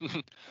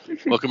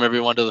Welcome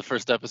everyone to the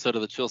first episode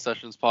of the Chill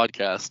Sessions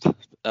podcast.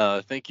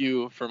 Thank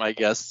you for my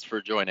guests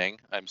for joining.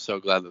 I'm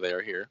so glad that they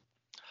are here.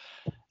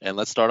 And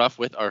let's start off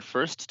with our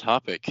first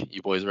topic.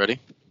 You boys ready?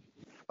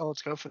 Oh,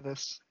 let's go for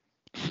this.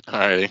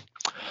 Alrighty.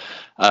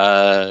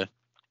 Uh,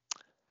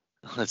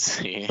 let's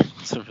see.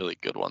 It's a really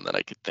good one that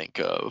I could think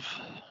of.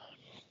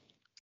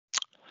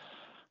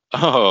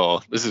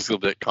 Oh, this is a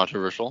bit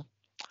controversial.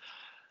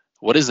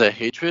 What is a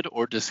hatred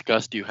or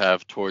disgust you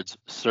have towards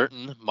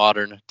certain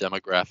modern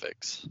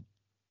demographics?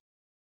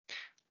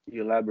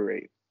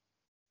 Elaborate.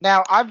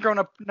 Now, I've grown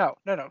up. No.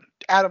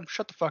 Adam,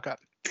 shut the fuck up.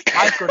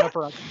 I've grown up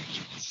around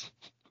Asians.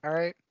 All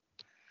right?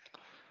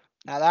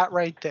 Now, that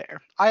right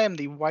there. I am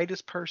the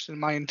whitest person in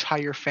my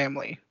entire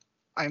family.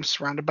 I am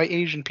surrounded by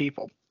Asian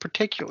people,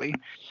 particularly,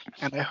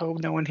 and I hope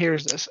no one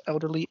hears this,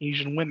 elderly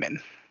Asian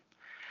women.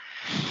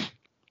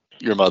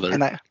 Your mother.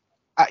 And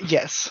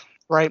yes,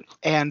 right?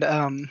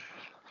 And,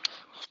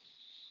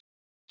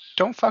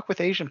 don't fuck with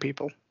Asian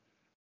people.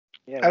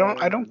 Yeah,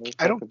 I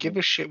don't give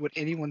a shit what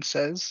anyone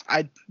says.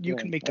 You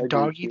can make the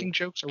dog eating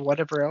jokes or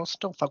whatever else.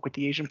 Don't fuck with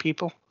the Asian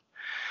people.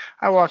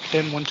 I walked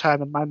in one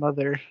time and my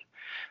mother,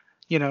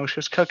 she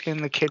was cooking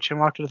in the kitchen,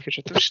 walked into the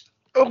kitchen.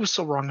 It was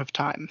so wrong of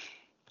time.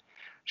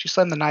 She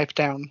slammed the knife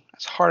down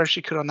as hard as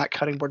she could on that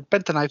cutting board,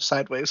 bent the knife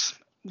sideways,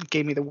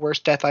 gave me the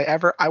worst death I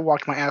ever. I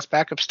walked my ass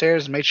back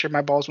upstairs and made sure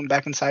my balls went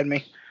back inside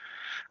me.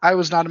 I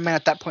was not a man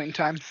at that point in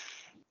time.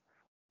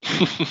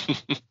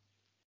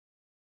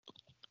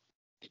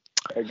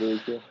 I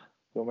agree with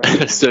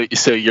you.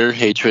 So your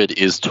hatred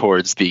is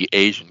towards the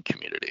Asian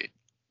community.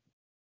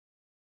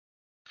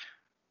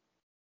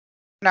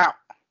 Now,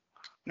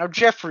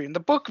 Jeffrey, in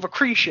the Book of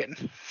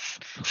Accretion.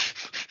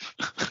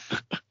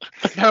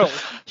 No.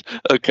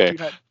 Okay.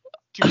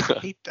 Do not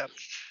hate them.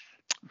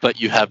 But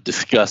you have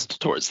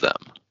disgust towards them.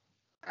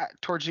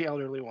 Towards the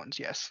elderly ones,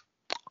 yes.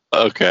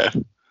 Okay.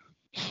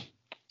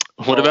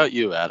 What about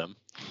you, Adam?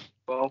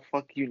 Well,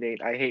 fuck you,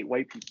 Nate. I hate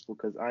white people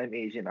because I'm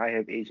Asian. I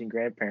have Asian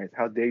grandparents.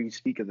 How dare you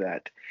speak of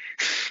that?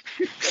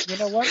 You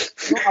know what?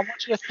 I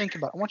want you to think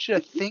about it. I want you to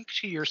think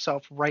to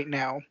yourself right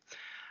now.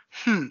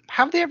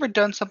 Have they ever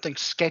done something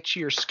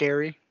sketchy or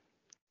scary?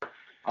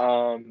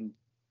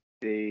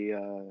 They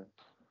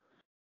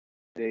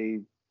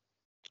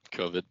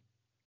COVID.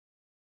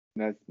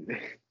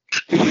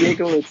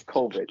 Diego, it's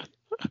COVID.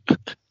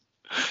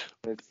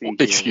 Let's see.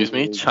 Excuse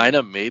me?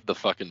 China made the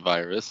fucking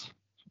virus.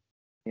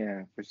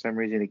 Yeah, for some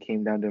reason it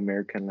came down to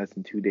America in less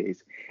than 2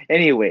 days.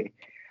 Anyway,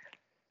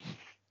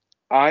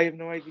 I have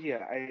no idea.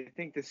 I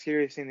think the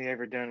scariest thing they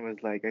ever done was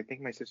I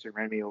think my sister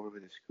ran me over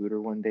with a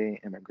scooter one day,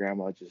 and my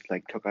grandma just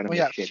took out of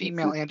my shit.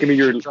 Female and give me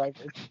your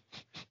driver.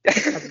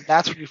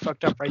 That's what you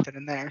fucked up right then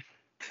and there.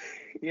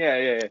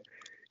 Yeah,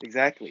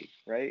 exactly,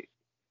 right?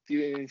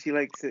 She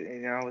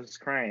and I was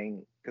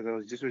crying because I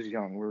was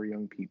young. We were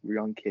young people, we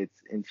were young kids,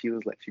 and she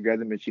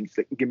grabbed the machine, she's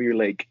like, "Give me your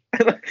leg,"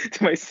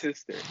 to my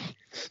sister.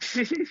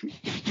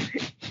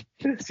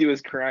 She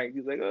was crying.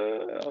 She's like,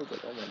 "Oh," I was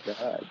like, "Oh my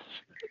god."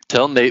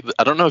 Tell Nate.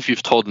 I don't know if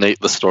you've told Nate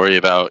the story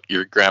about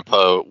your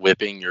grandpa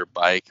whipping your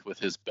bike with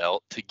his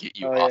belt to get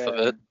you off of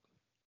it.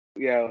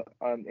 Yeah,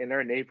 in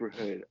our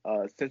neighborhood,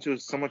 since there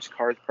was so much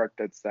cars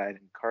parked outside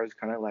and cars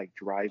kind of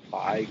drive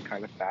by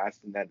kind of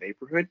fast in that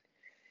neighborhood,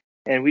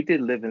 and we did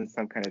live in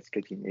some kind of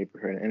sketchy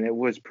neighborhood, and it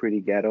was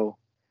pretty ghetto.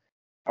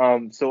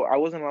 So I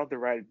wasn't allowed to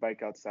ride a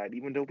bike outside,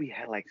 even though we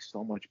had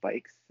so much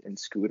bikes and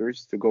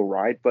scooters to go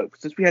ride. But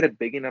since we had a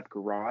big enough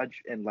garage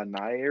in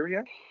Lanai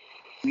area,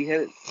 we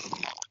had.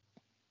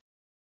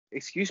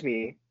 Excuse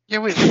me. Yeah,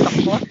 wait, what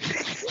the fuck?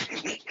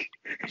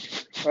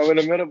 We're in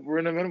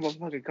the middle of a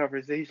fucking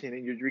conversation,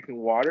 and you're drinking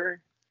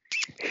water.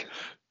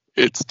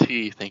 It's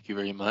tea. Thank you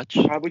very much.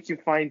 How about you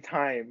find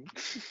time?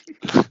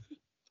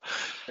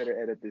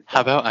 Better edit this.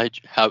 How about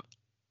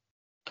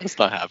That's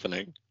not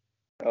happening.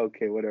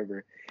 Okay,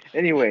 whatever.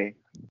 Anyway,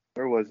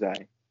 where was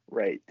I?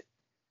 Right.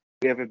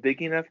 We have a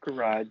big enough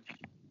garage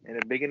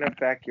and a big enough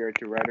backyard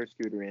to ride our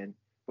scooter in.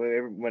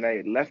 But when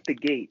I left the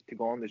gate to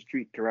go on the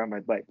street to ride my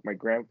bike, my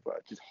grandpa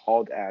just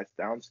hauled ass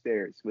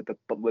downstairs with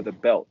a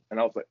belt, and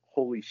I was like,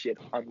 "Holy shit,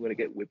 I'm gonna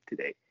get whipped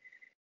today."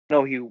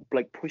 No, he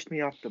pushed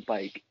me off the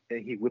bike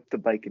and he whipped the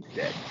bike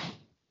instead.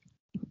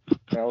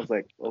 And I was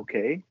like,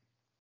 "Okay."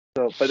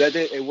 So, but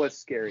it was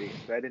scary.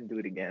 So I didn't do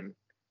it again.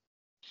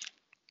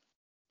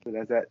 So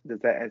does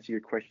that answer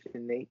your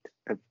question, Nate,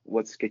 of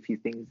what sketchy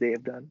things they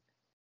have done?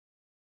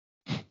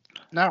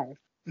 No.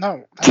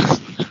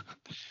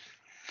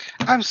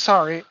 I'm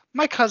sorry.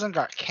 My cousin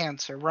got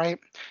cancer, right?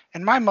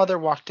 And my mother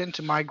walked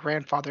into my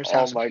grandfather's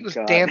house and he was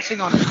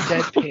dancing on a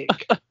dead pig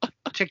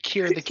to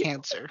cure the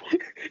cancer.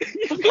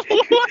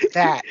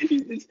 That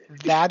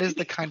is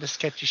the kind of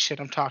sketchy shit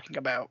I'm talking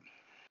about.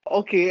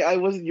 Okay,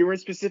 you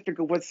weren't specific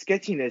of what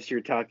sketchiness you're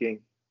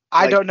talking.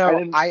 I don't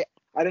know. I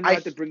didn't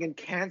have to bring in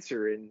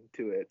cancer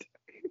into it.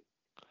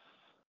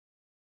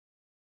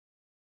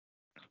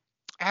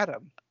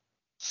 Adam,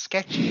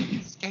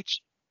 sketchy.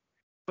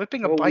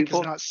 Whipping a bike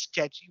is not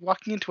sketchy.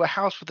 Walking into a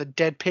house with a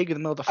dead pig in the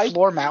middle of the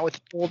floor mat with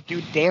an old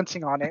dude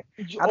dancing on it.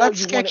 Now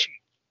that's sketchy.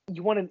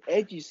 You want an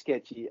edgy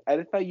sketchy.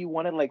 I thought you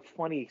wanted like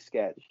funny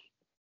sketch.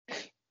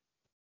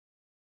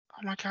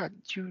 Oh my god,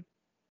 you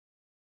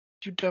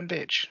dumb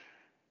bitch.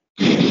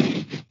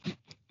 Hey,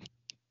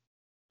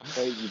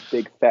 you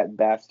big fat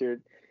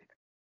bastard.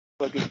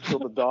 Fucking kill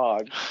the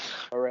dog.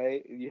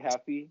 Alright? You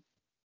happy?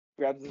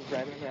 Grabs this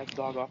random ass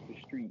dog off the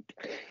street.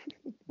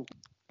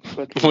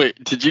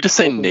 Wait, did you just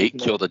say Open Nate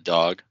his killed a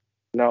dog?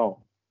 No.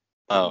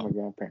 Oh. My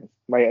grandparents.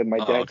 My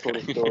dad okay. told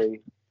a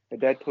story. My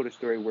dad told a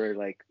story where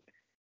like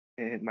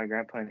my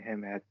grandpa and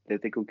him had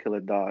that they could kill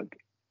a dog.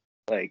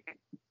 Like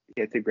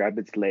he had to grab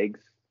its legs.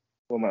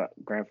 Well, my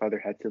grandfather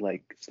had to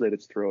like slit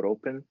its throat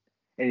open,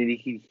 and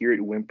he'd hear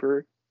it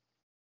whimper,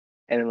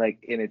 and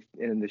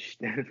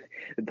the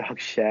dog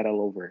shat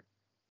all over.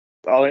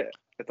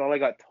 That's all I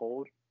got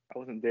told. I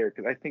wasn't there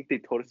because I think they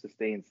told us to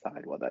stay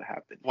inside while that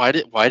happened. Why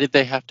did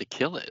they have to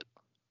kill it?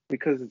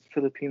 Because it's a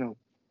Filipino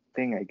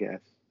thing, I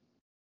guess.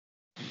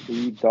 They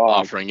eat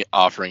dogs.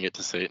 Offering it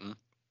to Satan.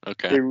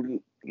 Okay.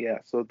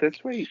 So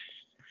this way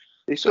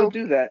they still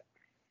do that.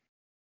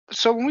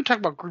 So when we talk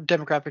about group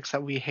demographics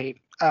that we hate,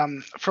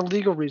 for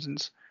legal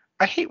reasons,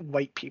 I hate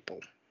white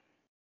people.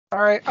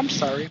 All right, I'm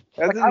sorry.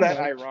 Isn't that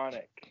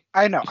ironic?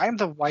 I know. I'm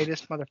the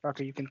whitest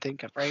motherfucker you can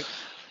think of, right?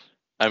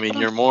 I mean,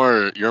 you're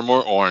more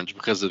orange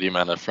because of the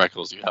amount of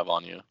freckles you have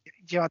on you.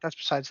 Yeah, that's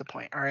besides the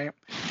point. All right.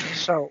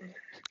 So,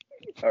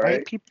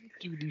 white people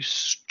do the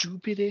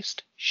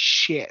stupidest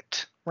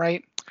shit,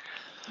 right?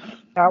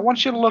 Now I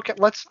want you to look at.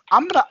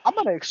 I'm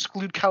gonna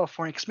exclude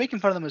California because making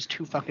fun of them is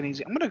too fucking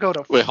easy. I'm gonna go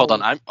to. Wait, hold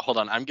on.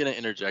 I'm gonna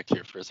interject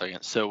here for a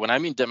second. So when I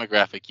mean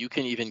demographic, you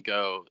can even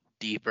go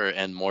deeper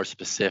and more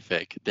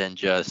specific than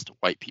just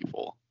white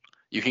people.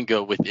 You can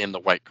go within the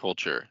white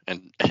culture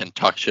and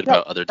talk shit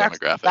about other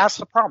demographics. That's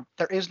the problem.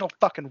 There is no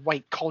fucking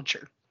white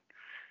culture.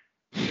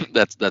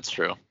 That's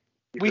true.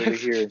 We have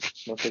here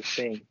no such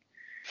thing.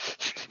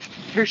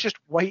 There's just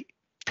white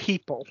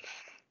people.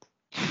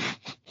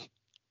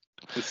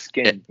 The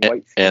skin,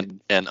 white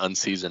skin, and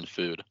unseasoned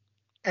food.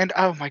 And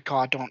oh my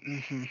god, don't.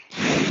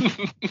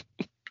 Mm-hmm.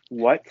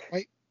 What?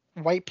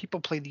 White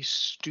people play these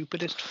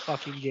stupidest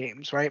fucking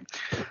games, right?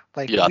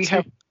 Like Yahtzee. We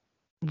have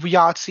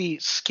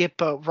Yahtzee,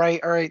 Skippo,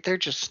 right? All right, they're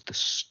just the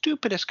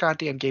stupidest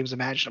goddamn games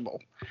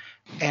imaginable,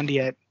 and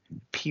yet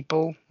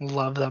people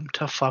love them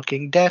to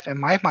fucking death. In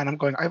my mind,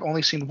 I've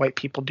only seen white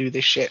people do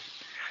this shit.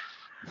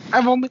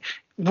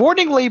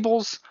 Warning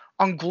labels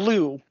on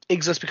glue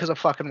exist because of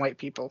fucking white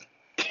people.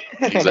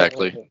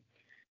 Exactly.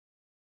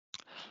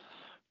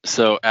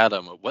 So,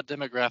 Adam, what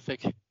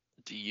demographic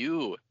do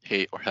you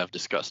hate or have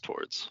disgust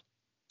towards?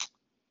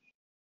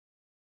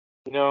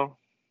 You know,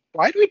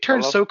 why do we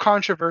turn so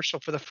controversial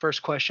for the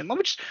first question? Let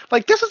me just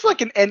this is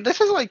like an end. This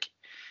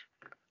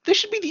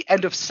should be the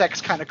end of sex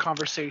kind of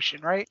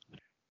conversation, right?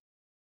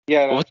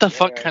 Yeah. What the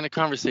fuck kind of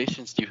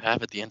conversations do you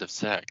have at the end of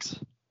sex?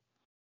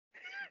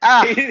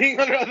 Dating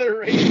on other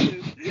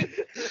races.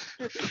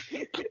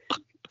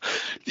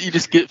 You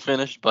just get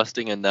finished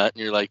busting a nut,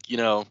 and you're like,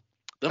 the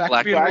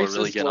black people are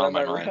really getting on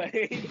my mind.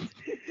 Right?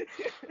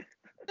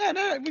 Yeah,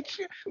 no, I mean,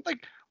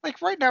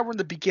 like right now we're in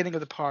the beginning of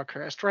the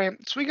podcast, right?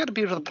 So we got to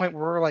be to the point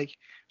where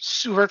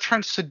we're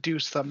trying to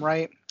seduce them,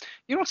 right?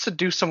 You don't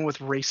seduce someone with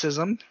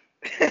racism.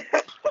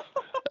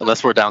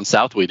 Unless we're down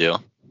south, we do.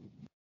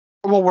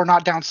 Well, we're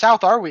not down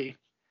south, are we?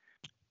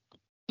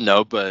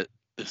 No, but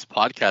this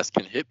podcast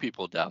can hit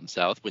people down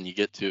south when you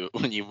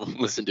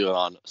listen to it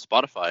on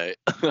Spotify,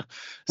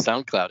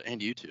 SoundCloud,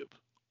 and YouTube.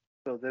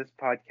 So this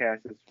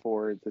podcast is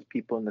for the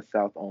people in the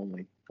South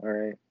only, all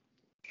right?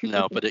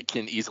 No, but it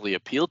can easily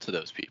appeal to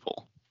those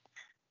people.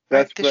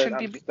 That's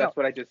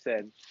what I just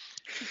said.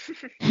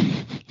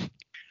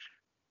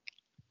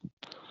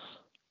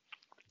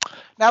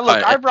 Now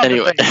look, I run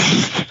anyway.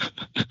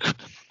 the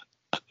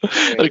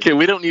Okay,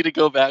 we don't need to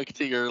go back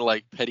to your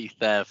petty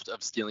theft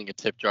of stealing a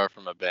tip jar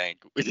from a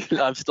bank.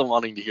 I'm still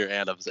wanting to hear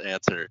Adam's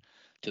answer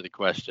to the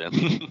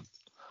question.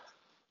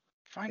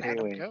 Fine,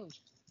 Adam, go.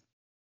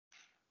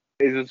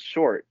 It's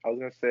short. I was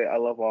gonna say I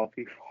love all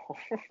people,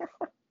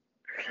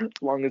 as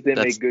long as they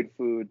make good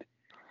food.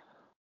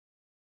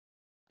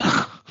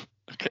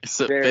 Okay,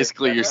 so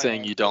basically you're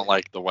saying you don't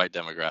like the white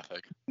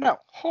demographic. No,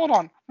 hold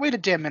on. Wait a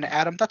damn minute,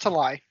 Adam. That's a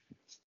lie.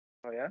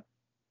 Oh yeah?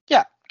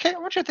 Yeah. Okay, I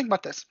want you to think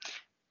about this.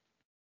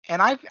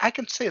 And I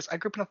can say this. I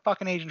grew up in a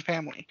fucking Asian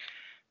family.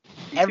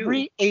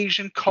 Every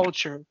Asian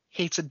culture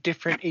hates a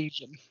different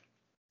Asian.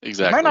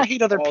 Exactly. You might not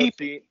hate other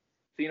people. So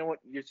you know what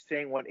you're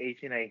saying? What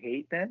Asian I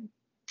hate then?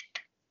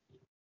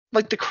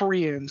 Like the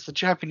Koreans, the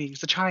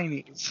Japanese, the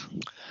Chinese.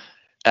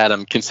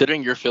 Adam,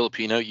 considering you're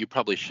Filipino, you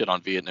probably shit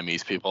on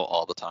Vietnamese people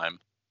all the time.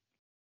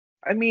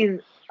 I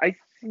mean, I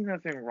see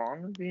nothing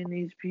wrong with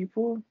Vietnamese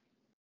people.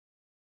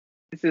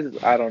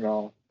 I don't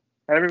know.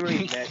 I never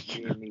really met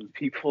Vietnamese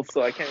people,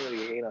 so I can't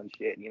really hate on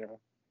shit,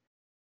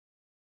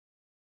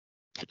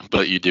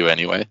 But you do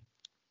anyway.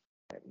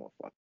 I have no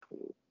fucking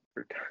clue.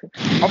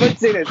 I'm gonna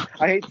say this.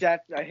 I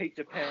hate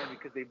Japan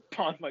because they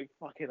bombed my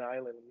fucking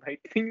island in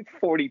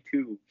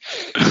 1942.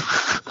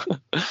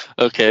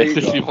 Okay.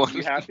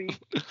 You happy?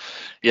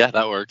 Yeah,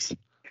 that works.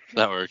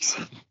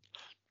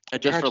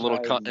 And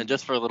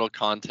just for a little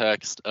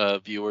context,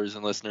 viewers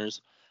and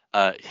listeners,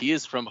 he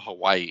is from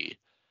Hawaii.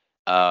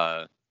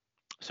 So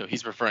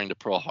he's referring to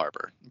Pearl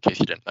Harbor, in case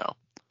you didn't know.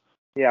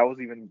 Yeah, I was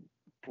even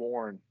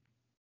born.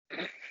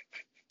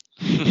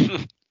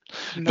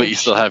 But you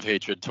still have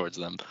hatred towards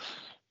them.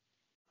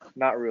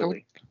 Not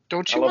really.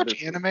 Don't you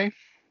watch anime?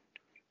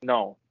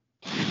 No.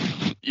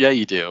 Yeah,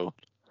 you do.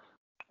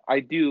 I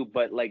do,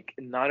 but like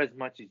not as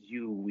much as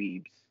you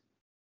weebs.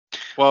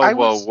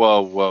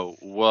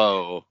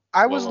 Whoa.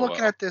 I was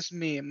looking at this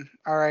meme,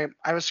 all right?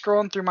 I was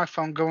scrolling through my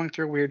phone, going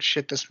through weird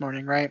shit this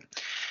morning, right?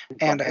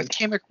 And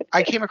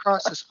I came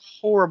across this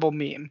horrible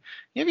meme.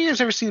 Have you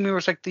guys ever seen the meme where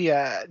it's like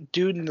the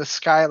dude in the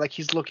sky, like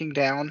he's looking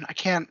down?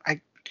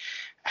 I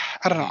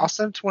don't know. I'll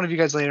send it to one of you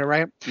guys later,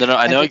 right? No,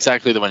 I know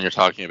exactly the one you're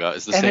talking about.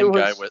 It's the same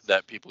guy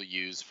that people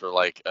use for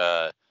like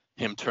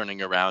him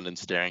turning around and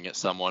staring at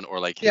someone, or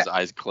like his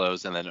eyes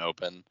closed and then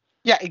open.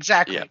 Yeah,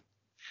 exactly. Yeah.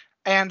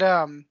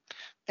 And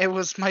it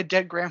was my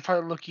dead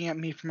grandfather looking at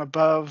me from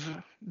above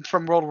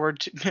from World War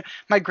II.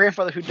 My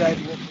grandfather who died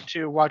in World War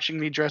II watching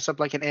me dress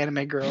up like an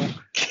anime girl.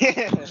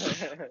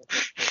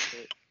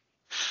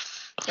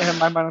 And in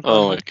my mind,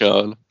 oh my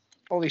god.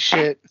 Holy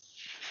shit.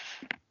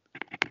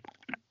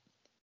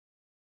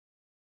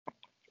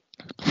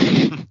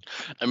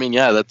 I mean,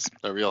 yeah, that's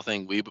a real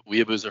thing.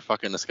 Weeaboos are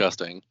fucking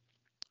disgusting.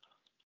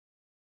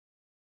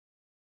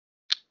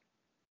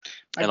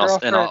 And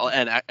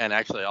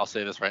actually, I'll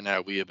say this right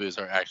now: weeaboos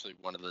are actually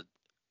one of the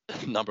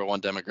number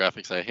one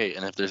demographics I hate.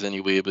 And if there's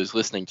any weeaboos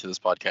listening to this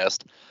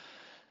podcast,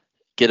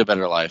 get a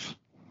better life.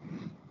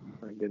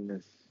 My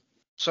goodness.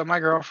 So my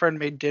girlfriend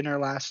made dinner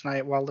last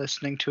night while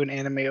listening to an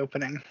anime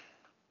opening.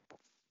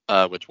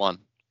 Which one?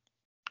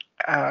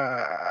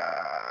 I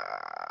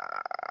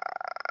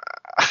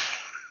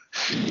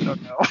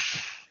don't know.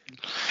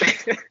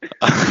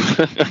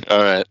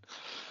 All right.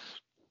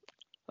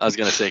 I was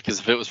gonna say, because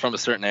if it was from a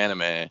certain anime,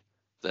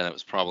 then it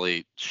was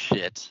probably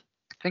shit.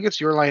 I think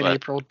it's Your Line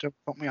April. Don't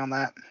quote me on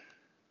that.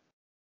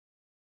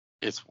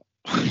 It's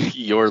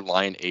Your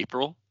Line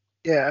April?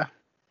 Yeah.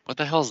 What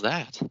the hell is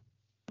that?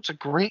 It's a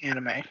great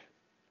anime.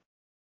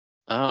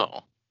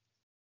 Oh.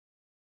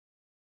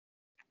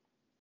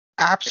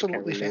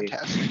 Absolutely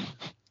fantastic.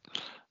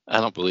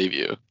 I don't believe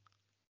you.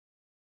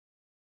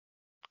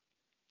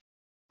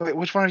 Wait,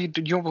 which one are you?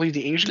 You don't believe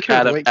the Asian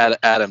kid?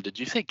 Adam, did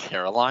you say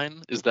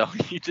Caroline? Is that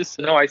what you just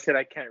said? No, I said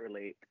I can't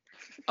relate.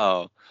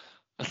 Oh.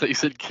 I thought you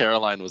said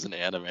Caroline was an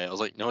anime. I was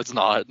like, no, it's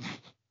not.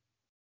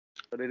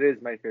 But it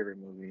is my favorite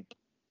movie.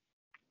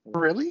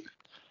 Really?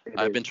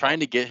 I've been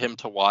trying to get him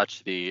to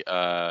watch the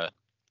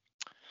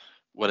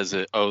what is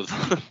it? Oh,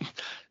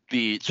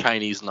 the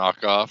Chinese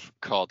knockoff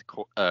called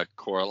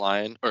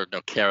Coraline, or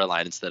no,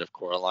 Caroline instead of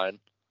Coraline.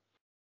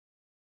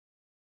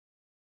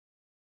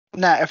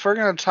 Now, if we're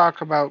gonna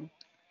talk about,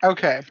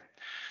 okay, have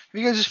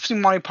you guys just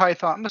seen Monty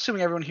Python? I'm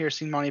assuming everyone here has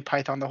seen Monty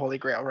Python, the Holy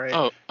Grail, right?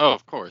 Oh,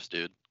 of course,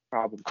 dude.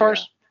 Probably. Of course,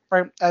 yeah.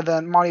 Right? And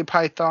then Monty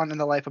Python and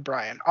The Life of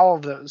Brian. All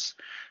of those,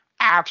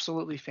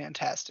 absolutely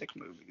fantastic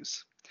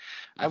movies.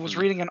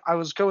 Mm-hmm. I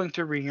was going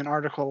through reading an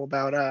article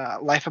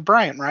about Life of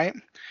Brian, right?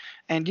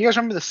 And do you guys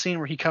remember the scene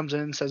where he comes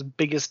in and says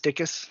 "biggest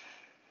dickus"?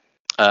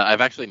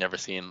 I've actually never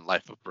seen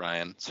Life of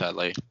Brian,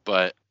 sadly,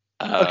 but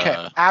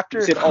okay. After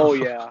you said, oh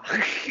yeah.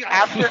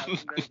 After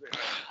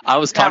I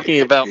was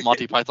talking about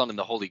Monty Python and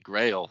the Holy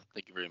Grail.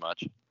 Thank you very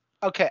much.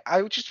 Okay,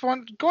 I just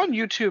want to go on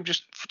YouTube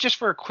just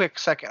for a quick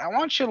second. I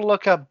want you to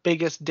look up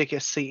 "biggest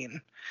dickus"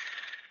 scene.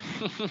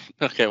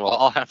 Okay, well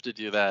I'll have to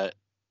do that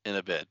in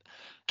a bit.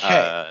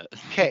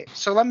 Okay.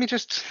 So let me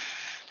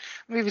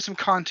give you some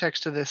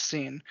context to this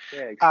scene.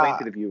 Yeah, explain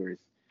to the viewers.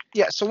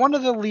 Yeah, so one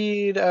of the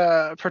lead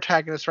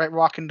protagonists, right,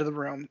 walk into the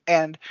room,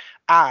 and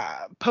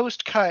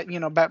post cut,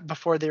 back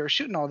before they were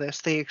shooting all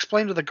this, they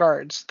explained to the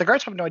guards. The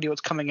guards have no idea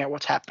what's coming out,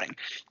 what's happening.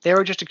 They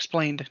were just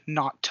explained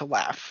not to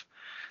laugh.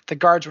 The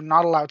guards were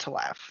not allowed to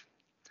laugh.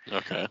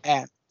 Okay.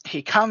 And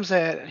he comes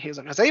in, and he's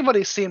like, "Has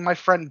anybody seen my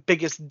friend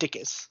Biggest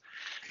Dickus?"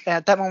 And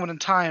at that moment in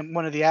time,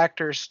 one of the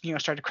actors,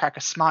 started to crack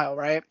a smile,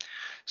 right?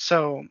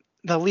 So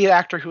the lead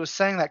actor who was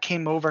saying that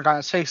came over and got on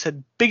his face,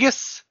 said,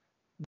 "Biggest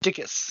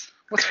Dickus.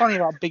 What's funny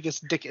about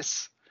Biggest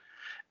Dickus?"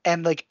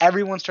 And like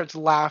everyone starts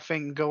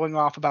laughing, going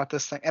off about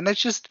this thing. And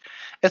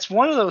it's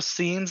one of those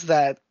scenes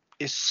that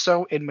is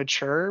so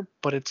immature,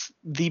 but it's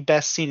the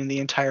best scene in the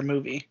entire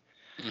movie.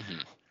 Mm-hmm.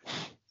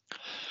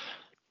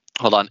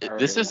 Hold on.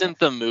 This isn't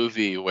the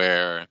movie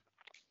where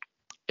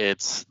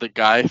it's the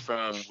guy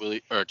from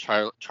Willy and the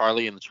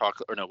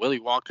Chocolate, or no, Willy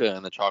Wonka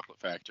and the Chocolate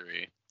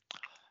Factory,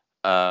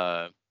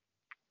 and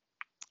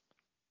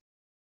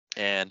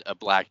a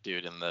black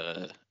dude in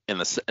the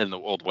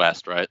Old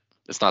West, right?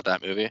 It's not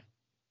that movie.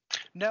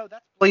 No,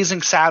 that's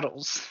Blazing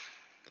Saddles.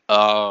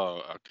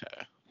 Oh,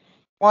 okay.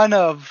 One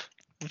of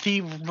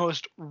the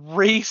most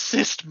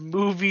racist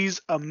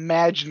movies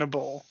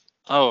imaginable.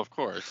 Oh, of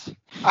course.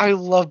 I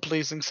love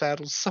Blazing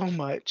Saddles so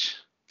much.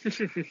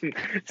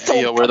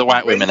 Hey, where the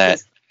white women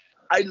at?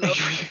 I love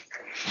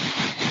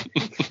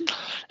it.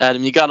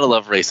 Adam, you gotta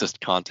love racist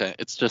content.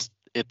 It's just,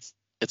 it's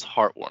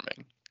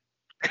heartwarming.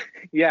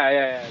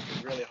 Yeah,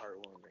 it's really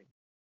heartwarming.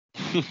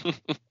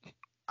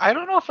 I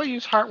don't know if I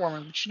use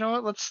heartwarming, but you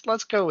know what?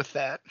 Let's go with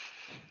that.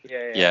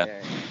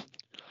 Yeah.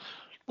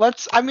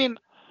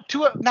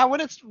 Now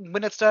when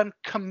it's done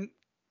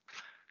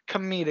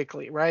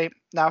comedically, right?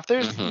 Now if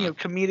there's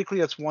comedically,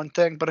 that's one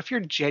thing, but if you're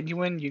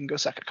genuine, you can go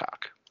suck a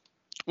cock.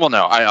 Well,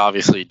 no, I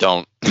obviously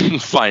don't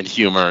find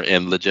humor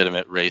in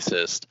legitimate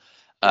racist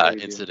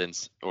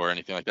incidents or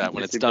anything like that.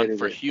 When it's done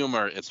for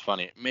humor, it's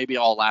funny. Maybe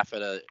I'll laugh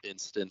at an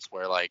instance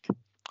where like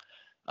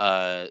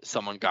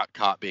someone got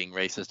caught being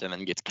racist and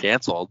then gets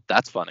canceled.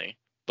 That's funny.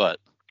 But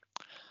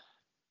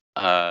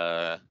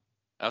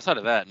outside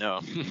of that,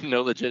 no,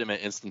 no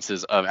legitimate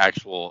instances of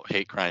actual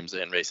hate crimes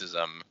and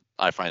racism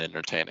I find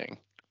entertaining.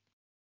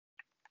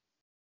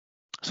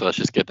 So let's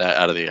just get that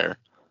out of the air.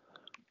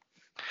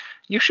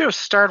 You should have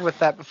started with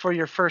that before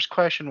your first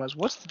question was,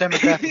 what's the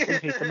demographic you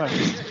hate the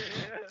most?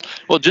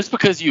 Well, just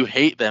because you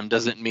hate them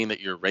doesn't mean that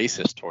you're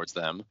racist towards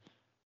them.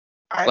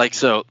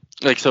 So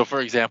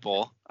for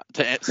example,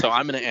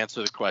 I'm going to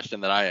answer the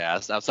question that I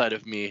asked outside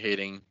of me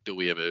hating the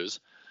weeaboos.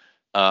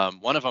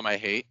 One of them I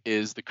hate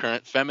is the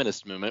current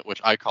feminist movement, which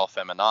I call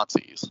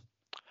feminazis.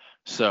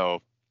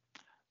 So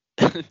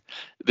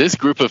this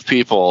group of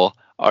people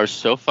are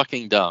so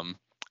fucking dumb,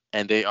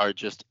 and they are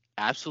just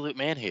absolute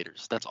man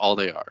haters. That's all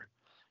they are.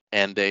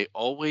 And they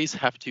always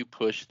have to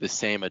push the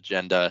same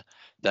agenda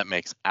that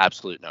makes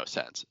absolute no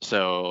sense.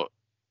 So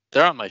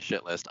they're on my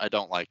shit list. I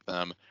don't like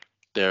them.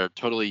 They're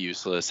totally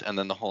useless. And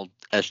then the whole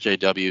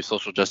SJW,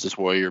 social justice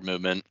warrior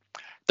movement,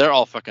 they're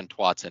all fucking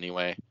twats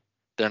anyway.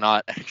 They're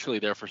not actually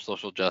there for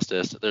social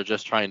justice. They're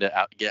just trying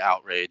to get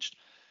outraged.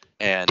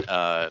 And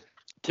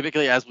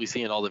typically, as we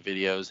see in all the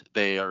videos,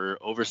 they are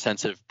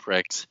oversensitive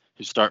pricks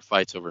who start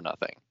fights over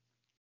nothing.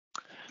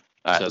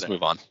 All right, let's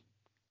move on.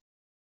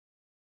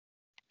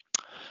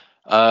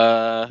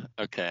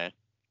 Okay.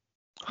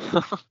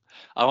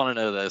 I want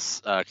to know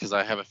this because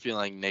I have a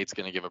feeling Nate's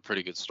going to give a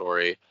pretty good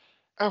story.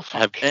 Oh,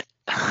 fuck.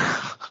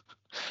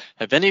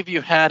 Have any of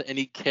you had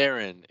any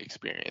Karen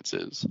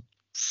experiences?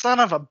 Son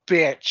of a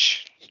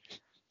bitch.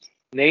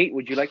 Nate,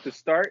 would you like to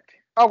start?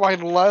 Oh,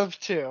 I'd love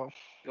to.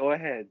 Go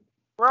ahead.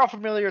 We're all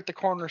familiar with the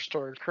corner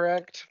store,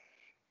 correct?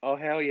 Oh,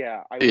 hell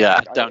yeah.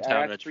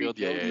 Downtown Richfield.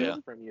 Yeah.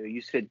 From you.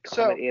 You said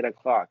come at 8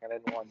 o'clock. I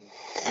didn't want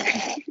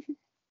to.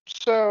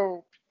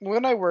 So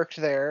when I worked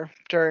there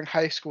during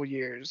high school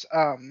years,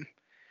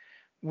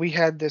 we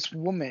had this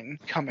woman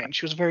come in.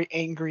 She was very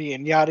angry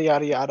and yada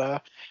yada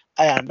yada.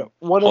 And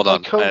one of my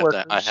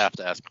coworkers. I have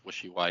to ask, was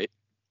she white?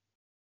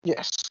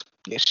 Yes,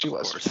 she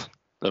was.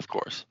 Of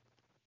course.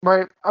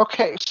 Right.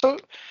 Okay. So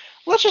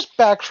let's just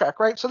backtrack.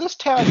 Right. So this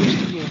town used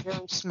to be a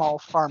very small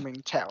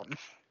farming town,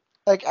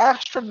 like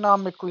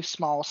astronomically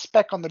small,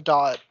 speck on the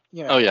dot.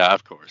 Oh yeah,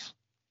 of course.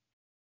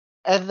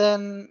 And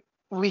then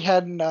we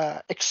had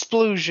an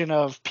explosion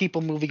of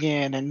people moving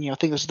in and,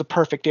 think this is the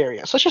perfect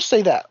area. So let's just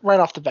say that right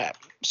off the bat.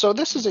 So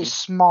this is a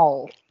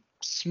small,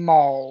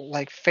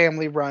 like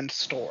family-run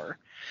store.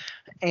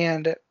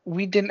 And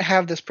we didn't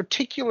have this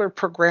particular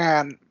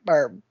brand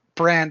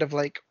of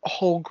like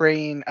whole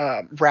grain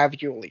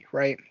ravioli,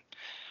 right?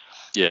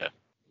 Yeah.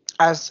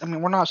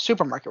 We're not a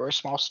supermarket, we're a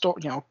small store,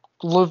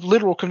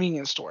 literal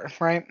convenience store,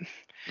 right?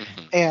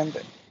 Mm-hmm. And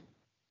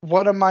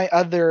one of my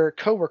other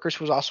coworkers,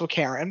 who was also a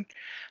Karen,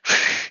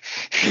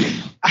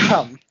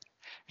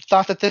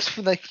 thought that this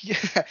was like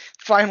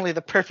finally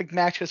the perfect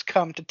match has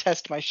come to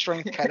test my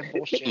strength kind of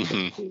bullshit.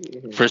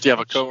 Mm-hmm. First you have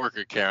a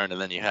coworker Karen,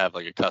 and then you have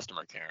like a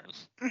customer Karen.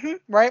 Mm-hmm,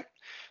 right?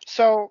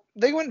 So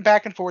they went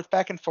back and forth,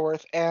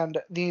 and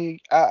the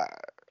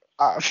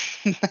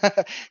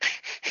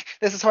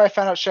this is how I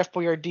found out Chef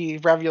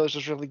Boyardee raviolis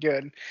was really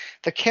good.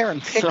 The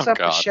Karen picks up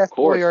the Chef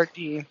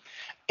Boyardee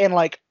and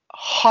like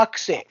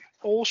hucks it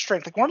full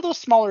strength, like one of those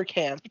smaller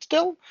cans, but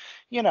still,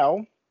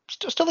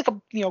 still like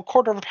a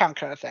quarter of a pound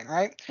kind of thing,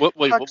 right?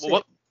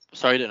 What?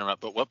 Sorry to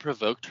interrupt, but what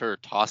provoked her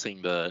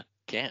tossing the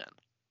can?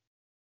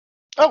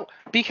 Oh,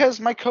 because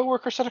my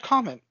coworker said a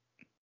comment.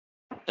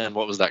 And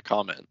what was that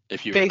comment,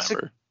 if you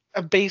remember?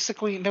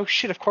 Basically, no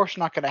shit, of course I'm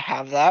not going to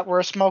have that. We're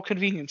a small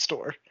convenience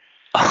store.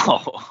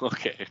 Oh,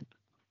 okay.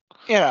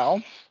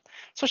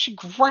 So she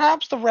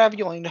grabs the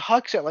ravioli and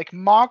hucks it like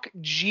mock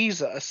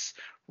Jesus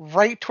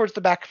right towards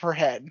the back of her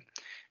head.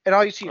 And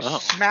all you see is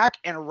smack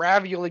and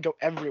ravioli go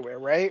everywhere,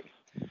 right?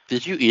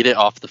 Did you eat it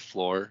off the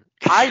floor?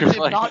 I did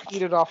not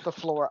eat it off the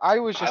floor. I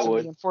was just in the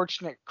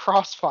unfortunate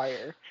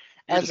crossfire.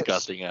 You're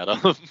disgusting,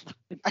 Adam.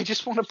 I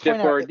just want to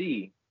point out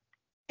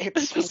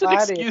it's just an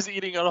excuse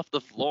eating it off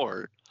the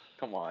floor.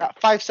 Come on.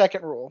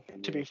 5-second rule,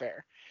 to be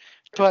fair.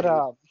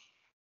 But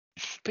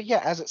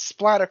yeah, as it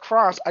splat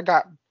across, I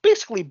got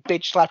basically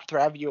bitch slapped with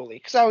ravioli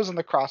because I was in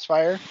the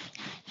crossfire.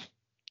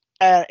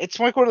 And it's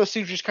like one of those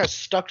things just kind of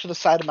stuck to the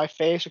side of my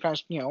face, or kind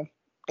of,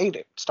 ate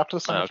it, stuck to the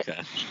side of my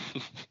face.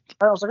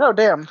 I was like, oh,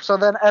 damn. So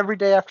then every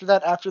day after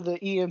that, after the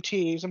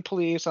EMTs and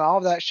police and all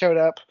of that showed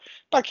up,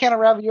 bought a can of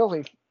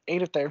ravioli,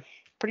 ate it there.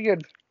 Pretty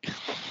good.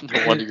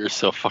 No wonder you're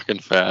so fucking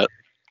fat.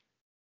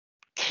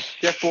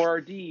 Chef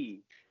Boyardee.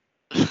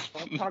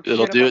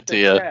 It'll do it to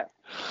you.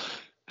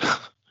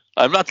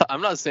 I'm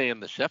not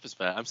saying the chef is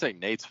fat. I'm saying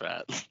Nate's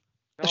fat.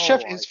 The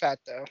chef is fat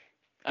though.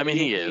 I mean,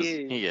 he is.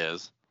 is. He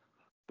is.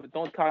 But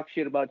don't talk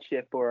shit about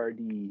Chef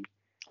Boyardee.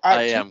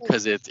 I am,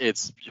 because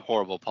it's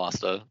horrible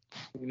pasta.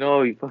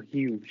 No, fuck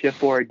you. Chef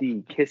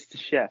Boyardee. Kiss the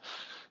chef.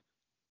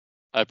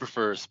 I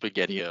prefer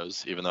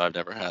SpaghettiOs, even though I've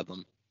never had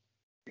them.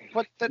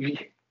 What the?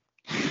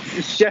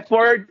 Chef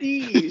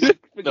Boyardee.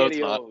 No, it's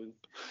not.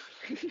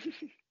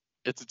 SpaghettiOs.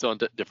 It's its own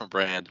different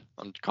brand.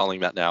 I'm calling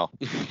that now.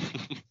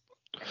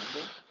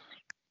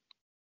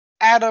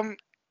 Adam,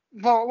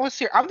 well, let's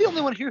see. I'm the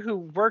only one here who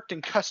worked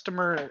in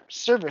customer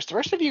service. The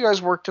rest of you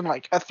guys worked in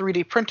like a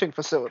 3D printing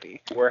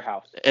facility.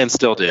 Warehouse. And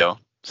still do.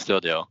 Still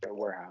do. A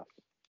warehouse.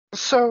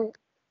 So,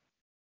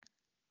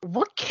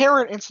 what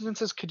Karen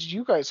incidences could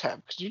you guys have?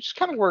 Because you just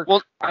kind of work.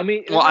 Well, I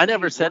mean, I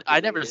never said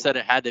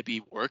it had to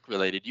be work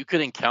related. You could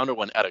encounter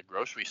one at a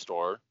grocery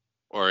store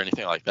or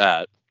anything like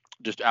that.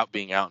 Just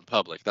being out in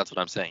public. That's what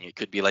I'm saying. It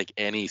could be like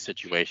any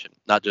situation,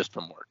 not just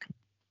from work.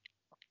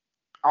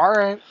 All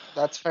right,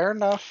 that's fair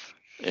enough.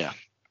 Yeah.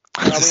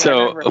 I mean,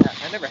 So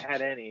I never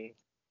had any.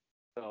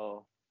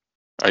 So.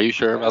 Are you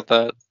sure about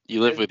that?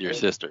 You live with your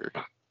sister.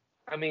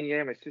 I mean,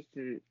 yeah, my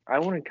sister. I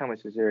wouldn't count my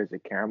sister as a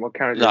Karen. I'll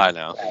count her I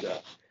know.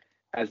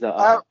 as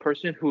a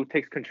person who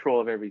takes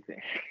control of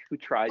everything, who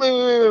tries.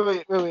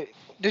 Wait.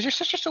 Did your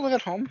sister still live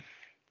at home?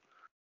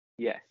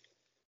 Yes,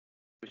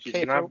 but she's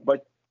Okay, not.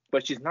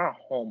 But she's not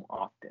home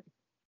often.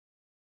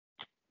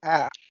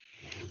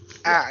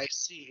 I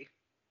see.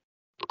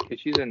 Cause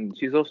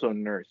she's also a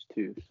nurse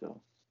too. So.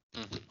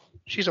 Mm-hmm.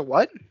 She's a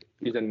what?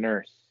 She's a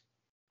nurse.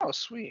 Oh,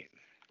 sweet.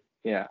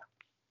 Yeah.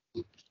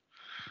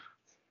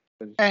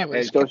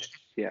 Anyways,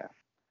 yeah.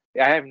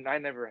 I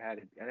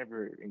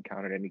never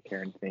encountered any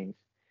Karen things.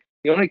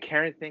 The only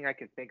Karen thing I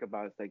can think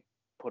about is like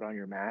put on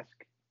your mask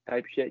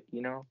type shit,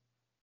 you know.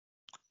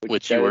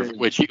 Which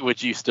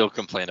you still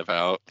complain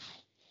about.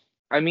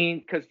 I mean,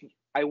 because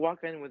I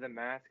walk in with a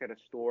mask at a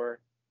store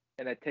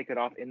and I take it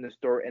off in the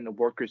store and the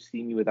workers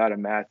see me without a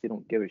mask, they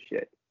don't give a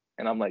shit.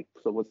 And I'm like,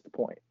 so what's the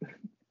point?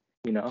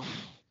 You know?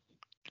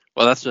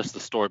 Well, that's just the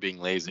store being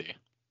lazy.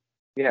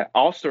 Yeah,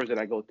 all stores that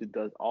I go to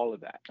does all of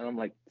that. And I'm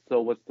like,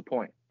 so what's the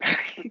point?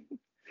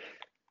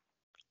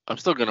 I'm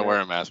still going to wear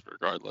a mask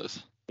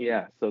regardless.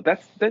 Yeah, so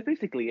that's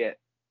basically it.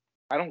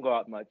 I don't go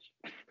out much.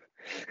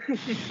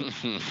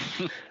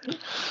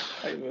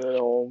 I'm at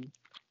home.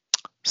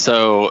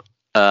 So,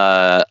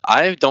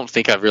 I don't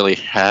think I've really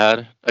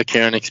had a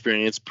Karen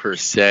experience per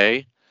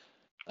se.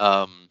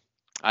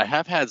 I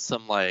have had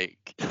some like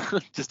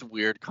just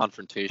weird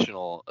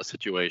confrontational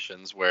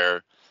situations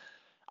where,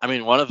 I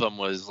mean, one of them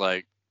was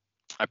like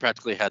I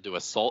practically had to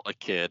assault a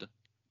kid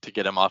to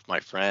get him off my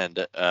friend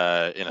in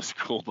a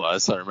school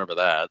bus. I remember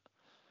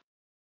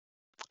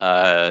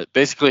that.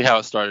 Basically how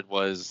it started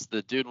was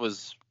the dude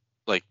was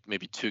like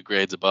maybe 2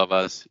 grades above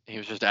us. He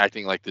was just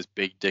acting like this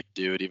big dick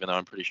dude, even though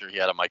I'm pretty sure he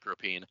had a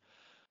micropene.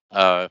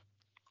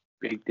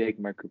 Big dick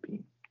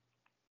micropene.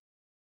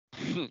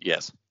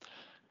 Yes.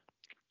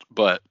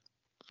 But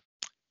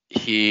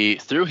he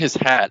threw his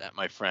hat at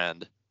my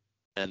friend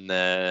and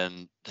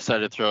then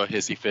decided to throw a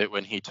hissy fit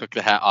when he took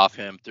the hat off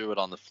him, threw it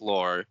on the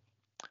floor,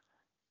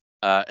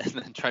 and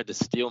then tried to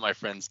steal my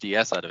friend's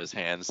DS out of his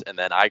hands. And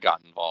then I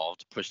got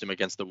involved, pushed him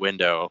against the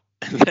window,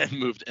 and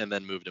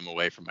then moved him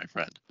away from my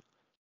friend.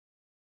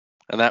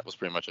 And that was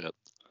pretty much it.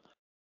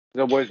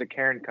 So where's the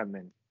Karen come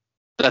in?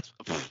 That's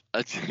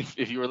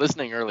if you were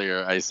listening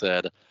earlier, I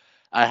said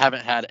I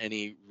haven't had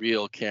any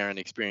real Karen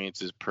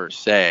experiences per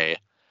se,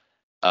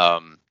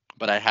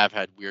 but I have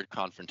had weird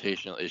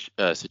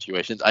confrontational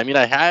situations. I mean,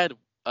 I had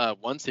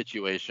one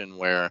situation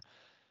where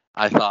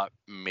I thought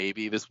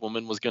maybe this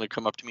woman was going to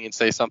come up to me and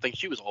say something.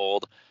 She was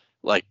old,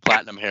 like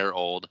platinum hair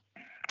old,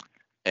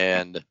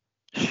 and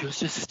she was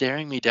just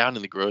staring me down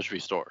in the grocery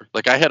store.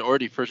 Like I had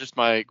already purchased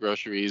my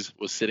groceries,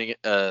 was sitting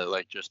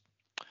like just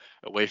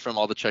away from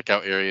all the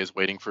checkout areas,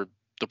 waiting for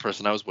the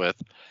person I was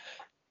with,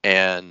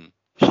 and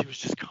she was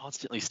just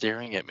constantly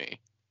staring at me,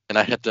 and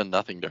I had done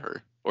nothing to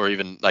her or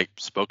even like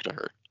spoke to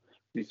her.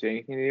 Did she say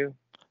anything to you?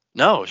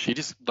 No, she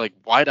just like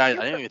wide-eyed.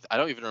 I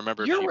don't even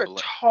remember. You're a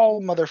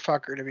tall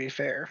motherfucker, to be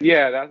fair.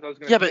 Yeah, that's what I was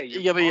gonna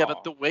say.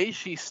 But the way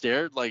she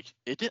stared, like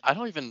it did. I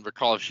don't even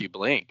recall if she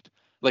blinked.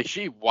 Like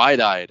she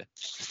wide-eyed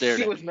stared.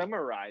 She was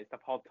memorized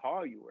of how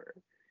tall you were.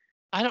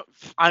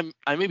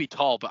 I may be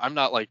tall, but I'm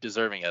not like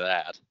deserving of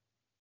that.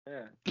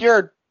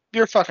 Yeah.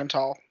 You're fucking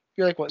tall.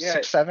 You're like what,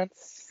 6'7"?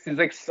 He's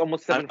like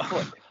almost 7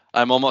 foot.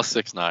 I'm almost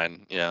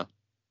 6'9". Yeah.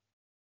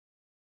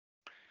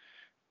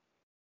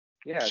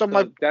 Yeah. So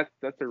that's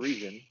the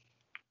reason.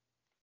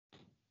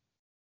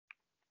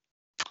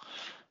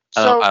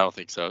 So, I don't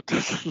think so.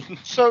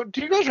 So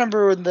do you guys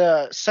remember when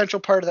the central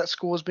part of that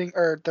school was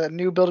the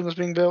new building was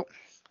being built?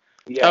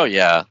 Yeah. Oh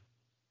yeah.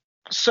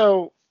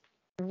 So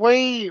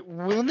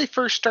when they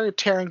first started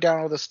tearing down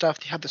all this stuff,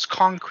 they had this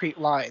concrete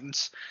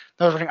lines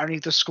that was running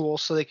underneath the school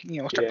so they can,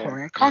 start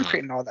pouring in concrete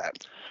and all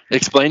that.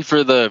 Explain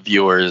for the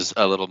viewers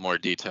a little more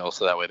detail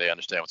so that way they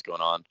understand what's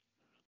going on.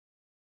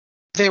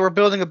 They were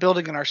building a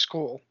building in our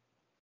school.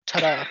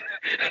 Ta-da.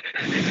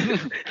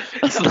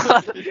 That's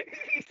not.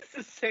 It's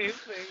the same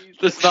thing.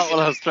 That's not what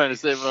I was trying to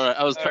say. But all right,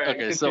 I was All right,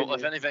 okay. So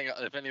continue.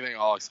 if anything,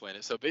 I'll explain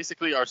it. So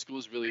basically, our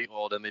school's really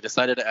old, and they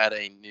decided to add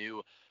a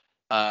new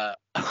uh,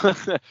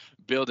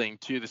 building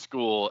to the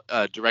school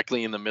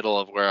directly in the middle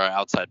of where our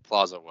outside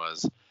plaza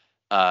was,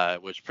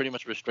 which pretty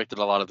much restricted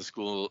a lot of the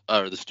school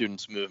or the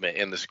students' movement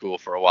in the school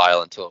for a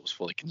while until it was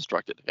fully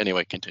constructed.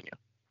 Anyway, continue.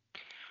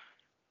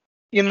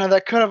 You know,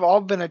 that could have all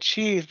been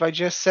achieved by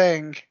just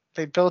saying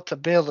they built a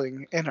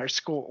building in our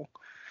school.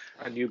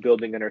 A new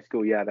building in our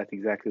school. Yeah, that's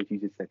exactly what you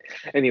just said.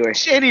 Anyway.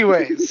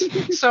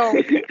 Anyways, so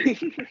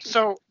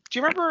do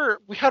you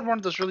remember we had one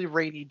of those really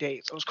rainy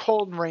days? It was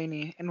cold and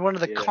rainy, and one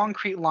of the Yeah.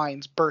 concrete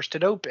lines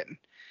bursted open,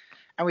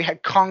 and we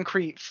had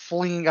concrete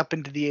flinging up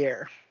into the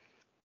air.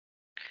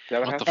 Is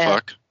that What the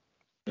happened? fuck?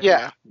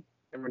 Yeah.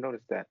 Never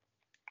noticed that.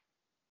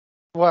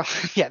 Well,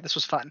 yeah, this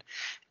was fun.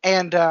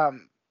 And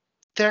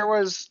there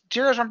was, do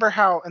you guys remember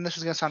how, and this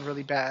is going to sound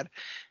really bad,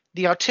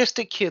 the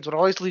autistic kids would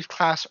always leave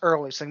class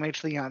early so they made it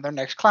to the, their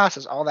next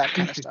classes, all that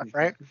kind of stuff,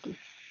 right?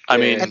 I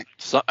Yeah. mean, And-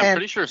 I'm and-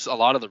 pretty sure a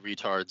lot of the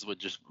retards would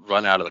just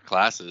run out of the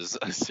classes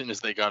as soon as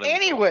they got in.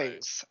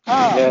 Anyways,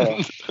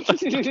 Yeah.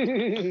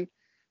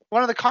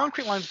 one of the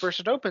concrete lines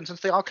bursted open since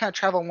they all kind of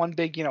travel in one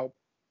big,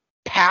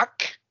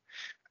 pack.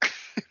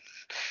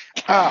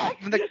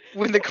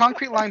 When the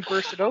concrete line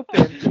bursted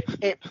open,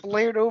 it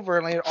flared over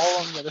and landed all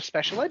on the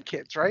special ed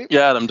kids, right?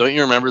 Yeah, Adam, don't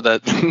you remember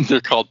that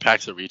they're called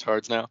packs of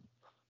retards now?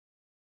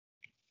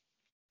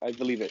 I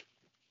believe it.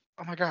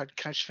 Oh my god,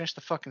 can I just finish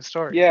the fucking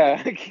story?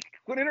 Yeah.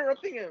 Quit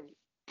interrupting him.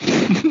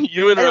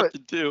 You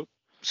interrupted too.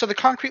 So the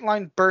concrete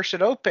line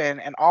bursted open,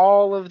 and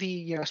all of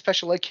the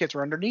special ed kids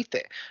were underneath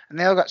it, and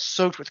they all got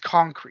soaked with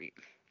concrete.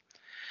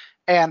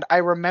 And I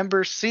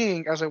remember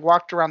seeing as I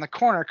walked around the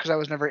corner, because I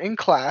was never in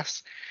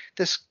class,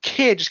 this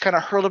kid just kind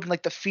of hurled up in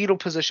like the fetal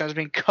position as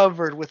being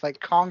covered with like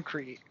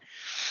concrete.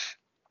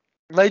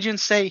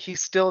 Legends say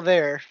he's still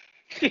there.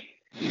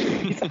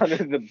 He's under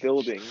the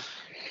building.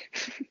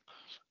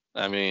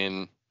 I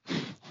mean,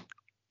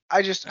 I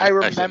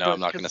remember. actually, no, I'm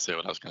not going to say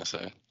what I was going to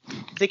say.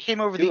 They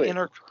came over Do the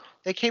it.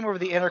 They came over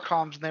the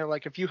intercoms and they were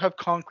like, if you have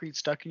concrete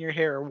stuck in your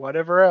hair or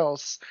whatever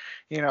else,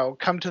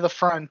 come to the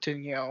front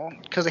and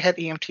because they had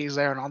EMTs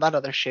there and all that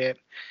other shit.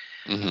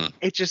 Mm-hmm.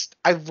 It just,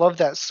 I love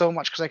that so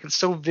much because I can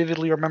so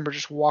vividly remember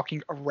just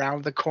walking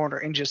around the corner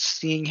and just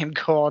seeing him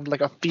go on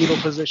like a fetal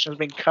position of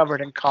being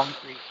covered in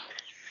concrete.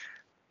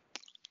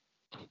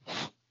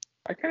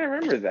 I kind of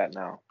remember that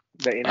now.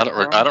 The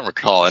I don't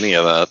recall any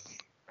of that.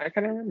 I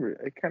kind of remember.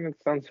 It kind of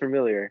sounds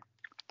familiar.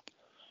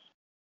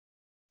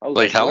 I was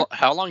Like what?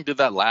 how long did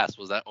that last?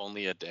 Was that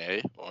only a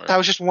day? Or That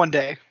was just one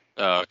day.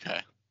 oh,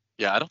 okay.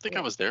 Yeah, I don't think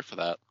I was there for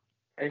that.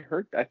 I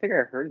think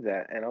I heard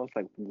that, and I was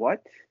like,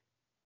 "What?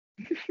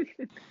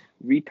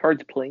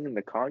 Retards playing in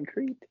the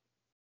concrete?"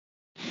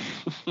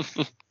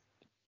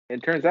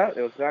 It turns out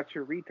it was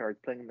actual retards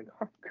playing in the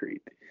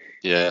concrete.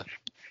 Yeah,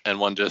 and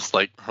one just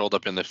like hurled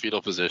up in the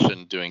fetal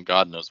position, doing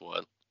God knows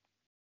what.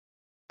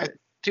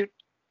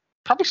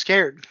 Probably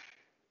scared.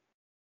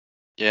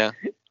 Yeah,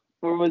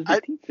 Where was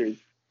the teachers?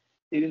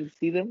 You didn't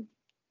see them?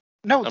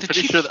 No, I'm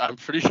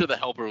pretty sure the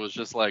helper was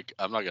just like,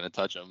 I'm not gonna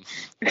touch him.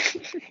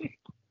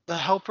 The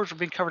helpers were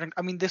being covered in.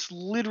 I mean, this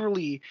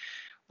literally,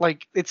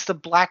 like, it's the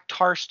black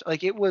tar.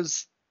 Like, it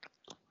was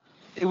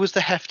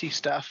the hefty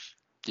stuff.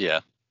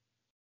 Yeah,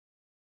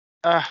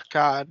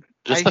 God.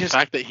 just the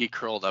fact that he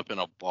curled up in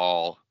a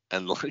ball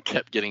and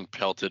kept getting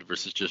pelted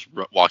versus just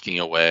walking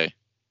away.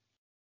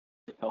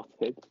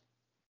 Pelted.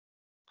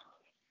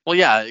 Well,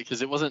 yeah,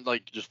 because it wasn't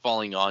like just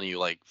falling on you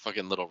like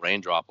fucking little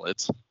rain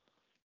droplets.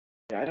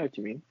 Yeah, I know what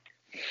you mean.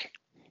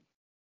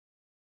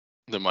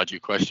 Then why'd you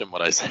question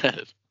what I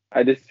said?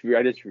 I just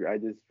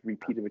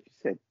repeated what you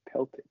said.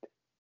 Pelted.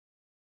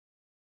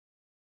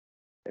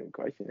 I didn't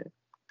question it.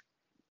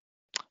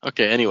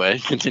 Okay, anyway,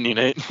 continue,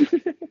 Nate.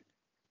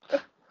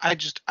 I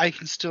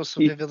can still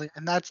so vividly,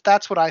 and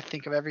that's what I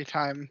think of every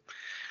time.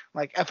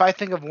 Like, if I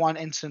think of one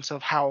instance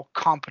of how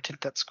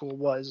competent that school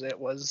was, it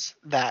was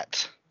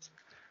that.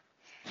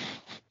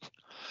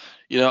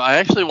 I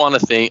actually want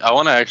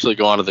to actually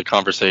go on to the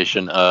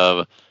conversation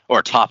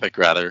or topic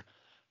rather,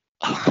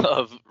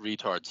 of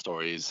retard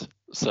stories.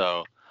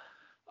 So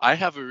I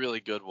have a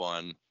really good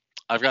one.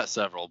 I've got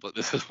several, but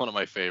this is one of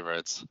my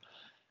favorites.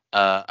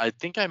 I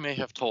think I may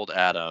have told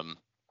Adam.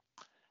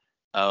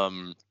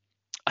 I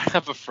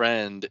have a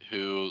friend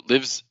who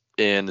lives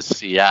in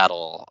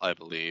Seattle, I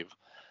believe.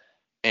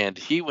 And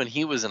when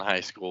he was in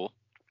high school,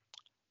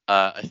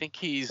 I think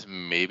he's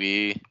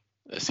maybe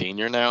a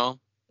senior now.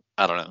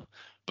 I don't know.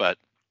 But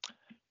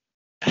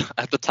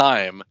at the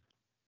time,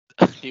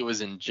 he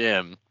was in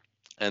gym,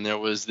 and there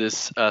was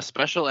this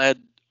special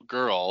ed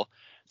girl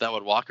that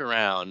would walk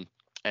around,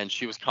 and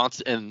she was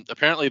constant. And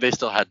apparently, they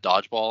still had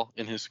dodgeball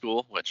in his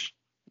school, which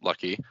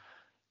lucky.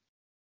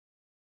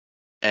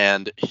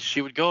 And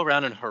she would go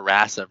around and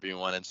harass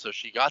everyone, and so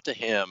she got to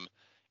him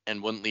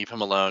and wouldn't leave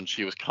him alone.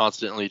 She was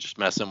constantly just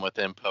messing with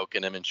him,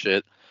 poking him and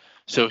shit.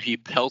 So he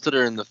pelted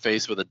her in the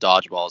face with a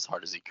dodgeball as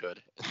hard as he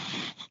could.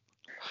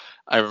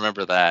 I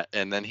remember that.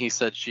 And then he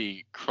said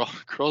she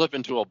curled up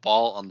into a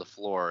ball on the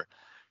floor,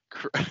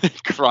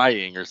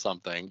 crying or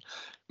something.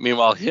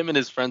 Meanwhile, him and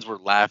his friends were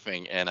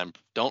laughing, and I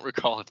don't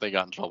recall if they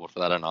got in trouble for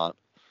that or not.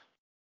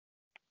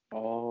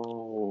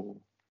 Oh.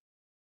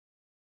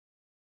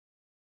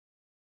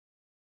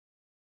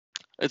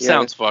 It Yeah,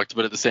 sounds fucked,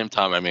 but at the same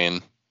time, I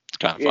mean, it's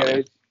kind of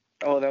funny.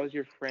 Oh, that was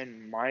your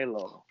friend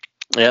Milo.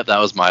 Yeah, that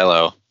was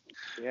Milo.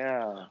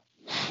 Yeah.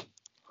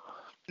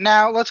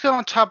 Now let's go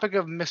on topic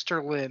of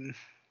Mr. Lin.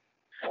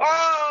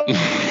 Oh!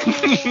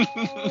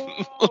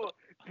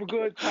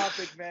 Good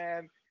topic,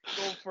 man.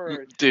 Go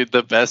first. Dude,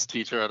 the best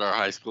teacher at our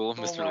high school,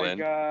 Oh Mr. my Lin.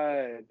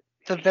 god.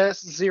 The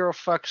best zero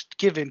fucks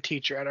given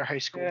teacher at our high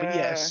school, Yeah, but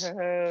yes.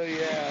 hell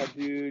yeah,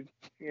 dude.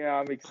 Yeah,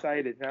 I'm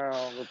excited now.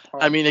 I'm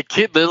pumped. I mean, a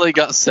kid literally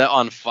got set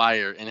on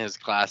fire in his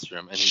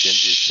classroom, and he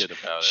didn't do shit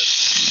about it.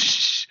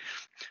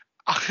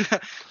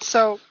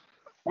 So,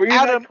 were you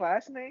Adam, that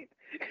classmate?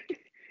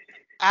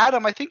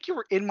 Adam, I think you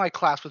were in my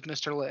class with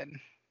Mr.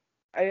 Lin.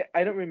 I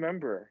don't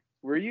remember.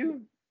 Were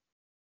you?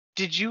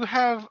 Did you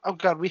have? Oh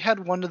God, we had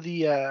one of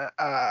the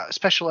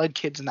special ed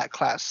kids in that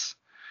class.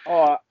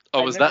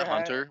 Oh, was that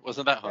Hunter?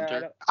 Wasn't that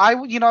Hunter? I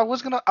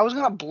was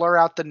gonna blur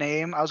out the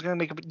name. I was gonna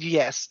make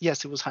yes,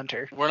 it was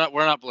Hunter. We're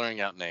not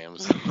blurring out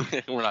names.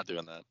 We're not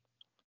doing that.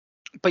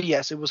 But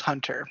yes, it was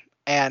Hunter,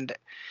 and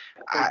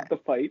the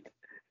fight.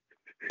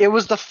 It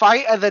was the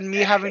fight, and then me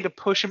having to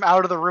push him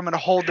out of the room and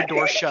hold the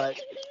door shut.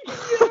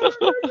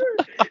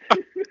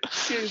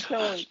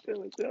 Tell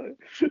him.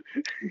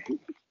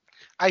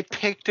 I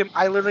picked him.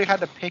 I literally had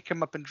to pick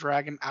him up and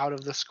drag him out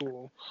of the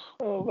school.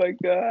 Oh my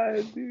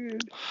god,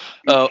 dude.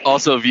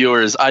 Also,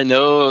 viewers, I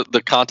know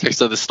the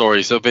context of the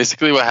story. So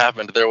basically, what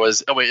happened? There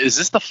was. Oh wait, is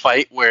this the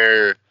fight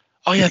where?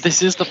 Oh yeah,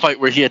 this is the fight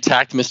where he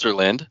attacked Mr.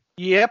 Lind.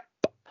 Yep.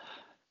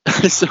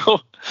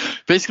 So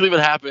basically, what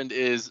happened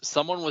is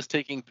someone was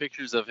taking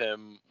pictures of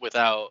him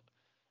without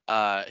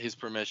his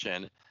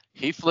permission.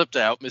 He flipped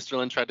out. Mr.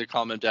 Lind tried to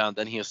calm him down.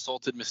 Then he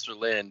assaulted Mr.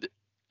 Lind.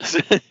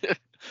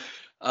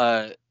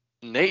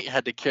 Nate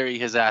had to carry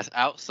his ass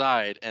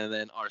outside, and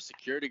then our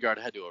security guard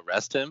had to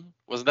arrest him.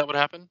 Wasn't that what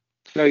happened?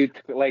 No, you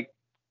took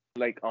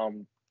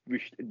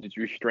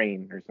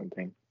restrained or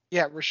something.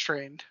 Yeah,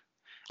 restrained.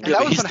 And Yeah,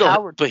 that was when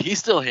Howard. But he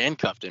still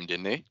handcuffed him,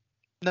 didn't he?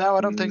 No,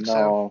 I don't think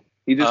so.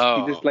 He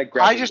just like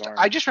grabbed his arm.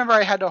 I just remember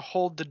I had to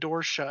hold the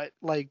door shut,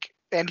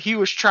 and he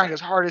was trying as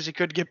hard as he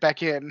could to get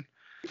back in.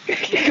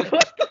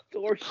 What, the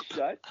door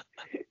shut?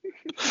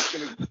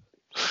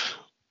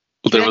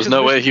 There was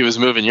no way he was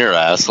moving your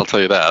ass, I'll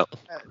tell you that.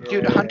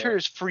 Dude, Hunter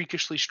is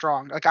freakishly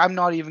strong. I'm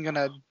not even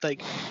gonna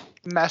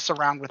mess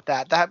around with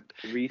that. That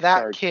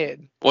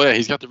kid. Well, yeah,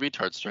 he's got the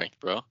retard strength,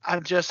 bro.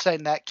 I'm just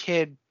saying that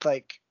kid,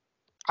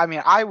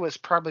 I was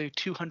probably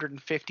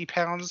 250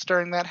 pounds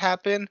during that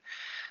happened.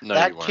 No,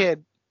 that you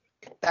weren't.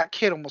 That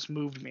kid almost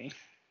moved me.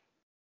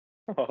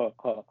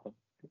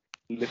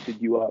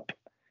 Lifted you up.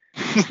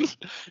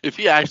 If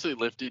he actually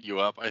lifted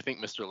you up, I think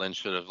Mr. Lin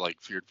should have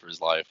feared for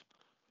his life.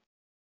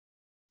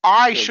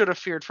 I should have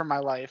feared for my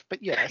life,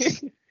 but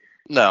yes.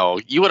 No,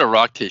 you would have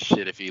rocked his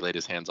shit if he laid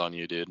his hands on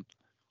you, dude.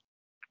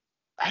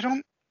 I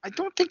don't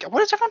think. Why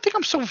does everyone think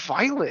I'm so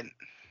violent?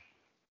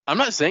 I'm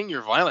not saying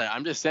you're violent.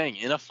 I'm just saying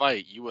in a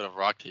fight, you would have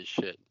rocked his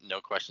shit.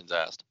 No questions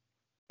asked.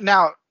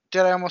 Now,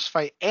 did I almost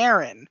fight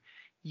Aaron?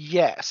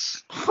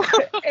 Yes.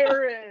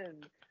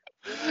 Aaron.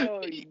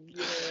 Oh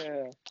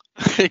yeah.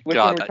 Which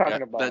one we're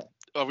talking about?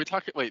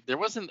 Wait, there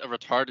wasn't a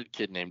retarded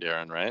kid named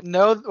Aaron, right?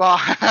 No, well,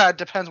 it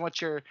depends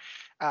what your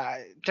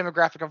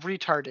demographic of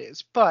retard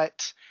is,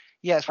 but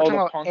yes, we're talking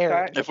about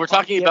Aaron. If we're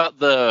talking about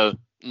the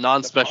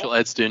non-special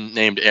ed student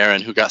named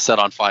Aaron who got set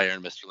on fire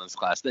in Mr. Lin's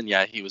class, then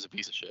yeah, he was a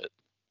piece of shit.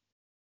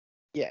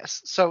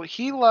 Yes, so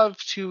he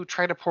loved to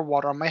try to pour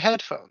water on my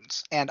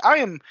headphones, and I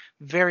am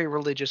very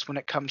religious when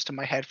it comes to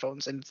my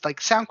headphones and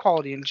sound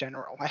quality in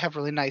general. I have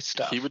really nice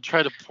stuff. He would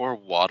try to pour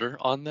water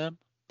on them?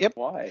 Yep.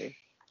 Why?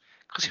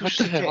 Because he was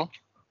just a dick.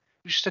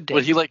 He was just a dick.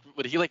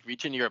 Would he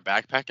reach into your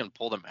backpack and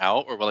pull them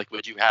out, or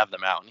would you have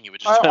them out and he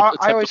would just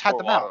I always had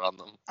them out. On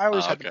them? I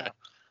always had them out.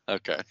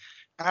 Okay.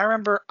 And I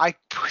remember I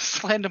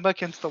slammed him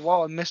against the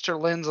wall, and Mr.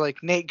 Lin's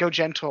like, "Nate, go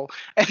gentle,"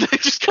 and I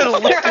just kind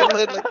of looked at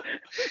Lin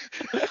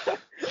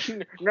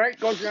Nate,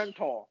 go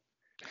gentle.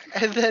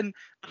 And then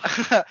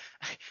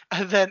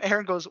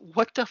Aaron goes,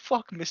 "What the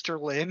fuck, Mr.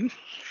 Lin?"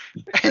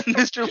 And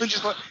Mr. Lin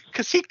just went,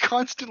 because he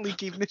constantly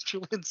gave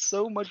Mr. Lin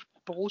so much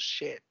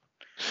bullshit.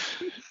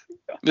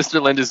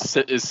 Mr. Lin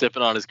is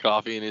sipping on his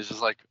coffee, and he's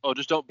just like, "Oh,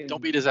 just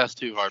don't beat his ass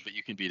too hard, but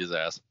you can beat his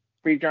ass.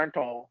 Be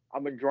gentle.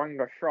 I'm enjoying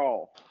the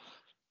show."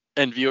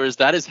 And viewers,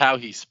 that is how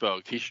he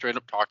spoke. He straight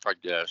up talked like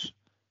this.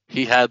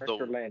 He had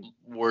the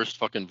worst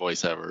fucking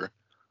voice ever.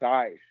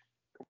 Guys.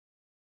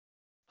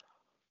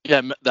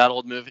 Yeah, that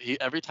old movie.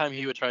 Every time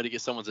he would try to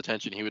get someone's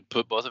attention, he would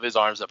put both of his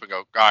arms up and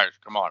go, "Guys,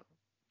 come on.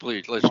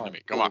 Please, listen to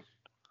me. Come on."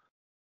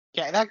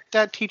 Yeah,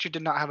 that teacher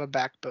did not have a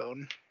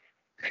backbone.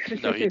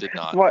 No, he did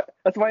not.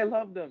 That's why I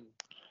loved him.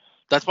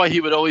 That's why he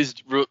would always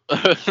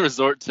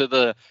resort to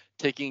the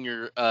taking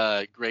your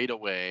grade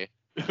away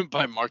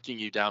by marking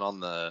you down on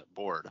the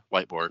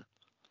whiteboard.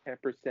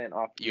 10%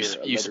 off You your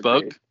you letter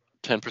spoke,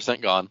 grade.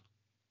 10% gone.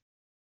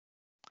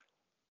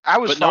 I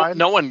was But fine.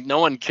 no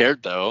one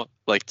cared though.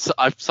 Like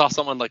I saw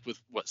someone like with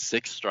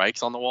 6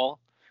 strikes on the wall,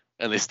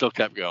 and they still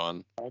kept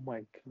going. Oh my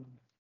god.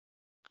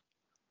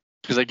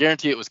 Because I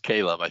guarantee it was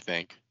Caleb. I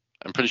think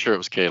I'm pretty sure it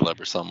was Caleb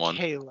or someone.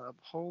 Caleb,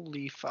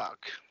 holy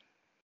fuck.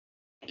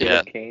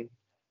 Caleb Kane.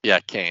 Yeah,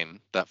 Kane,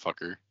 that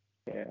fucker.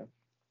 Yeah.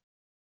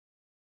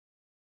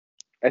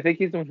 I think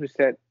he's the one who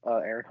set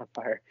Aaron on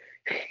fire.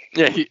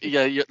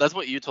 Yeah, that's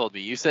what you told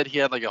me. You said he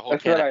had like a whole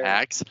That's can what of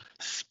Axe,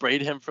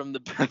 sprayed him from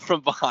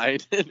from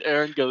behind, and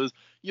Aaron goes,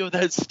 "Yo,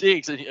 that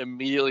stinks!" And he,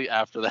 immediately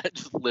after that,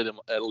 just lit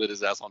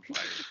his ass on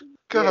fire.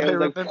 God, Yeah, I it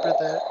was like, remember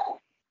that.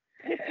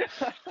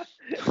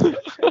 It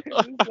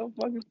was so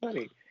fucking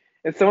funny.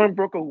 And someone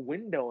broke a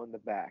window in the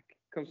back.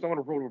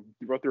 Someone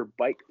rode their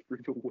bike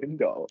through the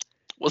window.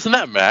 Wasn't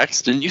that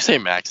Max? Didn't you say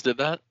Max did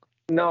that?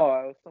 No,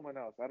 it was someone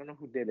else. I don't know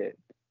who did it.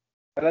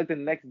 But like the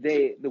next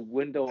day, the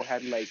window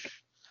had like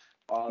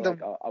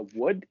a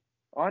wood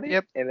on it.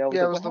 Yep. And I was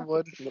Yeah, like, it was what the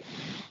wood. happened?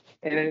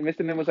 And then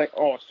Mr. Nim was like,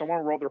 oh,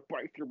 someone rolled their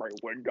bike through my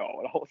window.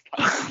 And I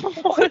was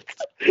like, What?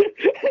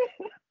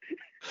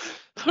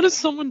 How does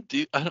someone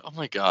do? Oh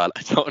my god,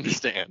 I don't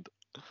understand.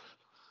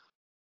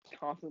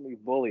 Constantly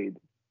bullied.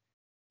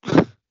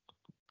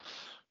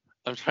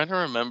 I'm trying to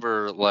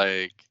remember,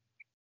 like.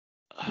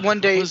 One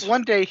day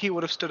he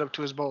would have stood up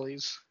to his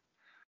bullies.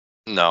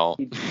 No,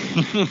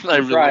 I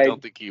really tried.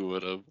 don't think he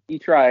would have. He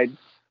tried.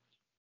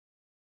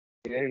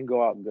 It didn't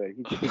go out good.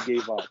 He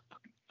gave up.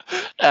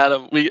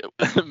 Adam, we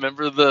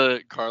remember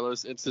the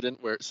Carlos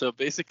incident where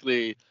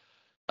basically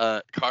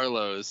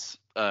Carlos,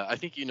 I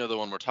think you know the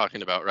one we're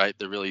talking about, right?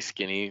 The really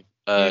skinny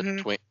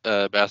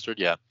bastard,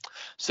 yeah.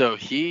 So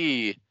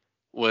he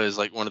was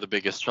like one of the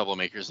biggest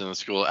troublemakers in the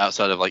school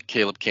outside of like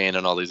Caleb Kane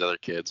and all these other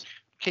kids.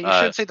 Okay,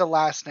 you should say the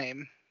last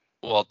name.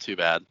 Well, too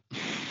bad.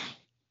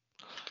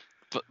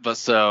 But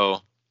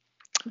so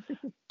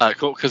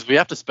cool, because we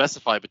have to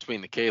specify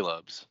between the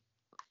Calebs,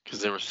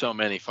 because there were so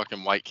many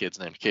fucking white kids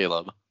named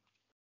Caleb.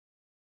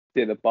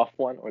 The buff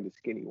one or the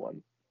skinny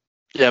one?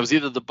 Yeah, it was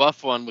either the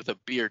buff one with a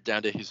beard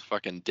down to his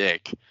fucking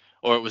dick,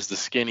 or it was the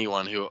skinny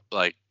one who,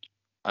 like,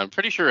 I'm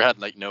pretty sure had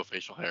like no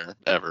facial hair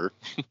ever.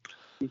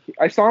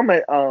 I saw him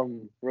at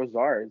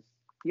Rosar's.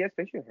 He has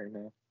facial hair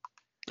now.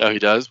 Oh, he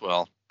does?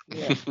 Well,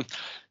 yeah.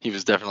 He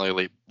was definitely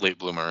a late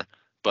bloomer.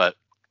 But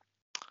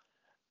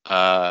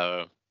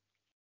let's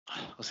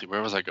see,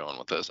 where was I going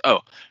with this? Oh,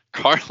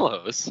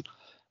 Carlos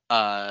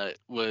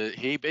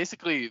he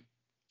basically,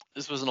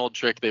 this was an old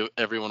trick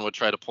everyone would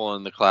try to pull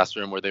in the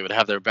classroom, where they would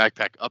have their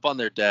backpack up on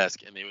their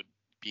desk and they would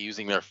be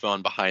using their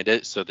phone behind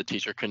it so the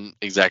teacher couldn't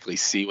exactly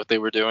see what they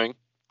were doing.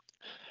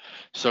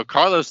 So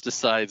Carlos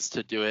decides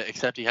to do it,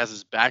 except he has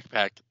his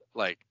backpack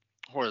like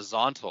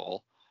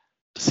horizontal,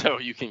 so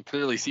you can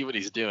clearly see what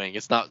he's doing.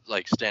 It's not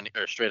like standing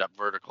or straight up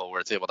vertical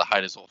where it's able to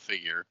hide his whole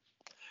figure.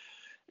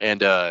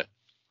 And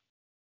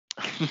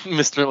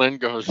Mr. Lin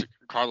goes,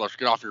 "Carlos,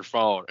 get off your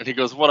phone." And he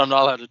goes, "What? I'm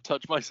not allowed to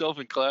touch myself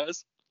in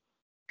class?"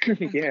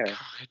 Yeah.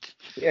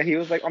 Yeah, he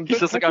was like, He's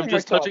just like, "I'm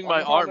just touching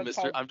my arm,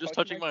 Mr. I'm just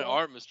touching my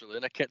arm, Mr.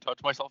 Lin. I can't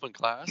touch myself in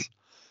class."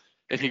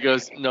 And he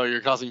goes, "No, you're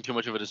causing too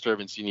much of a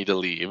disturbance. You need to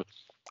leave."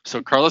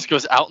 So Carlos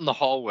goes out in the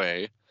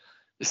hallway,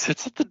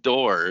 sits at the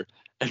door,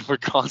 and we're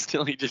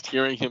constantly just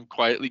hearing him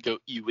quietly go,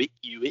 "You it,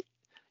 you it,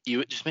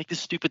 you it." Just make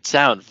this stupid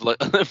sound. We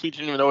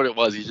didn't even know what it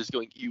was. He's just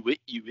going, "You it,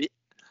 you it."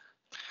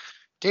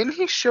 Didn't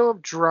he show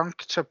up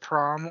drunk to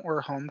prom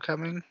or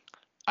homecoming?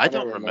 I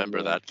don't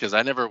remember that, because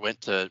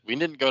we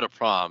didn't go to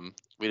prom.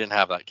 We didn't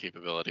have that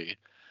capability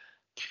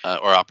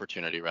or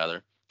opportunity,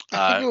 rather.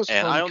 I think it was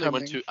and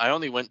homecoming. I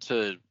only went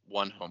to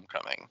one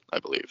homecoming, I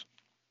believe.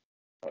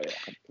 Oh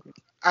yeah.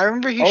 I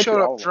remember he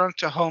showed up drunk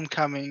to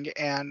homecoming,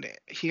 and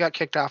he got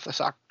kicked off the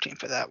soccer team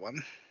for that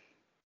one.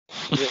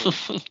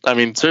 I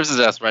mean, serves his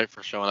ass right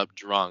for showing up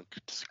drunk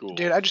to school.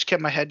 Dude, I just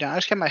kept my head down. I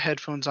just kept my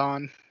headphones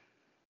on.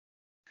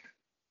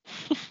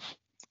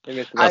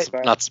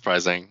 Not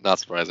surprising. Not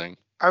surprising.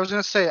 I was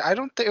gonna say, I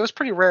don't think it was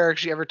pretty rare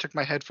actually ever took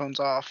my headphones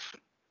off.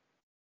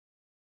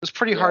 It was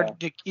pretty hard.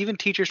 Even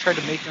teachers tried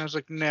to make me. I was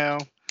like, no,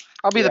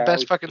 I'll be the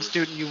best fucking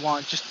student you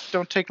want. Just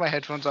don't take my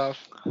headphones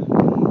off.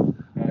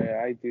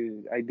 I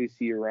do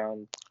see you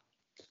around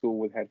school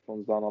with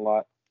headphones on a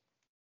lot.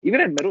 Even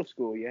in middle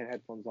school, you had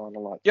headphones on a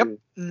lot. Yep, too.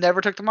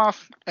 Never took them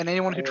off. And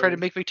anyone who tried to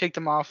make me take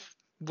them off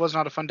was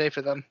not a fun day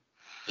for them.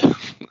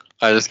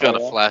 I just got a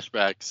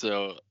flashback.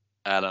 So,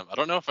 Adam, I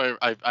don't know if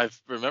I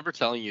remember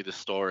telling you the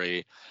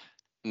story.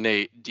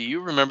 Nate, do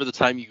you remember the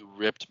time you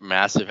ripped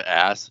massive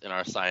ass in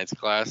our science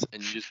class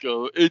and you just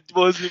go, "It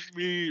wasn't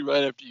me,"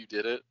 right after you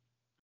did it?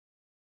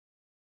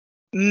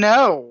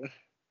 No.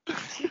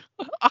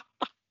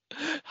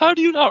 How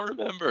do you not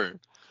remember?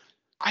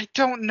 I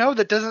don't know.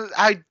 That doesn't.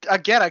 I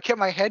kept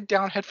my head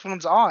down,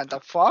 headphones on. The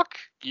fuck?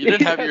 You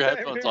didn't have your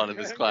headphones on in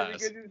this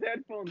class.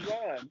 Headphones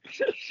on.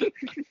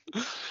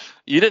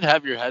 You didn't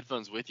have your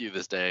headphones with you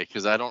this day,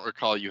 because I don't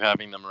recall you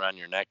having them around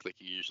your neck like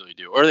you usually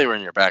do, or they were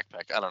in your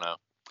backpack. I don't know.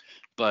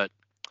 But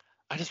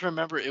I just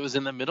remember it was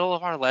in the middle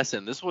of our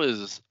lesson. This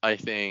was, I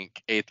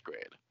think, 8th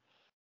grade.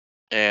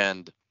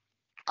 and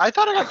I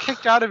thought I got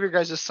kicked out of your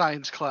guys'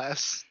 science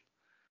class.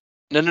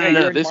 no,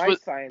 you're in this my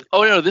was. science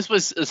Oh no, class. this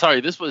was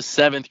this was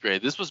 7th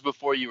grade. This was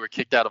before you were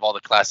kicked out of all the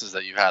classes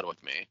that you had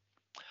with me.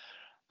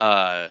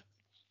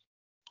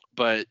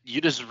 But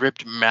you just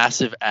ripped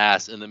massive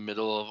ass in the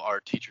middle of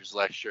our teacher's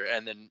lecture,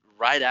 and then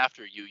right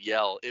after you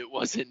yell, "It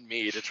wasn't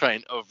me," to try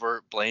and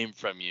avert blame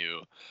from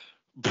you.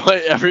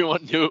 But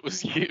everyone knew it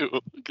was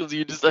you because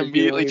you just 'Cause you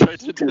immediately always tried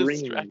to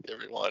screamed. distract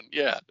everyone.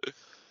 Yeah.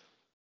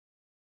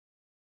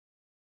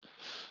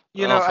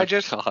 You know, Oh my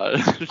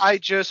god. I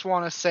just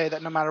want to say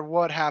that no matter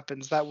what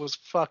happens, that was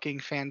fucking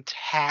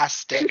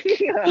fantastic.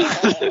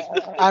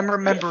 I'm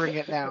remembering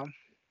it now.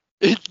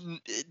 It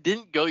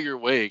didn't go your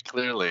way,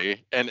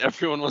 clearly, and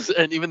everyone was,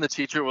 and even the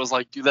teacher was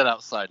like, "Do that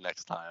outside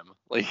next time."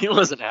 Like, he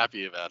wasn't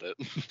happy about it.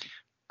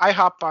 I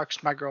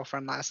hotboxed my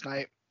girlfriend last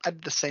night. I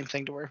did the same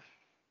thing to her.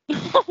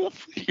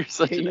 You're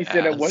such an He ass.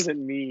 said it wasn't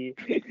me.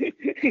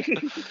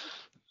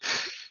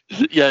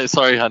 Yeah,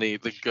 sorry, honey.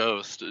 The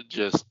ghost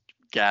just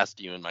gassed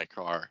you in my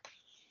car.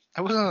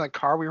 I wasn't in the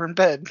car. We were in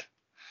bed.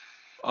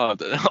 Oh,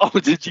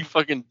 did you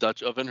fucking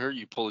Dutch oven her?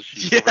 You pull a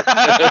sheet over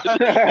Yeah. her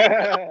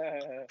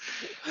head?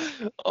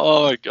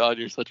 Oh my god,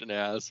 you're such an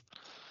ass.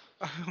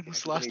 I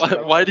almost lost Why-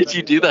 my Why did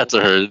you do that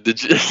to her?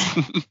 Did you?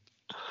 'Cause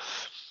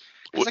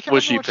I can't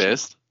Was she remember what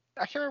pissed?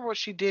 I can't remember what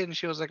she did, and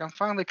she was like, "I'm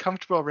finally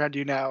comfortable around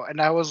you now," and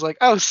I was like,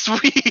 "Oh,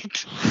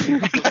 sweet!"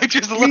 And I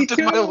just Me lifted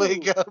my too.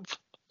 leg up.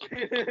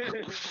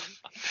 Then,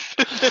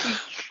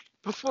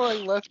 before I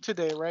left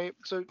today, right?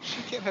 So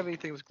she can't have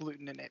anything with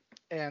gluten in it.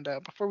 And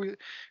before we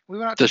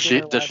went out to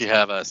dinner Does last she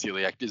have a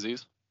celiac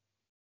disease?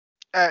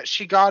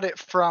 she got it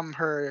from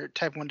her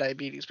type 1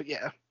 diabetes, but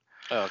yeah.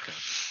 Oh, okay.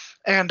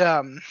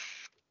 And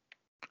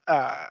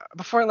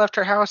before I left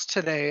her house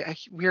today,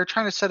 we were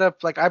trying to set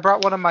up, like, I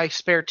brought one of my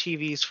spare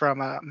TVs from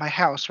my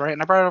house, right?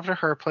 And I brought it over to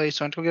her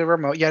place, went to get a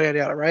remote, yada, yada,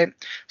 yada, right?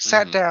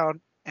 Sat Mhm.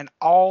 down, and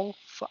I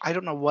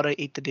don't know what I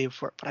ate the day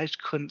before, but I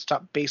just couldn't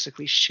stop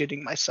basically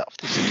shitting myself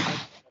this entire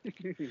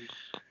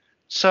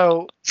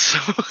So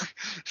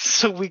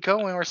we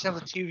go and we're sitting on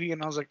the TV,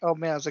 and I was like, "Oh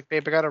man," I was like,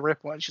 "Babe, I gotta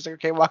rip one." She's like,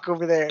 "Okay, walk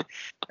over there."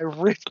 I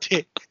ripped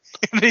it,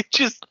 and it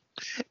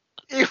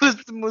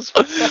was the most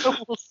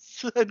foul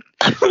son.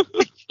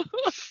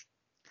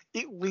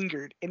 It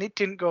lingered, and it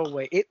didn't go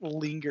away. It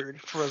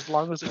lingered for as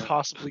long as it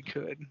possibly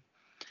could.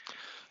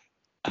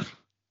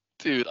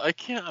 Dude, I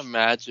can't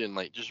imagine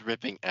like just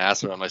ripping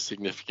ass around my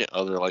significant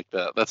other like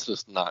that. That's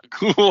just not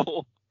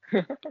cool.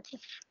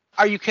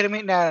 Are you kidding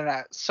me?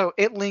 No. So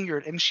it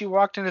lingered, and she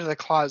walked into the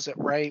closet,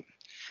 right?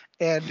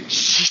 And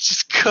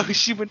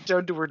she went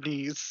down to her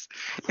knees,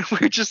 and we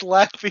were just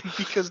laughing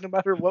because no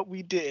matter what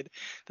we did,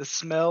 the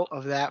smell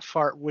of that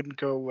fart wouldn't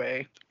go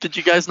away. Did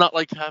you guys not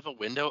like have a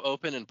window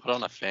open and put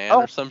on a fan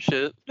Oh. or some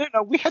shit?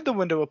 No, we had the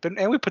window open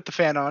and we put the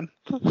fan on.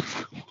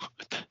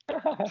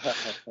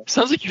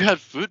 Sounds like you had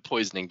food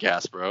poisoning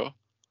gas, bro.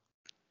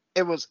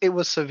 It was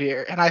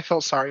severe, and I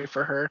felt sorry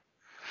for her.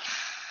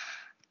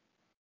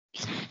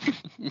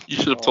 You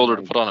should have told her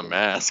to put on a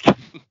mask.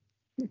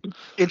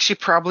 And she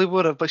probably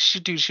would have, but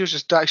she was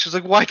just dying. She was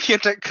like, "Why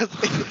can't I?" Because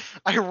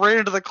I ran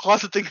into the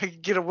closet thinking I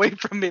could get away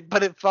from it,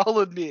 but it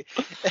followed me,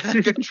 and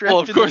I got trapped. Well,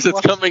 of course, it's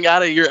coming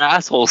out of your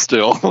asshole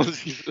still.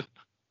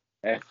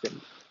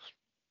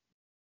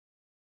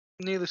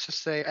 Needless to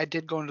say, I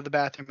did go into the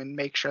bathroom and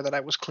make sure that I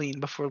was clean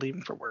before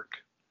leaving for work.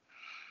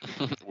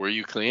 Were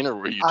you clean or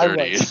were you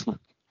dirty?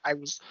 I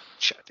was.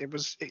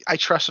 I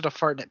trusted a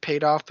fart and it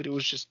paid off, but it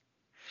was just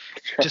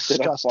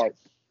disgusting.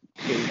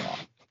 Paid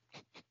off.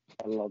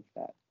 I love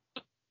that.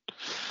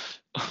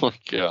 Oh my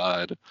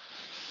god.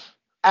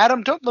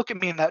 Adam, don't look at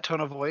me in that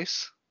tone of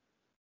voice.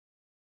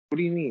 What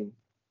do you mean?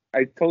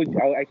 I told you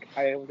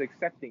I was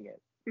accepting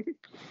it.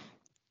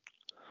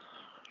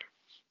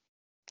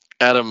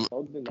 Adam,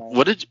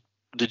 what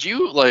did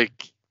you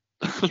like?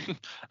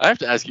 I have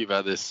to ask you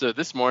about this. So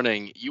this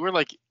morning you were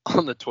like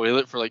on the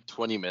toilet for like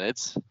 20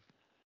 minutes.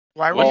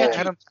 Why were you,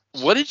 Adam?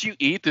 What did you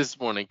eat this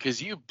morning?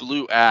 Because you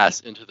blew ass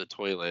into the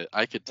toilet.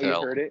 I could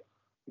tell. You heard it?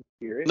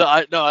 Hear it? No,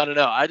 I don't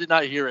know. I did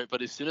not hear it,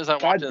 but as soon as I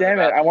walked in the bathroom,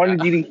 God damn it! I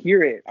wanted you to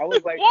hear it. I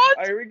was like,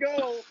 what? Here we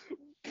go.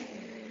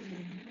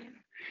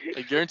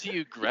 I guarantee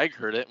you, Greg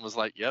heard it and was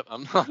like, "Yep,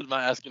 I'm not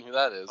asking who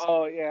that is."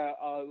 Oh yeah.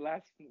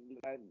 Last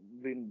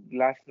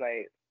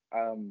night,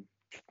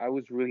 I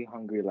was really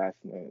hungry last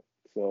night,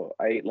 so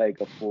I ate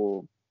like a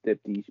full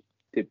deep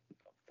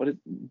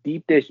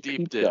dish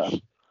pizza.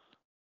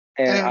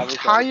 And an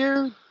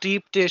entire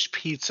deep dish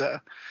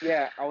pizza.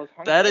 Yeah, I was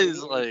hungry. That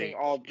is like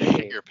all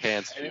day. Your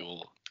pants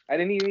fuel. I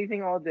didn't eat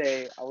anything all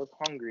day. I was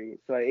hungry,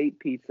 so I ate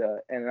pizza,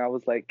 and I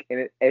was like, and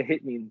it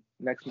hit me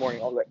next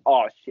morning. I was like,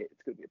 oh shit, it's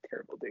gonna be a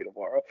terrible day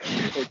tomorrow.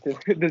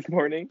 This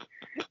morning,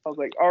 I was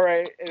like, all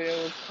right, and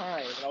it was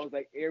time, and I was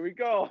like, here we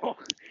go,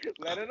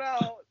 let it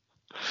out.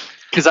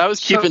 Because I was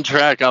keeping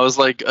track. I was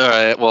like, all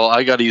right, well,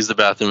 I got to use the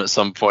bathroom at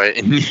some point,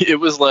 and it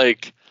was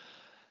like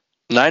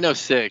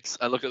 9:06.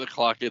 I look at the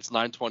clock. It's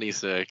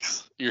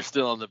 9:26. You're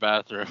still in the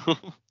bathroom.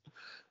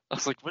 I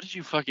was like, what did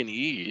you fucking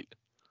eat?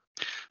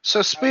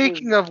 So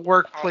speaking of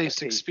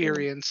workplace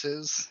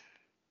experiences,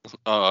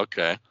 Oh,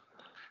 okay.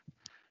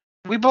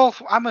 I'm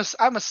a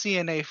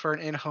CNA for an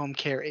in-home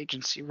care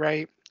agency,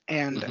 right?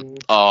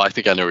 And Oh, I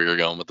think I know where you're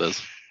going with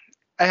this.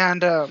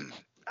 And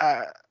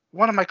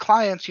one of my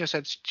clients,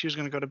 said she was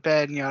going to go to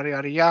bed, and yada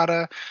yada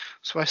yada.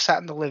 So I sat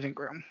in the living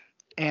room,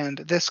 and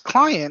this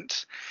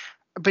client,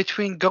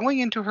 between going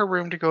into her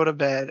room to go to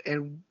bed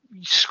and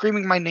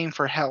screaming my name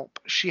for help,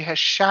 she has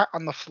shat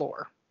on the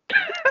floor.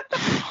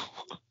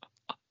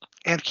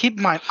 And keep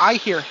in mind, I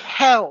hear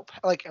help,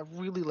 like a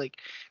really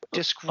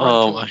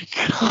disgruntled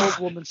old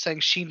woman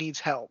saying she needs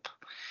help.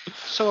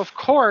 So of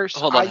course,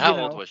 hold on. How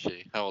old was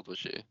she?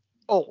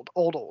 Old.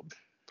 Oh,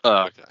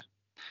 okay.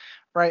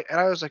 Right, and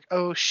I was like,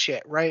 oh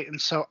shit, right, and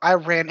so I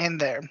ran in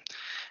there.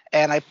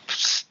 And the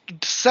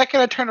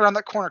second I turned around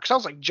that corner, because I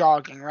was like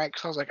jogging, right?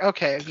 Because I was like,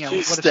 okay, what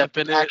if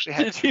something actually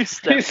happened? Did you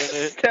step in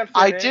it?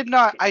 I did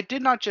not. I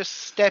did not just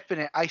step in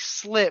it. I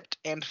slipped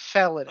and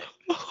fell in it.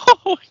 Oh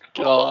my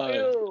god!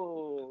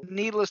 Ew.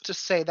 Needless to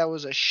say, that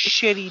was a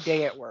shitty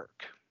day at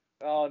work.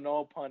 Oh,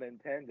 no pun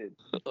intended.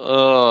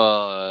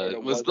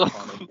 Was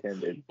pun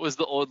intended. Was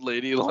the old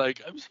lady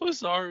like, I'm so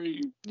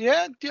sorry?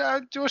 Yeah.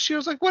 Well, she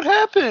was like, what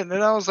happened?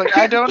 And I was like,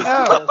 I don't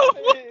know.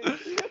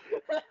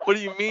 What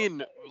do you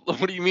mean?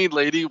 What do you mean,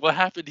 lady? What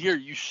happened here?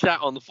 You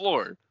shat on the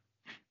floor.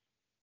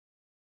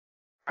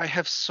 I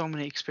have so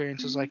many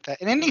experiences like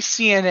that. And any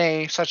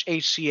CNA such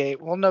HCA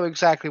will know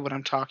exactly what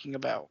I'm talking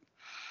about.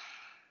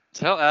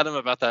 Tell Adam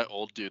about that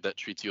old dude that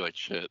treats you like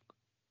shit.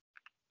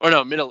 Or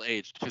no,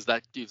 middle-aged, because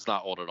that dude's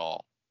not old at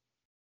all.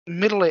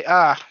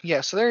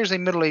 Yeah, so there is a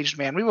middle-aged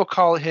man. We will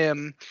call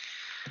him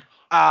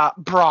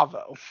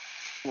Bravo.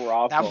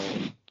 Bravo.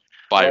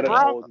 Byron.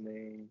 What an old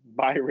name.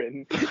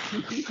 Byron.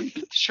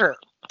 Sure.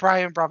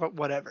 Brian Bravo,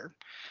 whatever.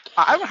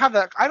 I don't have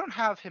that. I don't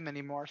have him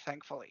anymore,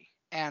 thankfully.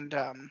 And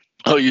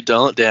oh, you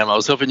don't? Damn, I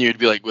was hoping you'd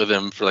be like with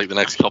him for like the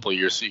next couple of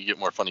years so you get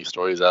more funny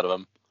stories out of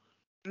him.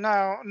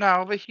 No,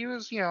 but he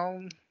was,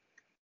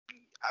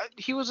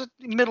 he was a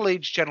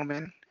middle-aged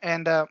gentleman,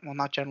 and well,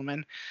 not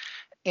gentleman,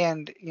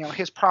 and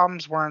his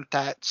problems weren't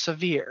that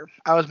severe.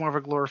 I was more of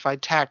a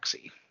glorified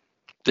taxi.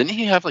 Didn't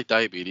he have like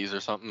diabetes or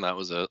something? That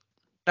was it.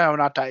 No,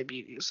 not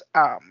diabetes.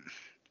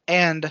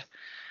 And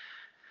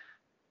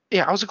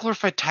yeah, I was a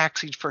glorified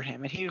taxi for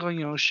him, and he'd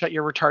go, shut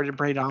your retarded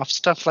brain off,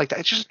 stuff like that.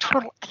 It's just a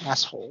total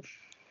asshole.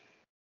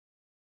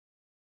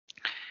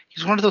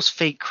 He's one of those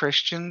fake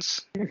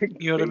Christians.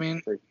 You know what I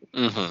mean?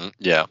 Mm-hmm.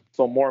 Yeah.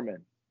 So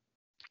Mormon.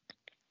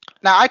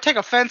 Now, I take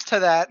offense to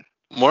that.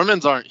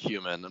 Mormons aren't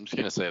human. I'm just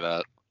going to say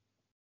that.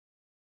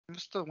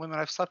 Most of the women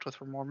I've slept with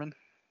were Mormon.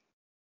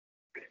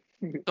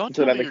 Don't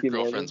tell me your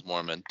girlfriend's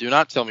Mormon. Do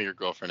not tell me your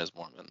girlfriend is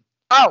Mormon.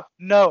 Oh,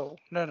 no.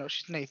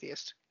 She's an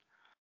atheist.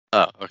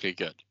 Oh, okay,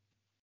 good.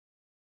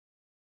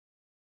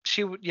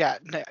 She would,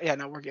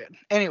 no, we're good.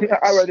 Anyway.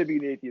 I'd rather be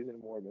an atheist than a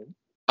Mormon.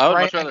 I would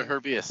much rather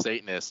her be a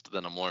Satanist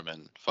than a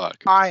Mormon. Fuck.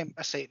 I'm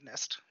a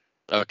Satanist.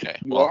 Okay.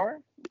 You are?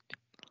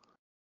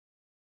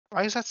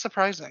 Why is that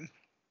surprising?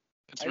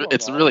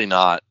 It's really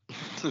not.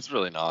 It's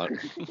really not.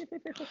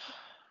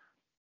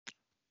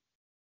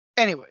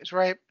 Anyways,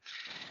 right?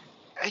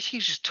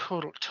 He's just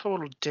total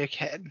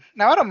dickhead.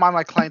 Now, I don't mind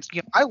my clients.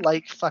 I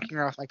like fucking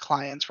around with my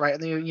clients, right?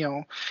 And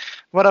they,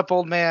 what up,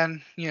 old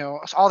man?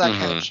 All that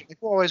kind of shit. Like,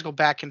 we'll always go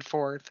back and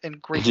forth and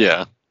great.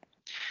 Yeah.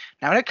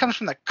 Now, when it comes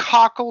from the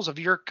cockles of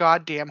your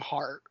goddamn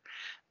heart,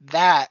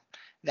 that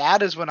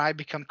is when I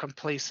become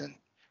complacent.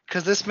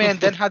 Because this man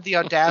then had the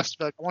audacity to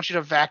be like, I want you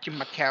to vacuum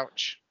my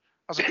couch.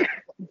 I was like,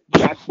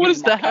 what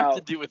does that have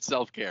to do with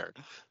self-care?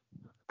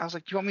 I was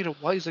like, do you want me to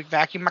what? He's like,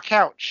 vacuum my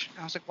couch.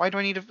 And I was like, why do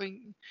I need to?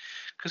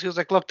 Because he was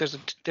like, look, there's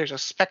a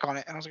speck on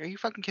it. And I was like, are you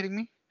fucking kidding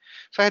me?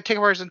 So I had to take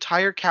over his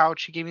entire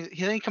couch. He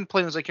then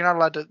complained. He was like, you're not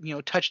allowed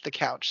to, touch the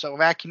couch. So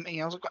vacuum.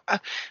 I was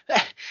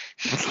like,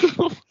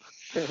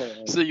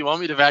 so you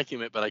want me to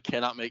vacuum it, but I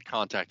cannot make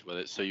contact with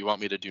it. So you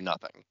want me to do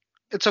nothing?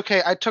 It's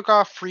okay. I took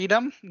off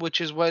Freedom, which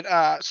is what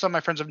some of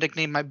my friends have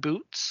nicknamed my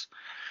boots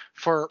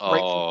for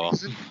rightful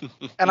reason.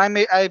 And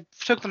I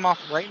took them off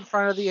right in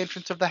front of the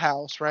entrance of the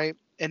house, right?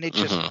 And it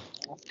just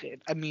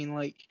melted. I mean,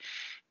 like,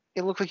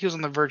 it looked like he was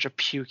on the verge of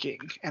puking.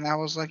 And I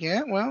was like,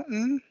 yeah, well,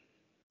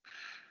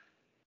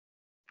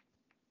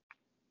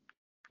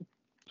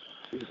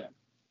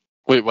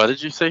 Wait, why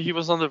did you say he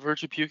was on the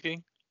verge of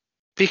puking?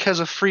 Because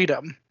of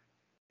Freedom.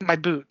 My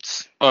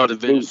boots. Oh,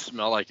 did they just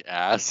smell like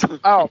ass?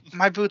 Oh,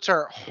 my boots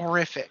are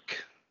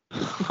horrific.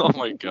 Oh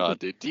my god,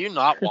 dude. Do you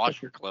not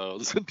wash your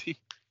clothes?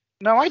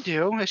 No, I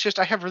do. It's just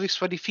I have really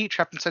sweaty feet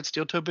trapped inside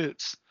steel toe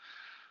boots.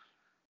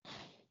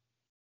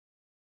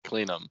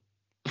 Clean them.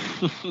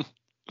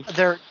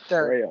 They're.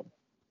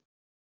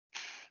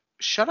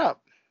 Shut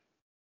up.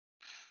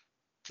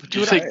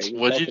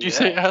 What did you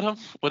say, Adam?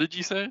 What did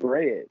you say?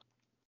 Spray it.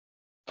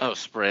 Oh,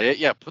 spray it?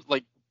 Yeah, put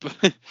like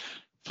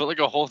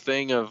a whole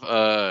thing of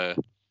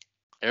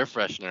air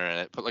freshener in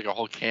it. Put like a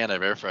whole can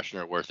of air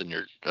freshener worth in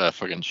your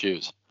fucking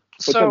shoes.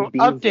 So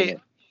update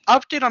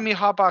on me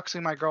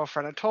hotboxing my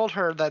girlfriend. I told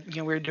her that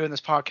we were doing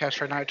this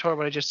podcast right now. I told her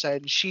what I just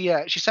said. She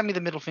sent me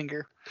the middle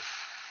finger.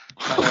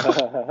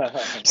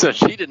 So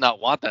she did not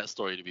want that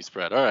story to be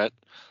spread. All right.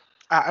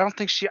 I don't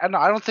think she. I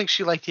don't think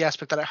she liked the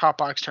aspect that I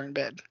hotboxed her in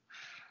bed.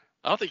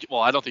 I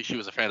don't think she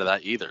was a fan of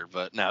that either.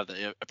 But now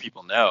that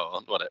people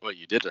know what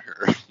you did to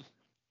her,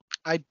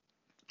 I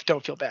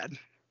don't feel bad.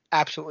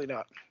 Absolutely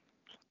not.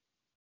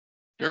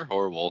 you're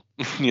horrible.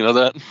 You know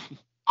that?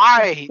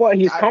 Well,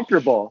 he's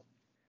comfortable.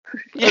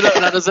 Yeah.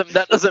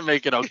 That doesn't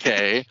make it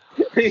okay.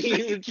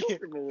 He was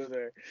comfortable with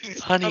her.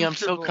 Honey, I'm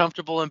so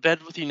comfortable in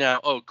bed with you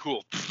now. Oh,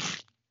 cool.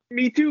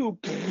 Me too.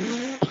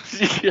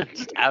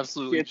 Just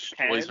absolutely Shit's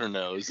destroys pants. her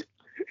nose.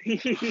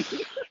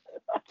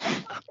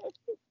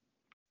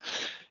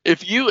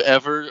 If you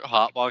ever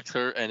hotbox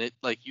her and it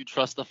like you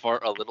trust the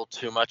fart a little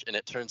too much and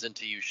it turns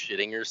into you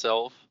shitting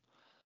yourself,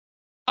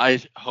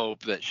 I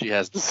hope that she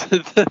has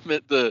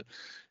the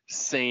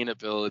sane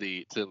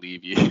ability to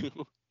leave you.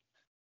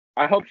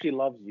 I hope she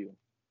loves you.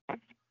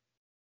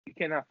 You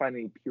cannot find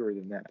any purer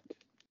than that.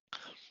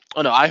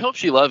 Oh no, I hope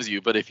she loves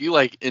you, but if you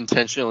like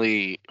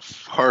intentionally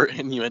fart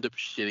and you end up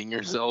shitting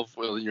yourself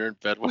while you're in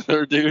bed with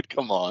her, dude,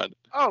 come on.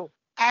 Oh,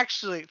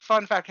 actually,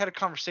 fun fact, I had a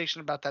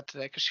conversation about that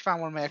today because she found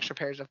one of my extra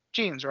pairs of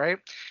jeans, right?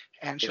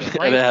 And she was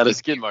like, And it had a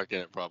skid mark in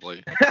it,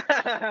 probably.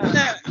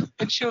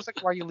 And she was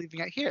like, why are you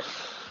leaving it here?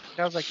 And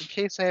I was like, in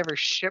case I ever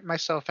shit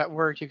myself at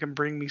work, you can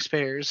bring me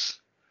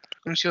spares.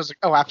 And she was like,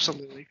 oh,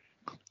 absolutely.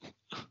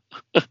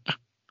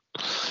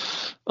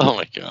 Oh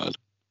my god.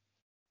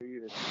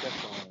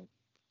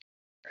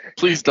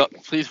 Please, for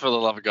the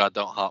love of God,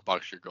 don't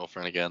hotbox your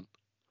girlfriend again.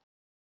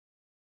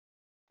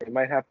 It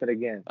might happen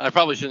again. I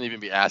probably shouldn't even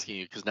be asking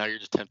you because now you're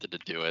just tempted to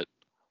do it.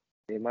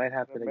 It might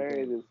happen again.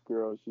 Marry this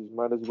girl. She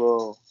might as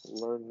well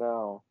learn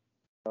now.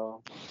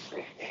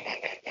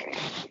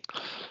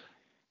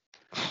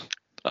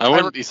 I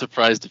wouldn't be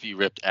surprised if you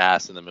ripped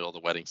ass in the middle of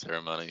the wedding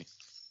ceremony.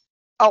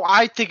 Oh,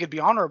 I think it'd be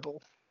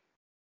honorable.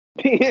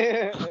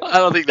 I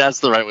don't think that's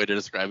the right way to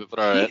describe it, but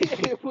all right.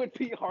 It would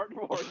be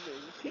heartwarming.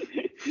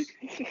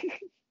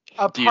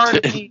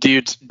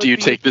 Do you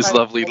take this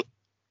lovely?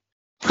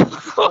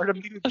 Part of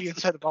me would be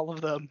inside of all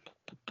of them.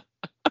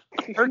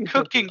 Her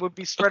cooking would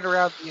be spread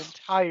around the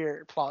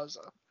entire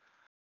plaza.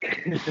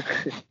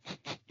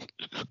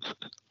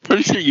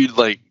 Pretty sure you'd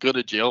like go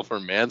to jail for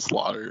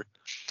manslaughter.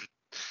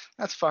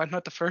 That's fine.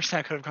 Not the first thing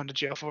I could have gone to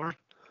jail for.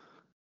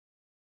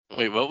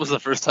 Wait, what was the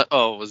first time?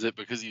 Oh, was it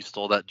because you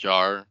stole that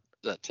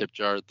tip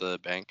jar at the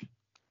bank?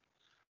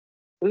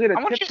 Was it a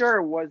tip jar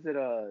or was it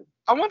a?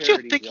 I want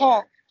you to think,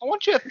 Paul. I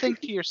want you to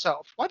think to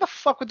yourself, why the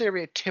fuck would there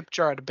be a tip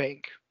jar at a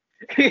bank?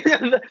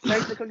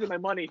 Thanks for coming my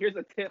money. Here's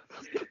a tip.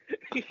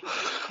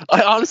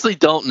 I honestly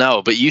don't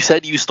know, but you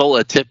said you stole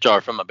a tip jar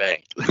from a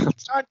bank.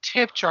 It's not a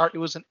tip jar. It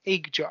was an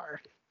egg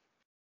jar.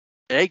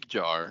 Egg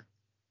jar?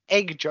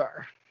 Egg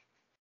jar.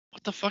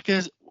 What the fuck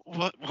is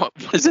what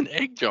is an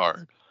egg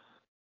jar?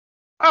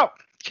 Oh,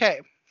 okay.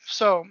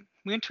 So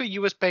we went to a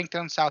U.S. bank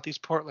down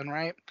Southeast Portland,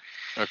 right?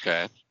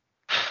 Okay.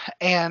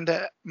 And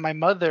my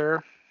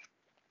mother,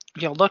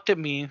 looked at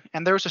me,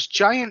 and there was this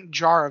giant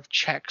jar of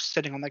checks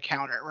sitting on the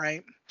counter,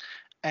 right?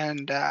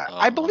 And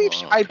I believe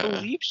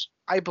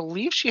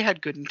she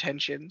had good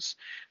intentions.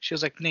 She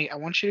was like, Nate, I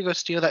want you to go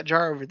steal that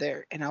jar over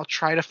there, and I'll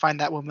try to find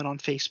that woman on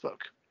Facebook.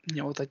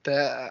 With like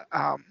the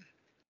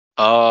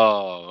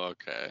Oh,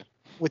 okay.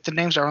 With the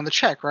names that are on the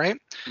check, right?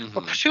 Mm-hmm.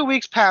 But 2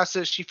 weeks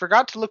passes, she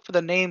forgot to look for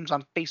the names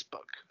on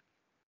Facebook.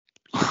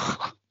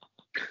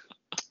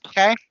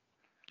 Okay?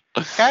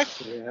 Okay?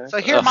 Yeah. So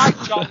here my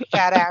jolly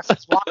fat ass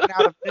is walking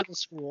out of middle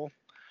school.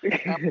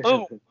 And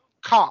boom,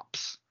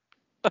 cops.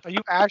 Are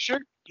you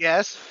Asher?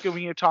 Yes. Good,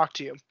 we need to talk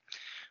to you.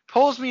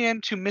 Pulls me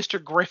into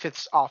Mr.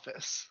 Griffith's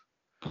office.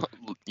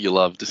 You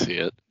love to see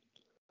it.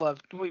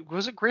 Wait,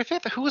 was it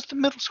Griffith? Who was the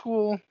middle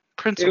school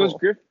principal? It was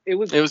Griffith. It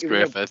was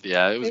Griffith.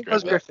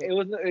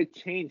 It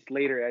changed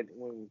later.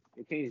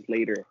 It changed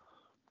later.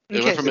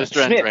 It went from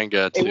Mr.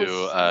 Andrenga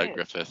to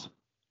Griffith.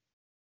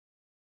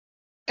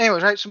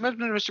 Anyways, right, so I'm in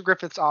Mr.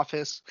 Griffith's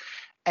office,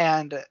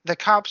 and the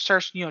cop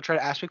starts, try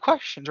to ask me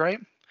questions, right?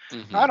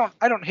 Mm-hmm.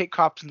 I don't hate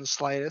cops in the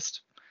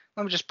slightest.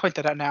 Let me just point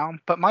that out now.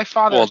 But my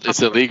father. Well,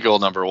 it's illegal,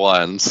 number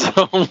one. So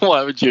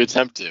why would you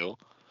attempt to?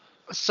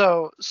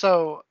 So,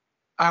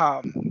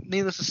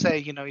 needless to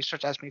say, he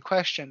starts asking me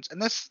questions, and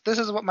this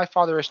is what my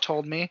father has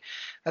told me,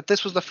 that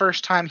this was the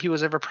first time he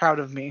was ever proud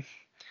of me.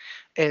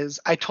 Is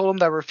I told him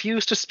that I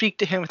refused to speak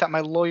to him without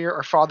my lawyer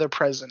or father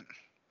present.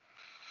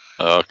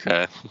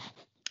 Okay.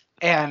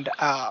 And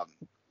the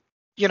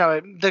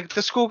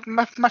school.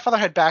 My father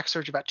had back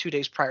surgery about 2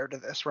 days prior to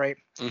this, right?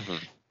 Mm-hmm.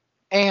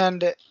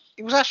 And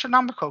it was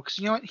astronomical because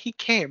he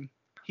came.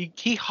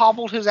 He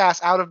hobbled his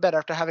ass out of bed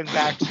after having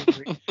back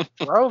surgery,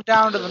 drove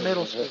down to the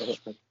middle school,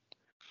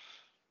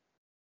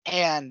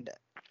 and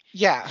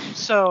yeah.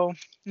 So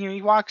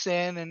he walks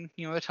in and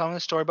they're telling the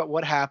story about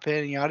what happened,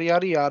 and yada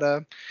yada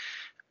yada,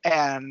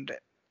 and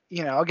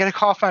I'll get a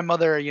call from my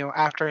mother,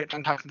 after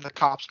I'm talking to the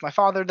cops. My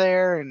father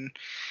there, and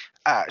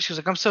she was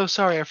like, "I'm so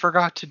sorry, I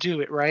forgot to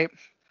do it," right?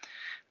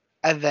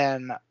 And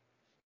then,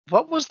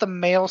 what was the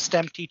male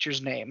STEM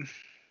teacher's name?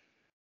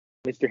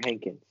 Mr.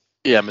 Hankins.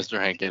 Yeah, Mr.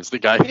 Hankins, the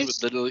guy who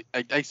would literally,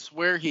 I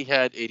swear he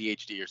had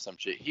ADHD or some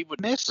shit. He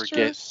would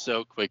forget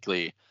so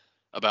quickly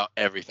about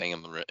everything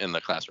in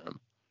the classroom.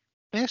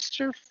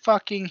 Mr.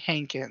 fucking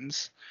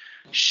Hankins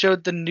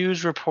showed the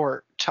news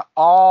report to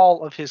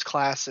all of his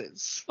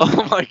classes.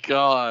 Oh my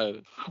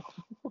god.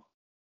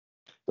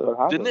 So it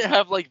happened. Didn't it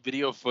have like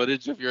video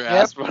footage of your Yep.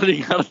 ass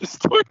running out of the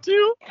store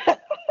too?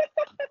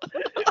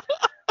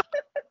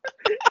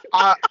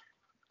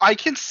 I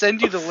can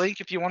send you the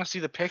link if you want to see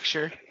the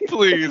picture.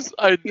 Please,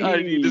 I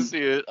need to see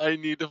it. I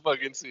need to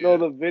fucking see No, it.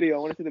 the video. I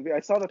want to see the video.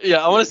 I saw the. Yeah,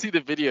 I want to picture. see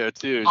the video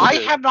too. I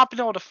Shit. have not been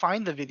able to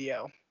find the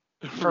video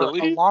for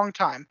Really? a long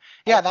time.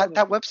 Yeah, I saw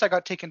that website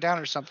got taken down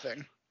or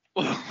something.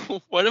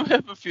 Why do I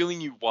have a feeling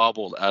you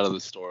wobbled out of the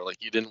store? Like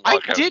you didn't I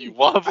walk out, didn't. you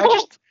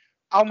wobbled?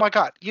 Oh my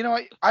god. You know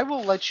what? I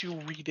will let you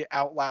read it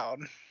out loud.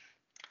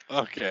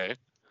 Okay.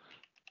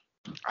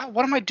 Oh,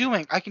 what am I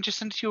doing? I can just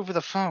send it to you over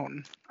the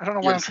phone. I don't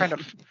know why Yes. I'm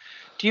trying to.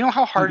 Do you know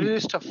how hard it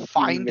is to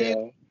find it?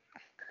 Email.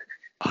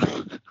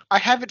 I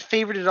have it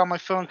favorited on my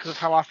phone because of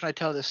how often I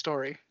tell this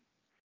story.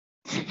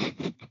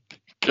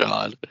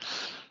 God.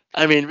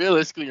 I mean,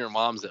 realistically, your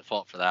mom's at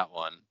fault for that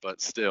one, but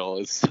still,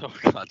 it's so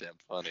goddamn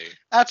funny.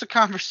 That's a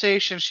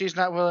conversation she's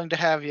not willing to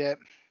have yet.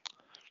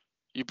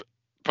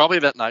 Probably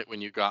that night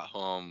when you got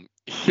home,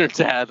 your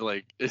dad,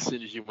 like, as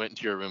soon as you went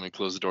into your room and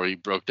closed the door, he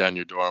broke down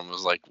your door and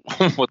was like,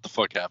 what the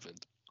fuck happened?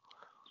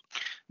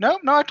 No,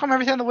 I told him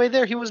everything on the way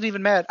there. He wasn't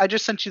even mad. I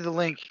just sent you the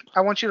link.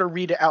 I want you to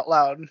read it out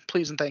loud,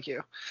 please and thank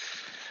you.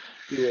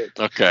 Do it.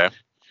 Okay.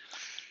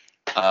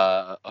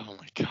 Oh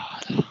my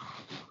god.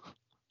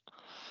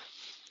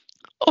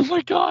 Oh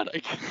my god. I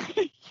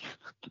can't.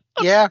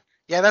 Yeah,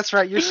 that's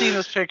right. You're seeing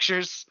those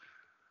pictures.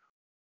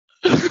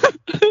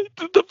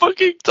 The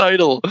fucking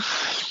title.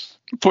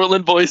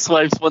 Portland boy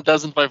swipes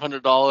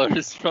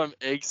 $1,500 from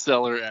egg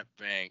seller at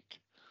bank.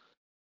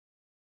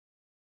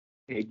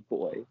 Big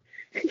boy.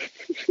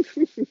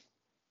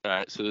 All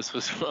right, so this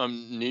was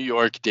from New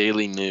York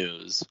Daily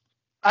News.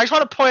 I just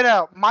want to point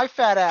out my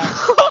fat ass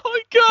Oh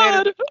my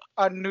god!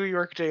 on New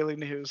York Daily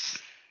News.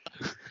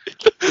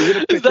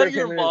 Is that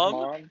your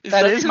mom?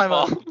 That is your my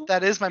mom.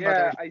 That is my Yeah,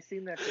 mother. I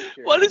seen that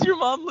picture. Why does your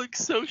mom look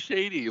so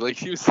shady? Like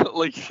she was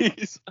like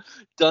she's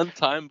done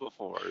time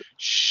before.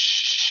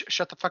 Shh!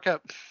 Shut the fuck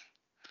up.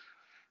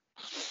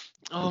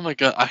 Oh my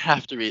god, I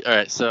have to read. All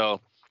right,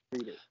 so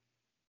Read it.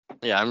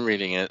 yeah, I'm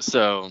reading it.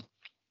 So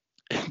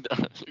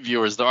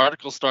viewers, the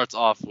article starts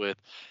off with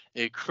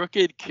a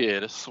crooked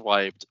kid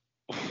swiped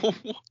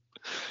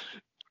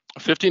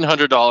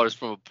 $1,500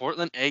 from a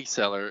Portland egg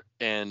seller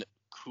and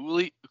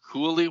coolly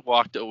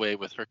walked away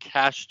with her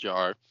cash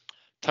jar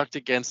tucked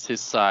against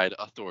his side,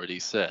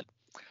 authorities said.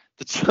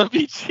 The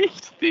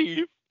chubby-cheeked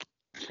thief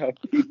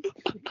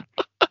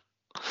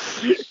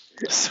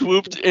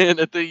swooped in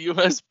at the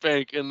U.S.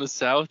 Bank in the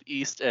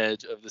southeast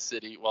edge of the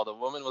city while the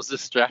woman was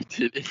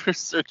distracted in her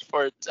search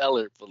for a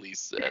teller, police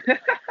said.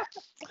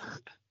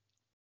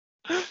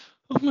 Oh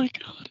my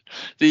god.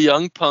 The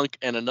young punk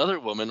and another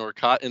woman were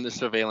caught in the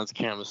surveillance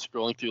camera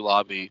scrolling through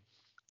lobby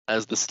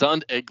as the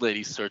stunned egg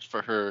lady searched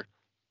for her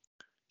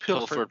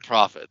pilfered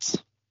profits.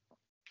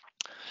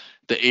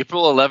 The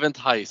April 11th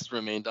heist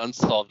remained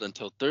unsolved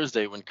until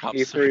Thursday when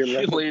cops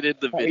circulated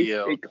the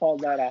video. They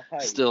called that a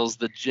heist. Stills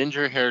the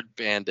ginger-haired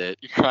bandit.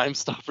 Crime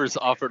Stoppers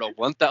offered a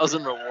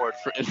 $1,000 reward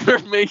for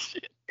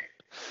information.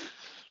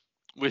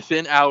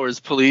 Within hours,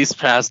 police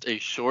passed a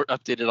short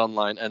updated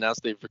online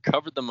announced they've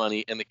recovered the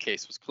money and the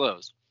case was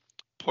closed.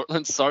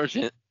 Portland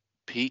Sergeant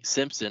Pete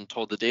Simpson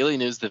told the Daily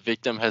News the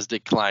victim has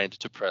declined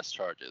to press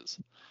charges.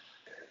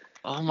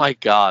 Oh my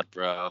god,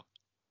 bro.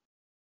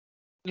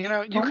 You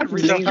know, you could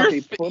read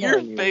read Your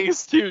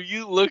face too.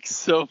 You look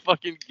so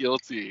fucking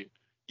guilty.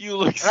 You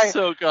look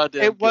so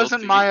goddamn It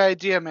wasn't guilty. my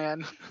idea,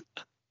 man.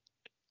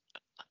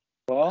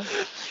 Well,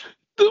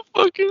 The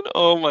fucking,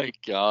 oh my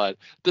god.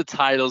 The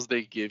titles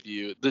they give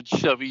you. The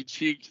chubby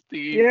cheeked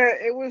thief. yeah,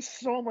 it was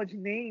so much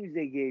names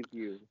they gave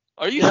you.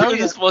 Are you sure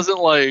this wasn't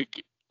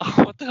like, oh,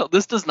 what the hell?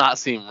 This does not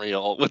seem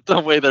real with the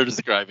way they're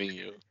describing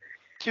you.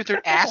 Dude,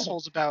 they're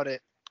assholes about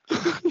it.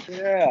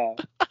 Yeah.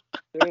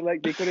 They're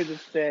like, they could have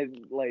just said,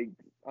 like,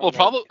 Well,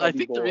 probably. I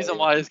think the reason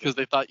why is because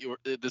they thought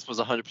this was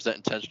 100%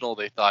 intentional.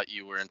 They thought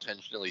you were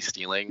intentionally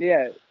stealing.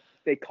 Yeah,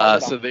 they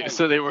called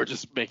so they were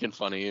just making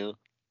fun of you.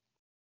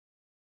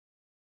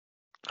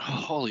 Oh,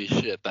 holy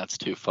shit, that's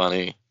too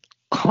funny.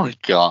 Oh my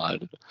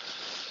god.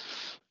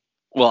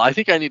 Well, I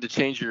think I need to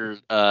change your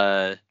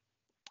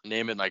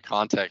name in my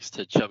context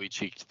to chubby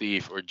cheeked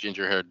thief or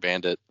ginger haired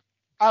bandit.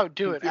 Oh,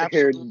 do it,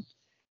 absolutely.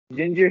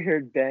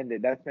 Ginger-haired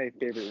bandit. That's my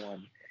favorite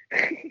one.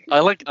 I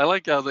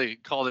like how they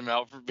called him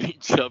out for being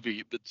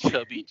chubby. The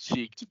chubby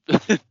cheeked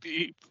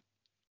thief.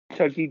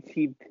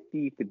 Chubby-cheeked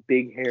thief with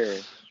big hair.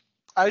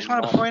 I just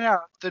want to point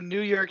out the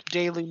New York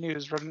Daily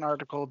News wrote an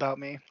article about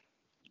me.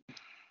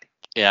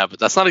 Yeah, but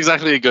that's not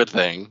exactly a good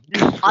thing.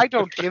 I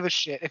don't give a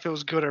shit if it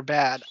was good or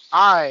bad.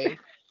 I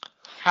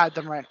had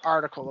them write an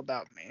article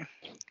about me.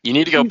 You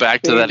need to go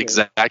back to that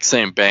exact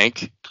same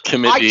bank,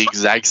 commit the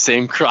exact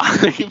same crime.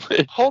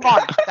 Hold on,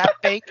 that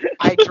bank,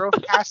 I drove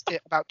past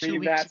it about 2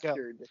 weeks ago.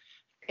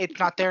 It's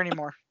not there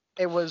anymore.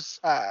 It was,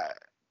 I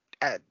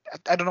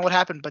don't know what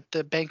happened, but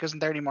the bank isn't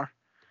there anymore.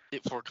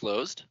 It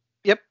foreclosed?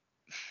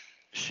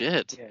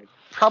 Shit. Yeah.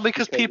 Probably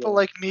because Because, people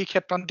like me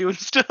kept on doing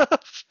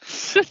stuff.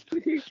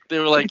 They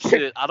were like,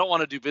 shit, I don't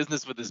want to do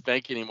business with this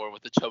bank anymore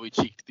with the chubby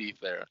cheeked thief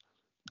there.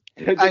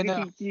 the I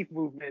know. thief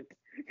movement.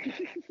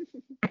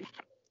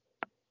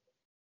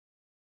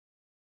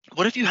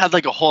 What if you had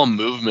like a whole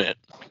movement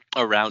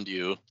around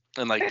you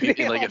and like They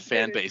and like all a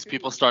fan did it, base? too.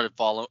 People started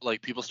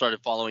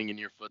following in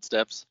your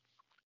footsteps.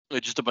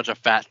 Like just a bunch of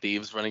fat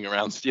thieves running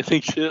around stealing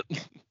shit.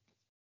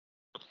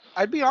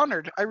 I'd be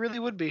honored. I really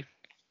would be.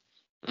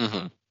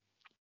 Mm-hmm.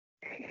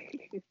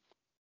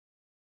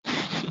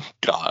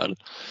 God.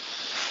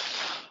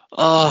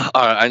 All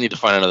right. I need to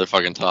find another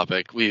fucking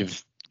topic.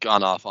 We've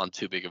gone off on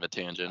too big of a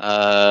tangent.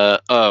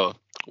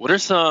 What are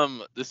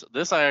some?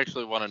 This I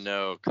actually want to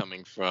know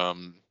coming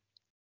from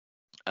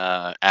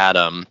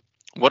Adam.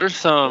 What are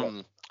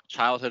some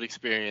childhood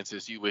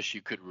experiences you wish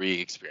you could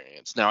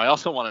re-experience? Now, I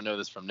also want to know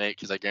this from Nate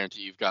because I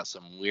guarantee you've got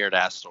some weird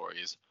ass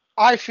stories.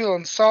 I feel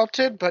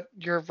insulted, but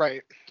you're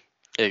right.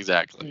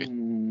 Exactly.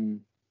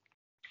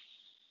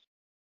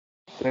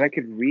 That I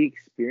could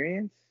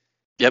re-experience.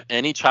 Yep.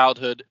 Any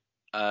childhood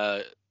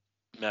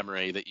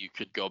memory that you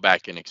could go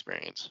back and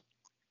experience.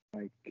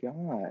 My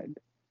God.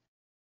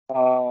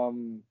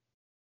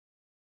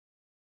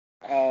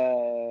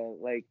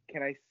 Like,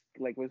 can I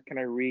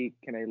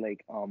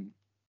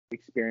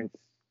experience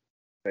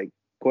like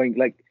going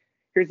like?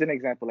 Here's an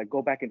example. Like,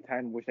 go back in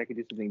time and wish I could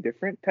do something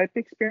different type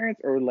experience,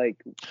 or like.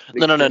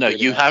 No.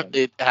 experience You that have happened?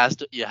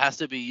 it has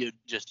to be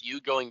you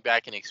going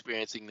back and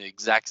experiencing the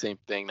exact same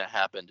thing that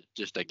happened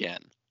just again.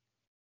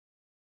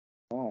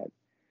 God,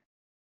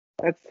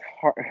 that's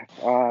hard.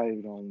 I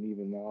don't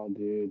even know,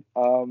 dude.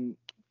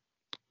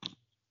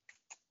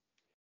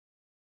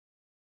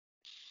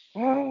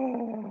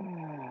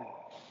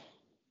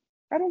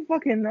 I don't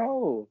fucking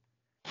know.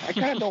 I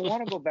kind of don't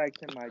want to go back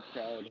to my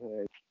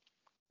childhood.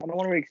 I don't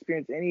want to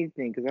experience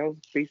anything because I was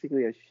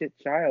basically a shit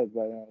child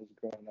when I was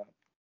growing up.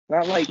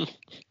 Not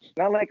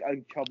like a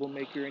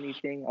troublemaker or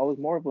anything. I was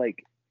more of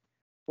like,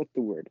 what's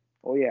the word?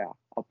 Oh yeah,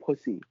 a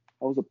pussy.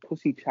 I was a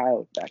pussy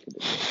child back in the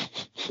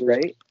day,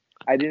 right?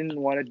 I didn't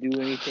want to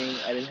do anything.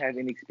 I didn't have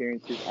any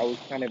experiences. I was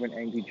kind of an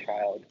angry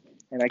child,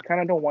 and I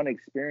kind of don't want to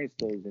experience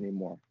those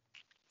anymore.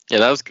 Yeah,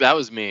 that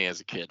was me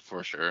as a kid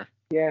for sure.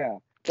 Yeah.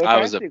 So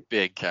I was a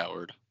big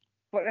coward.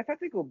 But if I have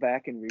to go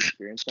back and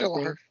re-experience Still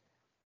something, are.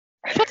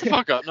 Shut the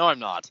fuck up. No, I'm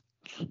not.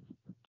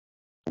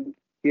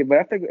 yeah,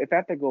 but if I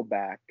have to go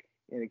back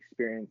and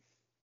experience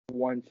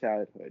one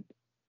childhood,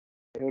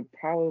 it would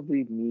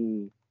probably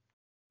be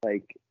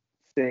like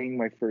saying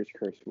my first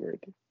curse word.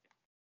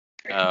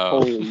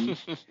 Oh.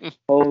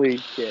 Holy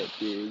shit,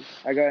 dude!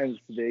 I got in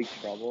big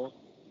trouble.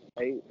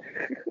 Right?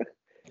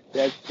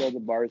 They had spilled the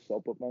bar of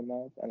soap up my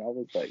mouth, and I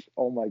was like,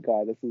 "Oh my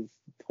god, this is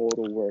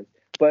total worst."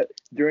 But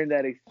during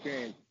that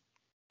experience,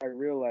 I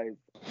realized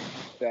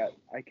that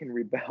I can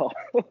rebel.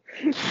 as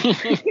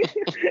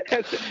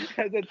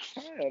a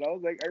child, I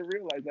was like, I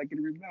realized I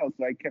can rebel,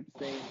 so I kept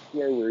saying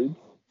swear words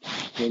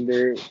when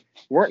they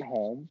weren't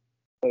home,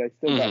 but I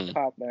still got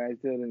caught, and I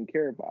still didn't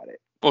care about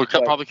it. Well,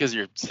 probably because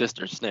your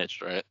sister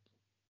snitched, right?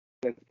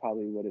 That's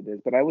probably what it is.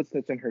 But I would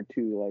snitch on her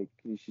too. Like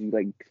she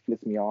like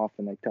flips me off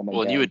and like tell my dad.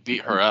 Well, and you would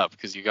beat her up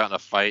because you got in a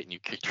fight and you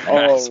kicked her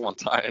ass one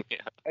time. Yeah.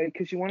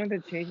 Because she wanted to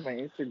change my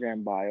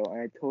Instagram bio, and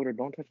I told her,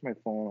 "Don't touch my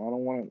phone. I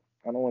don't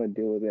want to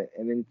deal with it."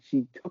 And then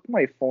she took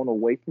my phone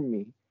away from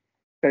me.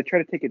 So I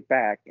tried to take it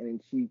back, and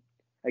then she,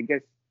 I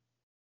guess,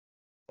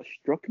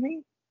 struck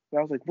me. And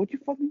I was like, "What the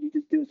fuck did you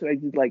just do?" So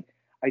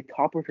I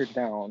toppled her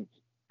down,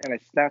 and I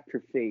slapped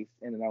her face,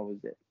 and then that was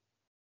it.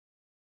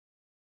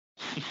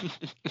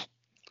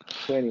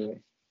 So anyway,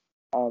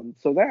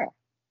 so that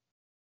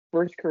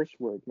first curse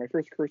word. My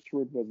first curse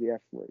word was the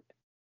F word.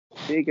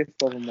 Biggest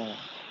of them all.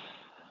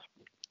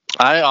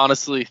 I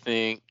honestly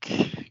think,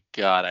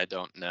 God, I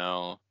don't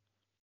know.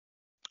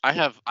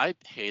 I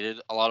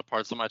hated a lot of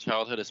parts of my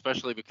childhood,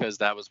 especially because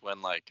that was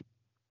when like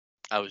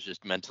I was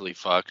just mentally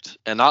fucked,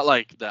 and not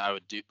like that I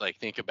would do like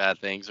think of bad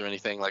things or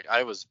anything. Like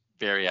I was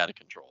very out of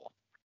control.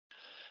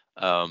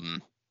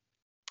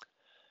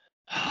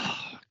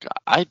 God,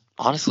 I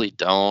honestly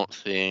don't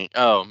think.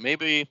 Oh,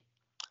 maybe.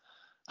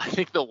 I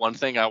think the one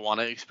thing I want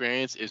to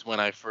experience is when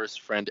I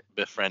first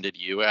befriended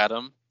you,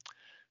 Adam,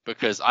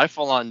 because I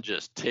full on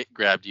just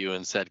grabbed you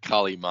and said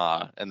Kali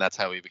Ma, and that's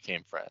how we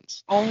became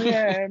friends. Oh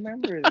yeah, I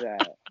remember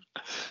that.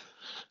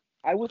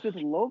 I was with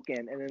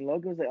Logan, and then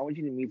Logan was like, "I want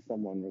you to meet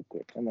someone real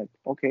quick." I'm like,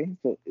 "Okay."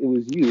 So it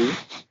was you,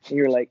 and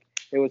you're like,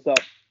 "Hey, what's up,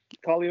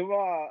 Kali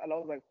Ma?" And I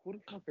was like, "Who the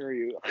fuck are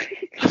you?"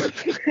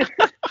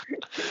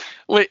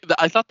 Wait,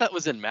 I thought that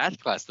was in math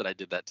class that I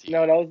did that to you.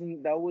 No,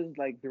 that was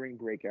like during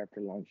break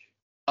after lunch.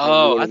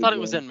 Oh, I thought it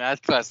was in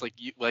math class. Like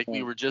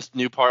we were just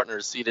new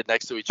partners seated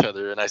next to each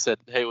other, and I said,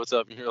 "Hey, what's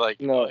up?" And you're like,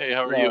 "Oh, hey,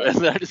 how are you?" And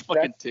then I just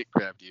fucking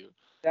grabbed you.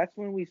 That's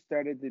when we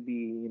started to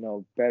be,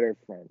 better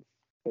friends.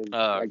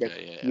 I guess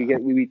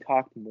we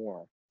talked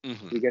more.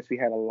 Mm-hmm. I guess we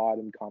had a lot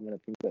in common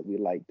of things that we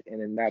liked,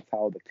 and then that's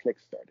how the click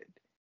started.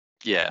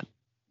 Yeah.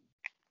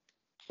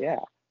 Yeah,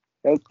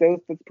 that's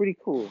pretty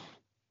cool.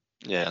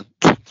 Yeah.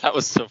 That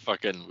was so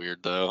fucking weird,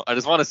 though. I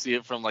just want to see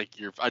it from like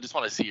your. I just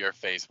want to see your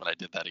face when I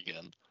did that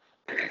again.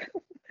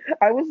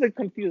 I was like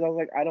confused. I was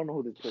like, I don't know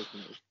who this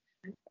person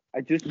is.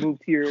 I just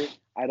moved here.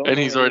 I don't And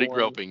know he's already anyone,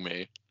 groping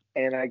me.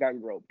 and I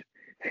got groped.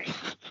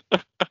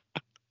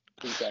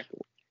 Exactly.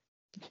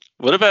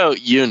 What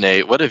about you,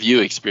 Nate? What have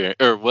you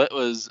experienced, or what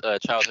was a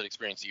childhood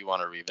experience you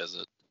want to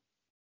revisit?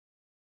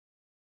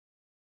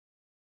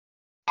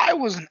 I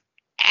was an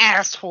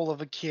asshole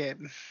of a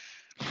kid.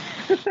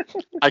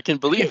 I can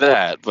believe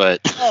that,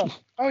 but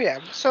Oh yeah.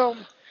 So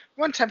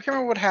one time, I can't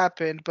remember what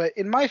happened, but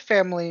in my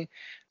family,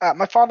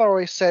 my father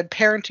always said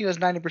parenting was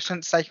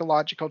 90%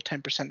 psychological,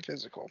 10%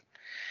 physical.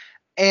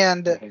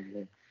 And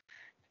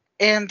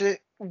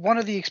one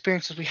of the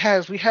experiences we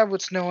have is we have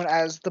what's known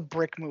as the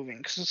brick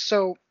moving.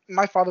 So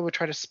my father would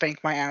try to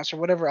spank my ass or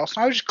whatever else,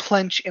 and I would just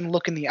clench and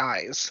look in the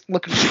eyes,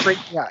 look him straight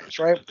in the eyes,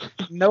 right?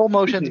 No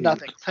emotions,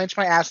 nothing. Clench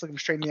my ass, look him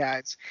straight in the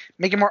eyes,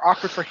 make it more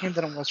awkward for him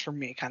than it was for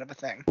me, kind of a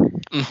thing.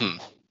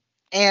 Mhm.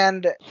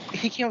 And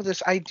he came up with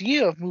this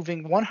idea of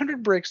moving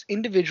 100 bricks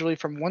individually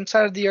from one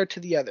side of the yard to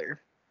the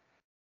other,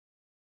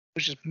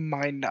 which is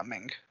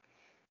mind-numbing.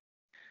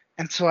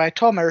 And so I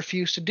told him I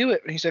refused to do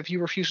it. And he said, if you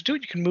refuse to do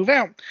it, you can move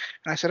out.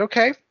 And I said,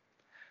 okay.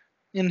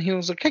 And he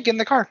was like, okay, get in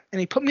the car. And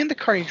he put me in the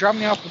car and he dropped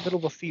me off in the middle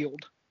of a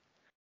field.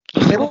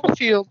 Middle of the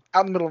field,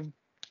 out in the middle of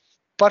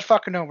butt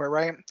fucking nowhere,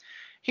 right?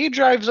 He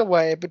drives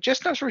away, but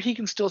just enough where he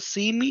can still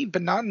see me,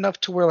 but not enough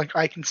to where like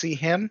I can see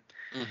him.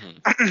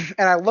 Mhm.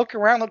 And I look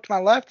around, look to my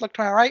left, look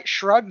to my right,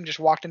 shrugged, and just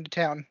walked into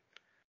town.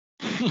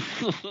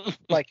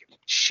 Like,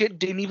 shit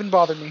didn't even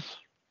bother me.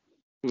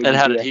 And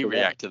how did he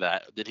react to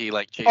that? Did he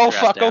like chase Oh your ass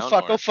fuck, oh down?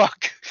 fuck, Or? oh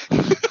fuck.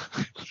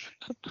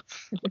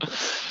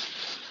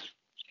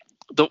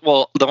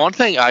 The one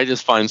thing I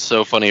just find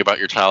so funny about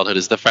your childhood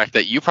is the fact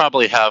that you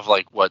probably have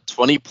like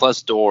 20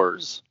 plus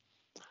doors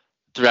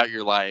throughout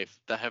your life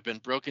that have been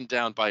broken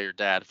down by your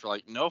dad for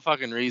like no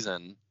fucking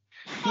reason.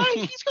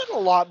 He's gotten a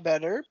lot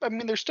better. I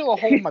mean, there's still a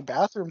hole in my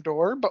bathroom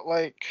door, but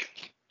like,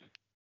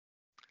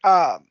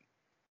 yeah,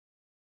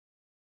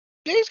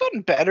 he's gotten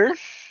better.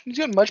 He's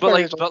gotten much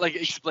better. But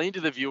explain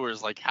to the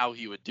viewers like how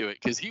he would do it,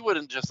 because he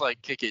wouldn't just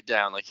like kick it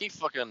down. Like he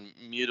fucking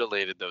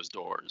mutilated those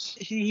doors.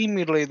 He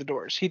mutilated the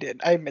doors. He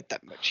did. I admit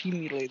that much. He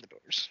mutilated the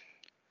doors.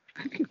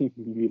 He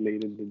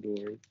related the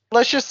doors.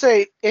 Let's just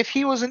say, if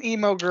he was an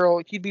emo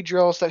girl, he'd be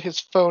jealous that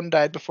his phone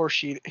died before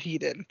he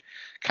did.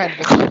 Kind of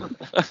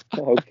a thing.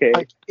 Okay.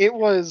 Like, it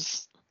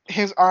was,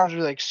 his arms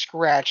were like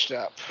scratched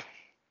up.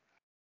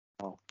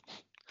 Oh.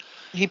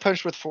 He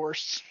punched with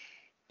force.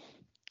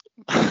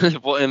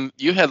 Well, and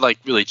you had like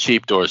really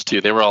cheap doors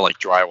too. They were all like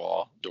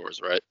drywall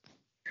doors, right?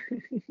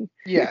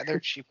 Yeah,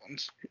 they're cheap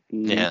ones.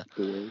 Yeah.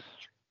 Doors.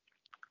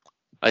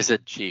 I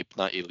said cheap,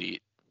 not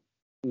elite.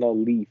 No,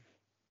 leaf.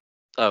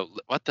 Oh,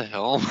 what the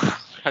hell?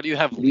 How do you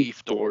have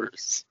leaf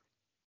doors?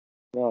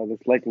 No,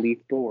 it's like leaf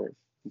doors.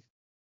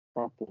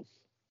 Crumples.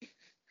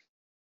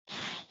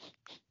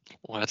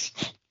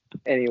 What?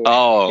 Anyway.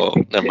 Oh,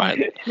 never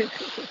mind.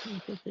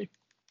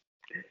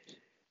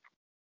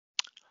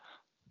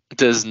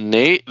 Does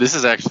Nate? This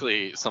is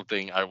actually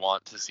something I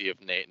want to see if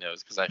Nate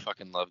knows, because I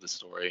fucking love this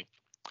story.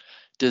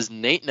 Does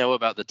Nate know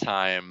about the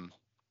time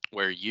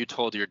where you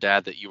told your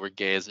dad that you were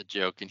gay as a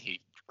joke and he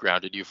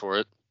grounded you for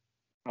it?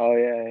 Oh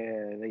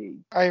yeah.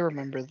 I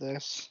remember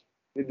this.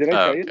 Did I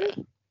tell you this?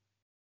 Okay.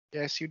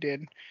 Yes, you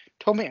did.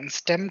 Told me in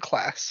STEM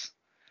class.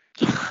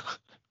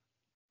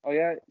 Oh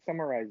yeah,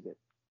 summarize it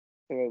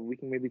so we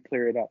can maybe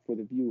clear it up for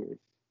the viewers.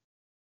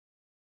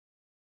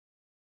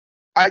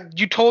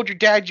 You told your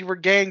dad you were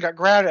gay and got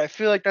grounded. I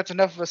feel like that's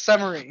enough of a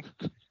summary.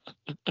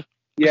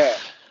 Yeah.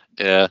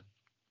 Yeah.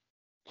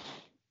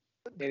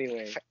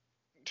 Anyway.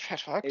 Fat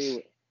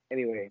fucks.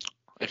 Anyway.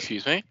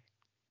 Excuse me?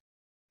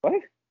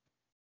 What?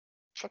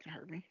 Fucking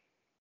hurt me.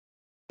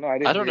 No, I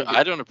didn't. I don't hear know. it.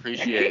 I don't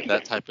appreciate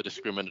that type of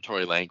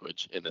discriminatory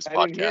language in this I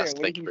didn't hear podcast. it.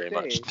 What Thank did you he very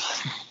much.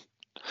 say?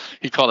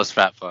 He called us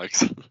fat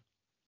fucks.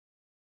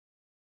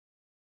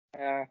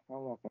 I'm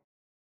not.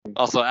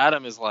 Also,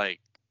 Adam is like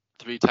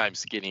 3 times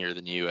skinnier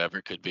than you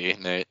ever could be,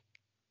 Nate.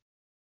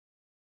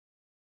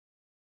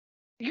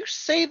 You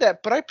say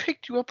that, but I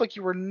picked you up like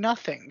you were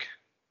nothing.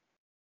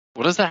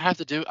 What does that have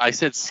to do? I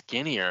said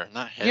skinnier,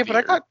 not heavier.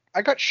 Yeah, but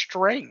I got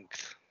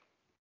strength.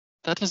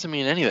 That doesn't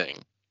mean anything.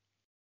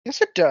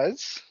 Yes, it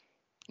does.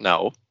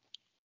 No.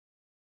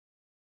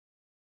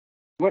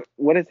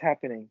 What is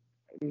happening?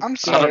 I'm I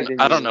sorry.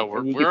 don't know.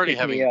 And you We're can already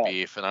pick me having up.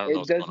 beef, and I don't know It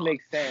what's does going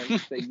make on.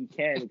 sense that you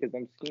can because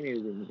I'm skinnier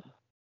than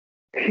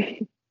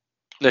you.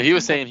 No, he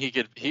was saying he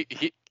could.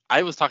 He.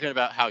 I was talking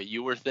about how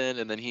you were thin,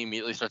 and then he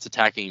immediately starts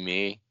attacking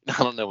me.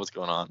 I don't know what's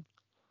going on.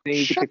 Then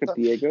you can pick up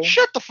Diego.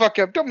 Shut the fuck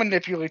up. Don't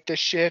manipulate this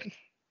shit.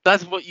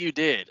 That's what you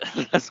did.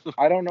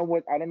 I don't know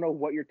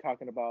what you're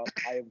talking about.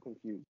 I am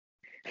confused.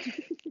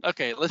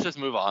 Okay, let's just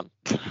move on.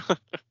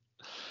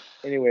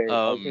 Anyway,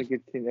 I was gonna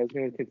continue. I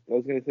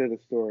was gonna say the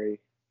story.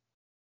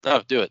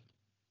 Oh, do it.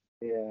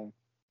 Yeah.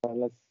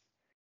 Let's.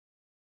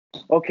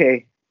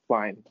 Okay,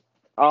 fine.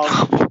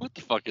 What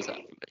the fuck is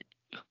happening?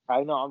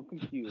 I know I'm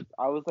confused.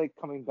 I was like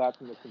coming back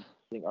from the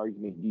confusing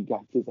argument you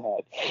guys just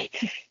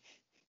had.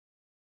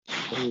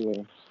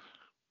 Anyway,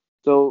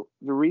 so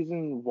the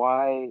reason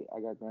why I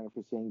got grounded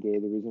for saying gay,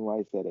 the reason why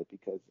I said it,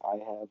 because I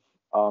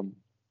have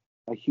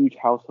a huge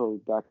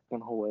household back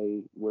in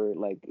Hawaii where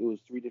like it was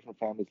three different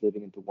families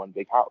living into one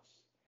big house.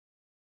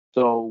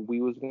 So we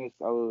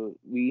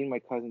and my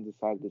cousin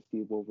decided to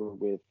sleep over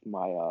with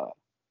my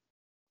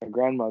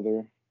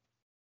grandmother,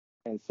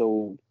 and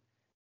so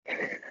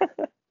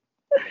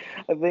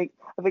I think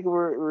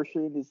we're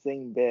sharing the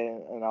same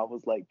bed, and I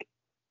was like,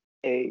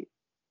 hey,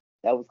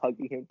 I was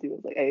hugging him too. I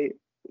was like, hey,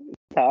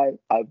 time,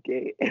 I'm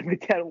gay. And my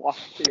dad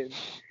walked in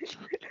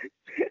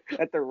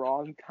at the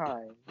wrong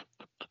time.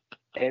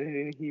 And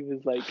then he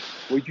was like,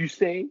 what'd you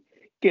say?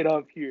 Get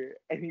up here.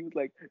 And he was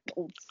like,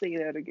 don't say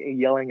that again,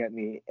 yelling at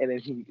me. And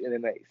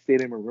then I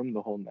stayed in my room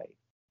the whole night.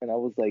 And I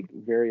was like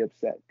very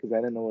upset because I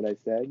didn't know what I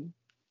said.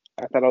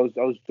 I thought I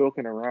was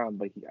joking around,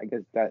 but I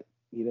guess that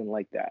he didn't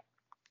like that.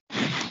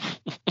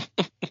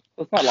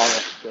 It's not long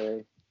enough to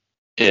say.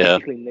 Yeah.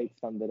 Basically, Nate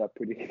summed it up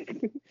pretty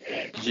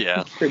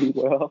Yeah. pretty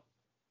well.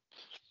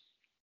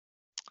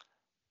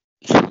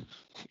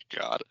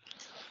 God.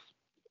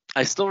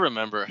 I still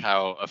remember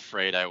how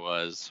afraid I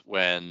was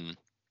when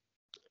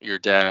your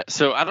dad.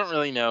 So I don't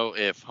really know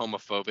if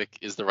homophobic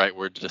is the right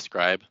word to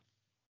describe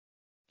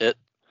it,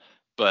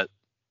 but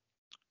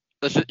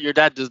your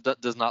dad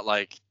does not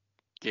like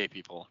gay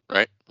people,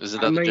 right? Is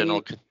I that the mean,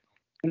 general?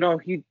 no,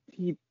 he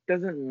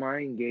doesn't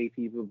mind gay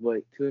people,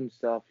 but to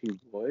himself he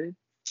would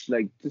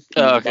like just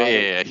Oh, think okay, about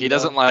it. yeah. He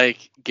doesn't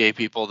like gay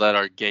people that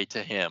are gay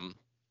to him.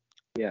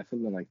 Yeah,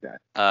 something like that.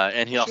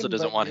 And he also Shouldn't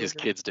doesn't let want me his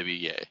over. kids to be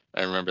gay.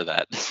 I remember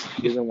that.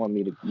 He doesn't want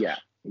me to. Yeah,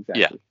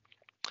 exactly.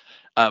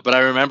 Yeah. But I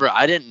remember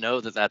I didn't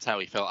know that that's how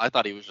he felt. I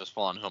thought he was just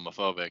full on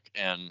homophobic.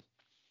 And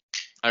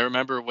I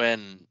remember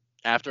when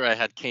after I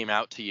had came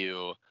out to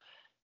you,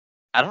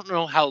 I don't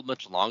know how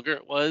much longer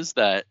it was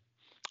that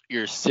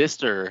your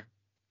sister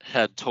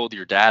had told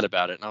your dad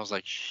about it, and I was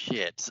like,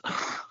 shit.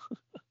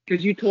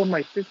 Because you told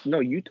my sister. No,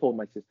 you told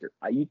my sister.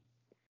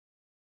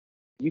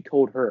 You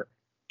told her,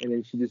 and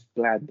then she just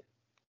blabbed.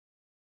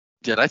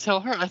 Did I tell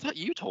her? I thought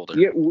you told her.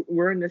 Yeah,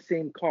 we're in the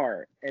same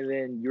car, and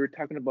then you're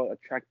talking about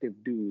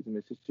attractive dudes, and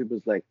my sister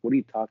was like, "What are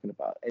you talking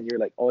about?" And you're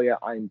like, "Oh yeah,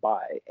 I'm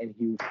bi," and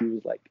he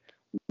was like,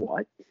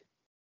 "What?"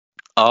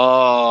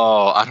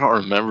 Oh, I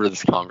don't remember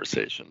this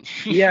conversation.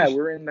 Yeah,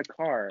 we're in the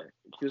car.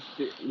 Just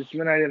this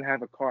when I didn't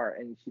have a car,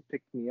 and she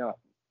picked me up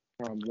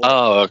from work.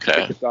 Oh,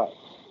 okay. Picked us up.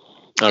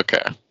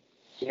 Okay.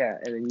 Yeah,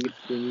 and then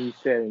you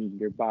said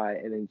you're bi,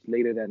 and then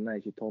later that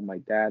night you told my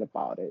dad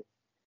about it.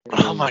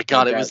 Oh my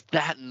god, it was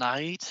that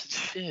night?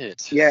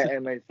 Shit. Yeah,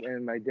 and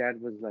my dad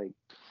was like,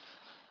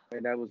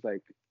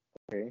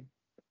 okay.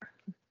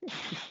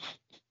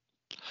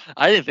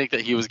 I didn't think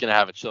that he was gonna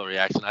have a chill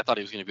reaction. I thought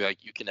he was gonna be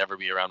like, "You can never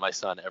be around my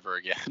son ever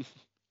again."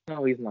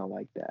 No, he's not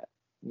like that.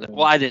 No.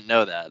 Well, I didn't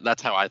know that.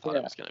 That's how I thought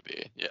it was gonna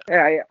be. Yeah.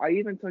 Yeah, I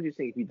even told you,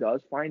 say if he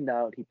does find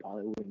out, he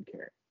probably wouldn't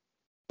care.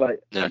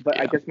 But Yeah.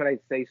 I guess when I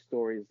say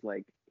stories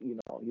like, you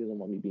know, he doesn't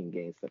want me being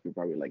gay and stuff, you're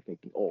probably like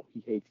thinking, oh,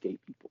 he hates gay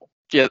people.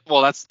 Yeah,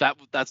 well, that's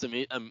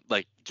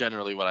like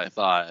generally what I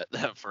thought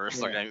at first.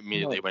 Yeah. Like I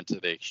immediately went to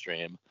the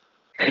extreme.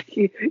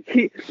 he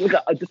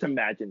just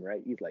imagine,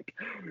 right? He's like,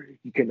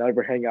 you can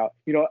never hang out.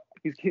 You know,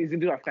 he's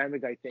into that Family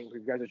Guy thing where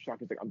you guys are shocked.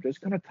 He's like, I'm just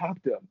gonna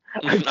talk to him.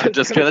 I'm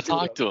just gonna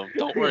talk to him.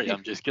 Don't worry,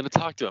 I'm just gonna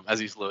talk to him as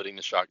he's loading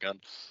the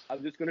shotgun.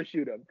 I'm just gonna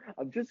shoot him.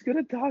 I'm just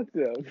gonna talk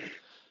to him.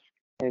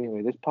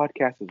 Anyway, this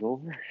podcast is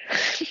over.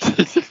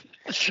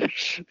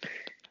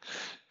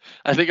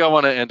 I think I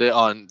want to end it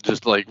on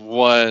just like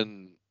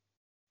one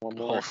more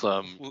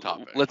wholesome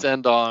topic. Let's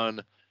end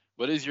on,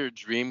 what is your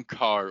dream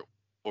car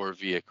or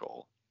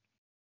vehicle?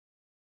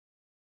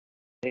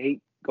 Hey,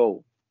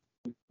 go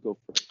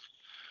first.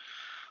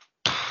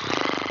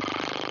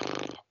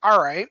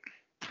 All right.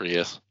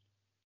 Prius.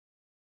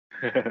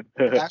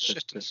 That's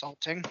just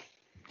insulting.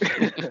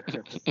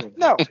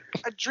 No,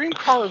 a dream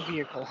car or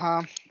vehicle,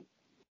 huh?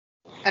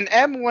 An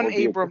M1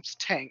 Abrams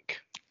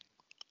tank.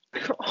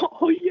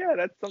 Oh yeah,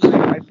 that's something.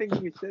 I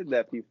think you said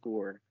that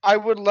before. I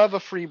would love a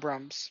free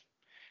Brums.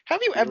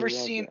 Have you ever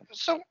seen? That.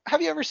 So,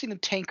 have you ever seen a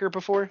tanker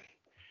before?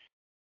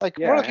 Like,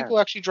 what are the people who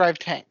actually drive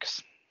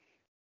tanks?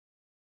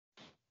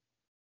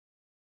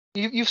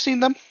 You've seen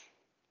them?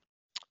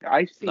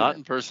 I've seen not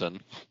in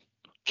person.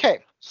 Okay,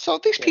 so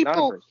these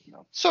people. Person,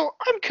 no. So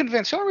I'm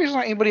convinced the only reason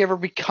why anybody ever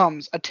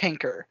becomes a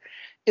tanker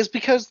is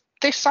because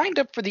they signed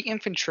up for the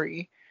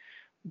infantry,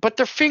 but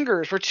their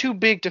fingers were too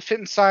big to fit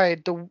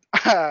inside the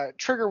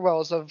trigger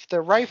wells of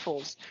their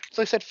rifles.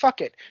 So they said, "Fuck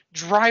it,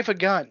 drive a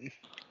gun."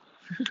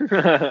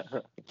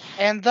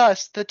 And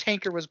thus the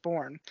tanker was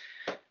born.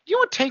 You know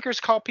what tankers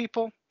call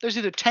people? There's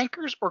either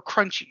tankers or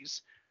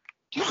crunchies.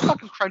 Do you know what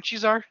fucking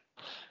crunchies are?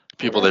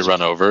 People they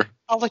run over.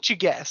 I'll let you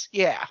guess.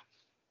 Yeah.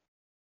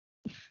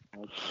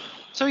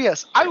 So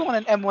yes, I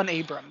want an M1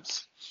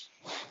 Abrams.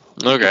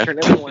 Okay. Turn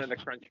everyone into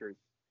crunchers.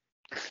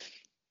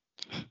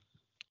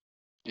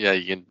 Yeah,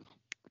 you can.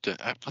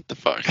 What the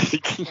fuck?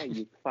 Yeah,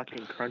 you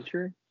fucking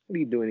cruncher. What are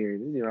you doing here?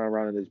 You're not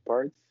around in these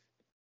parts.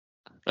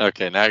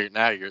 Okay, now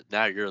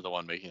you're the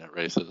one making it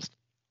racist.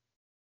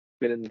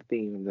 Been in the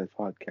theme of this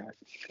podcast.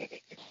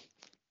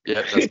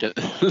 Yeah,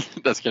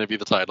 that's gonna be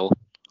the title.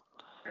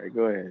 All right,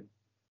 go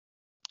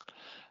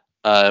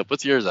ahead.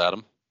 What's yours,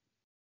 Adam?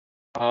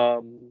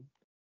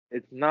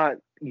 It's not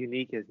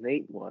unique as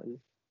Nate was,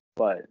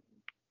 but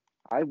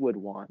I would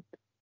want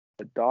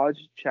a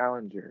Dodge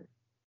Challenger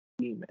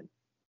Demon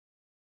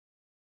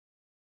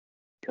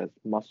because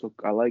muscle.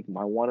 I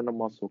wanted a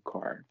muscle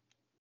car.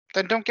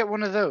 Then don't get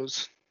one of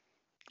those.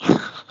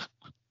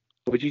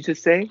 What'd you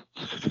just say?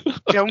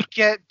 Don't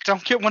get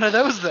one of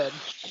those then.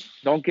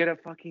 Don't get a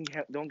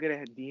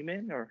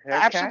demon or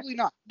Hellcat? Absolutely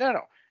not.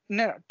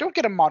 No. Don't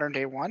get a modern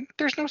day one.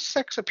 There's no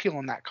sex appeal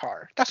in that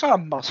car. That's not a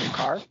muscle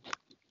car.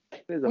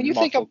 When you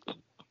think of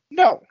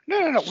no.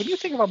 When you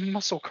think of a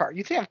muscle car,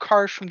 you think of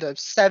cars from the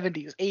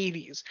 70s,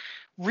 80s,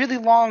 really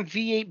long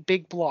V8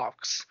 big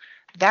blocks.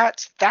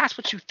 That's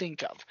what you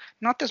think of.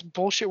 Not this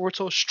bullshit where it's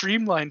all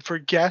streamlined for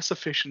gas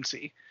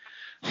efficiency.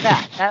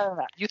 No.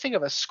 You think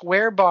of a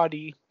square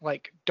body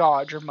like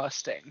Dodge or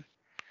Mustang.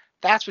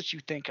 That's what you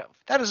think of.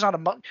 That is not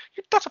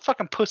that's a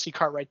fucking pussy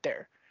car right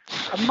there.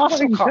 A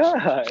muscle car.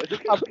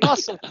 A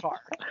muscle car.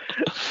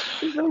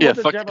 Yeah,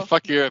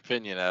 fuck your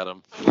opinion,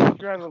 Adam.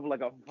 Drive of like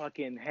a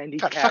fucking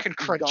handicapped fucking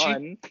crunchy.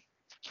 gun.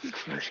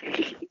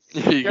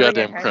 You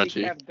goddamn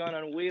crunchy. Handicapped gun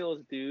on wheels,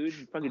 dude.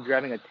 You're fucking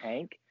driving a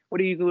tank. What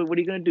are you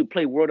gonna do?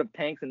 Play World of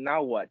Tanks and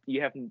now what?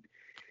 You haven't.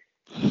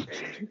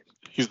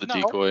 He's the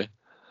decoy.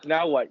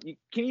 Now what? Can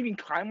you even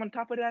climb on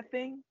top of that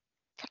thing?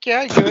 Fuck yeah,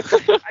 I do it.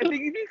 I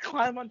think if you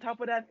climb on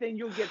top of that thing,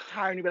 you'll get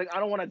tired and you'll be like,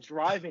 I don't want to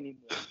drive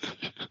anymore.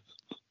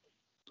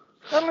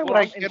 Not only would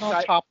I get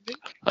on top of it.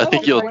 I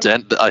think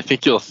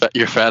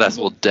your fat ass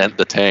will dent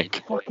the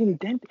tank. Fucking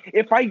dent.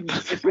 If I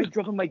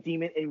drove in my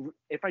demon and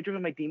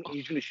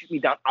he's gonna shoot me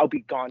down, I'll be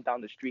gone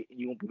down the street and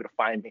you won't be able to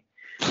find me.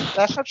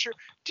 That's not true.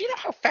 Do you know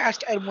how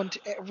fast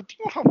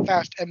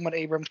M1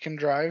 Abrams can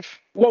drive?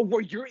 Well,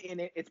 where you're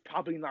in it, it's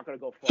probably not gonna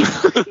go far.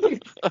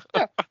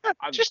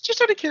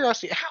 Just out of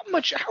curiosity,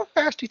 how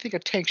fast do you think a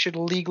tank should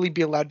legally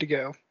be allowed to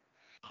go?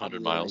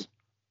 100 miles.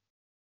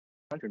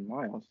 100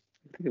 miles.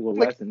 I think it will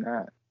less than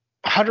that.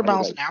 100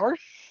 miles an hour?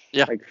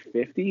 Yeah. Like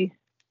 50?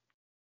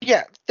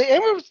 Yeah.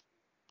 The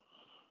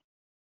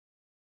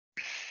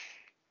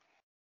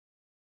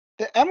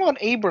M1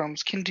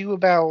 Abrams can do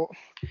about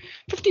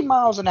 50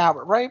 miles an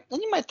hour, right?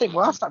 And you might think,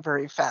 well, that's not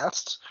very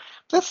fast.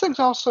 This thing's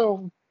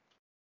also,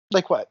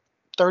 like what,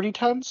 30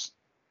 tons?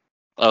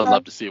 I would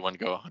love to see one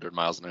go 100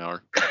 miles an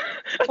hour.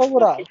 So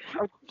would I.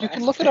 You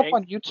can look it up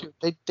on YouTube.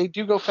 They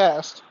do go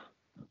fast.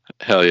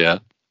 Hell yeah.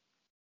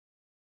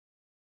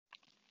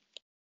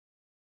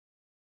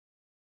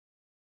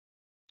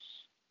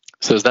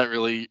 So is that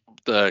really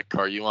the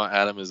car you want,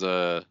 Adam? Is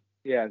a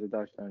it's a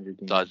Dodge Challenger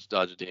Demon.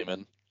 Dodge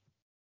Demon.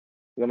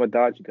 I'm a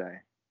Dodge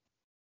guy.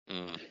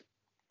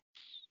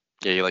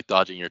 Yeah, you like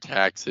dodging your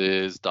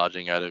taxes,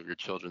 dodging out of your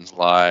children's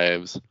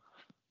lives,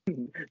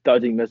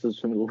 dodging missiles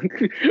from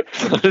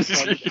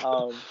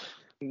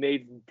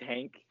Nate's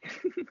tank.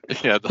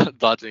 Yeah,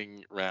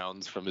 dodging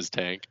rounds from his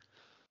tank.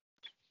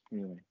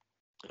 Anyway.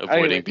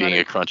 Avoiding being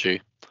a crunchy.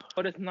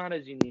 But it's not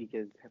as unique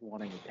as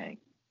wanting a tank.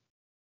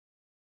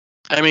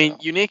 I mean,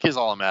 unique is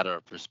all a matter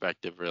of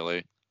perspective, really.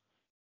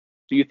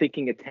 So you're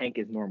thinking a tank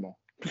is normal?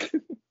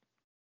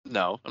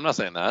 No, I'm not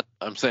saying that.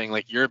 I'm saying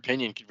like your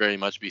opinion could very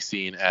much be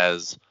seen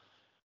as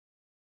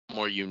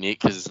more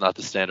unique because it's not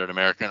the standard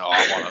American.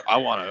 Oh, I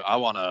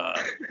want a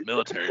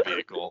military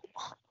vehicle.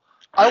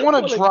 I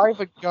want to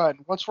drive a gun.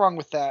 What's wrong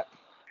with that?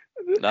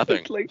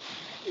 Nothing.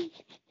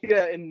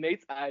 Yeah, in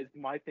Nate's eyes,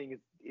 my thing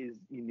is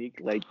unique,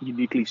 like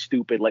uniquely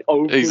stupid. Like,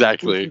 oh,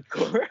 exactly.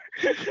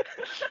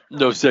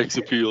 No sex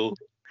appeal.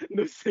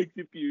 No sex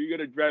appeal. You're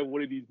gonna drive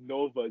one of these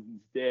Novas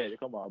instead.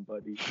 Come on,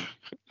 buddy.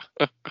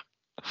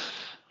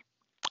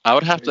 I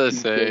would have to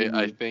say,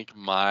 I think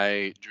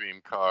my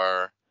dream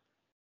car,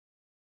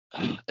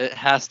 it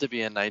has to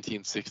be a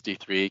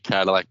 1963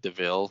 Cadillac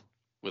DeVille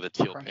with a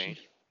teal paint.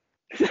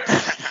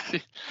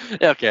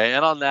 Okay,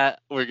 and on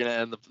that, we're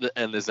gonna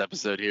end this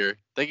episode here.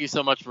 Thank you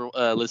so much for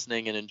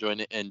listening and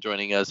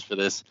joining us for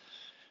this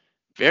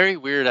very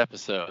weird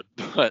episode.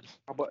 But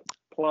how about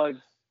plugs?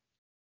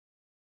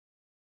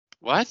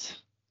 What?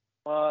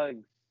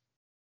 Plugs.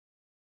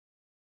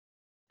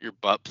 Your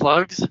butt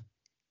plugs?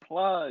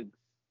 Plugs.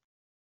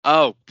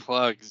 Oh,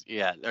 plugs.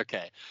 Yeah.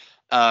 Okay.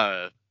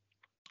 And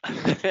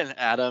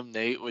Adam,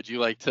 Nate, would you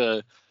like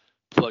to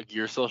plug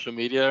your social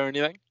media or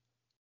anything?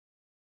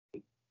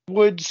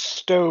 Wood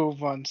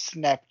Stove on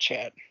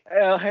Snapchat.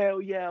 Oh,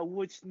 hell yeah,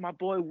 my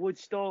boy Wood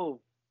Stove.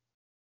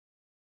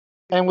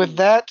 And with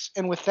that,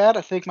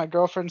 I think my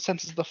girlfriend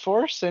senses the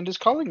force and is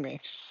calling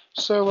me.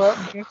 So,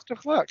 best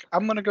of luck.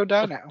 I'm gonna go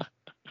die now.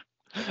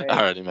 Hey,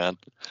 alrighty, man.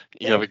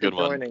 You have a good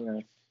one. Joining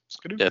us.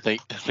 Yeah,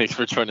 thanks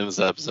for joining this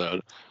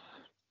episode.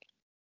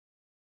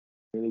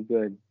 Really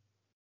good.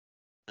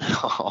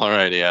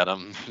 Alrighty,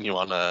 Adam. You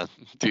wanna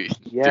do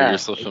your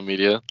social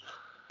media?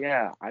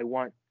 Yeah,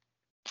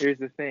 here's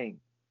the thing.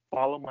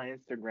 Follow my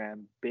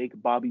Instagram, Big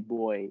Bobby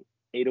Boy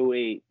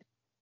 808,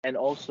 and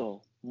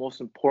also, most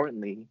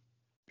importantly,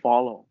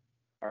 follow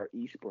our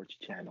esports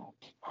channel,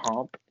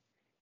 Hump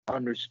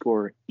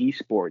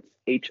HOMP_esports.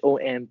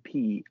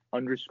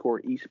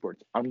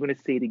 HOMP_esports. I'm gonna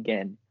say it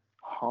again.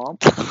 HOMP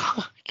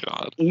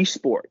God.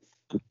 esports.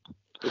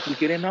 If we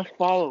get enough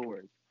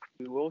followers,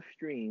 we will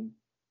stream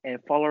and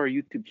follow our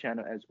YouTube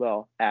channel as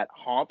well at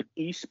HOMP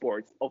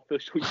Esports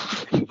official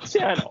YouTube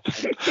channel.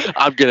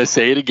 I'm gonna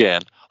say it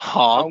again. I'm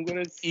HOMP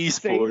gonna say it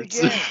Esports.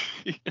 again.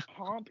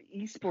 HOMP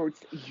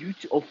Esports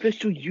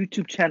official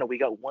YouTube channel. We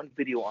got one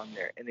video on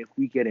there, and if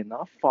we get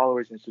enough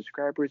followers and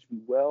subscribers, we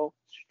will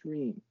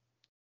stream.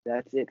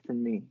 That's it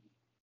from me.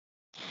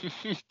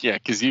 Yeah,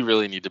 because you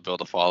really need to build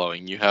a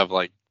following. You have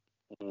like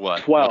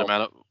what? 12. What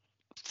amount of?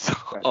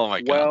 Oh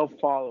my God. 12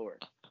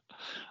 followers.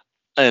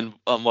 And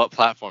on what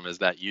platform is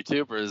that?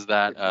 YouTube or is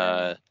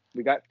that?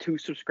 We got 2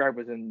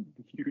 subscribers on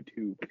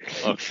YouTube.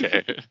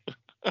 Okay.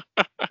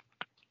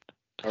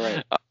 All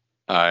right.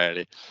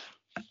 Alrighty.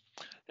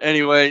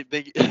 Anyway,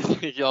 thank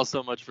you all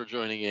so much for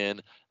joining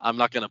in. I'm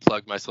not gonna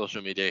plug my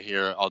social media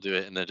here. I'll do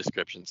it in the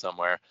description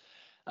somewhere.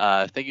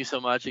 Thank you so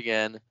much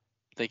again.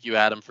 Thank you,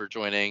 Adam, for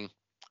joining.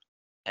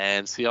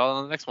 And see y'all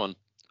on the next one.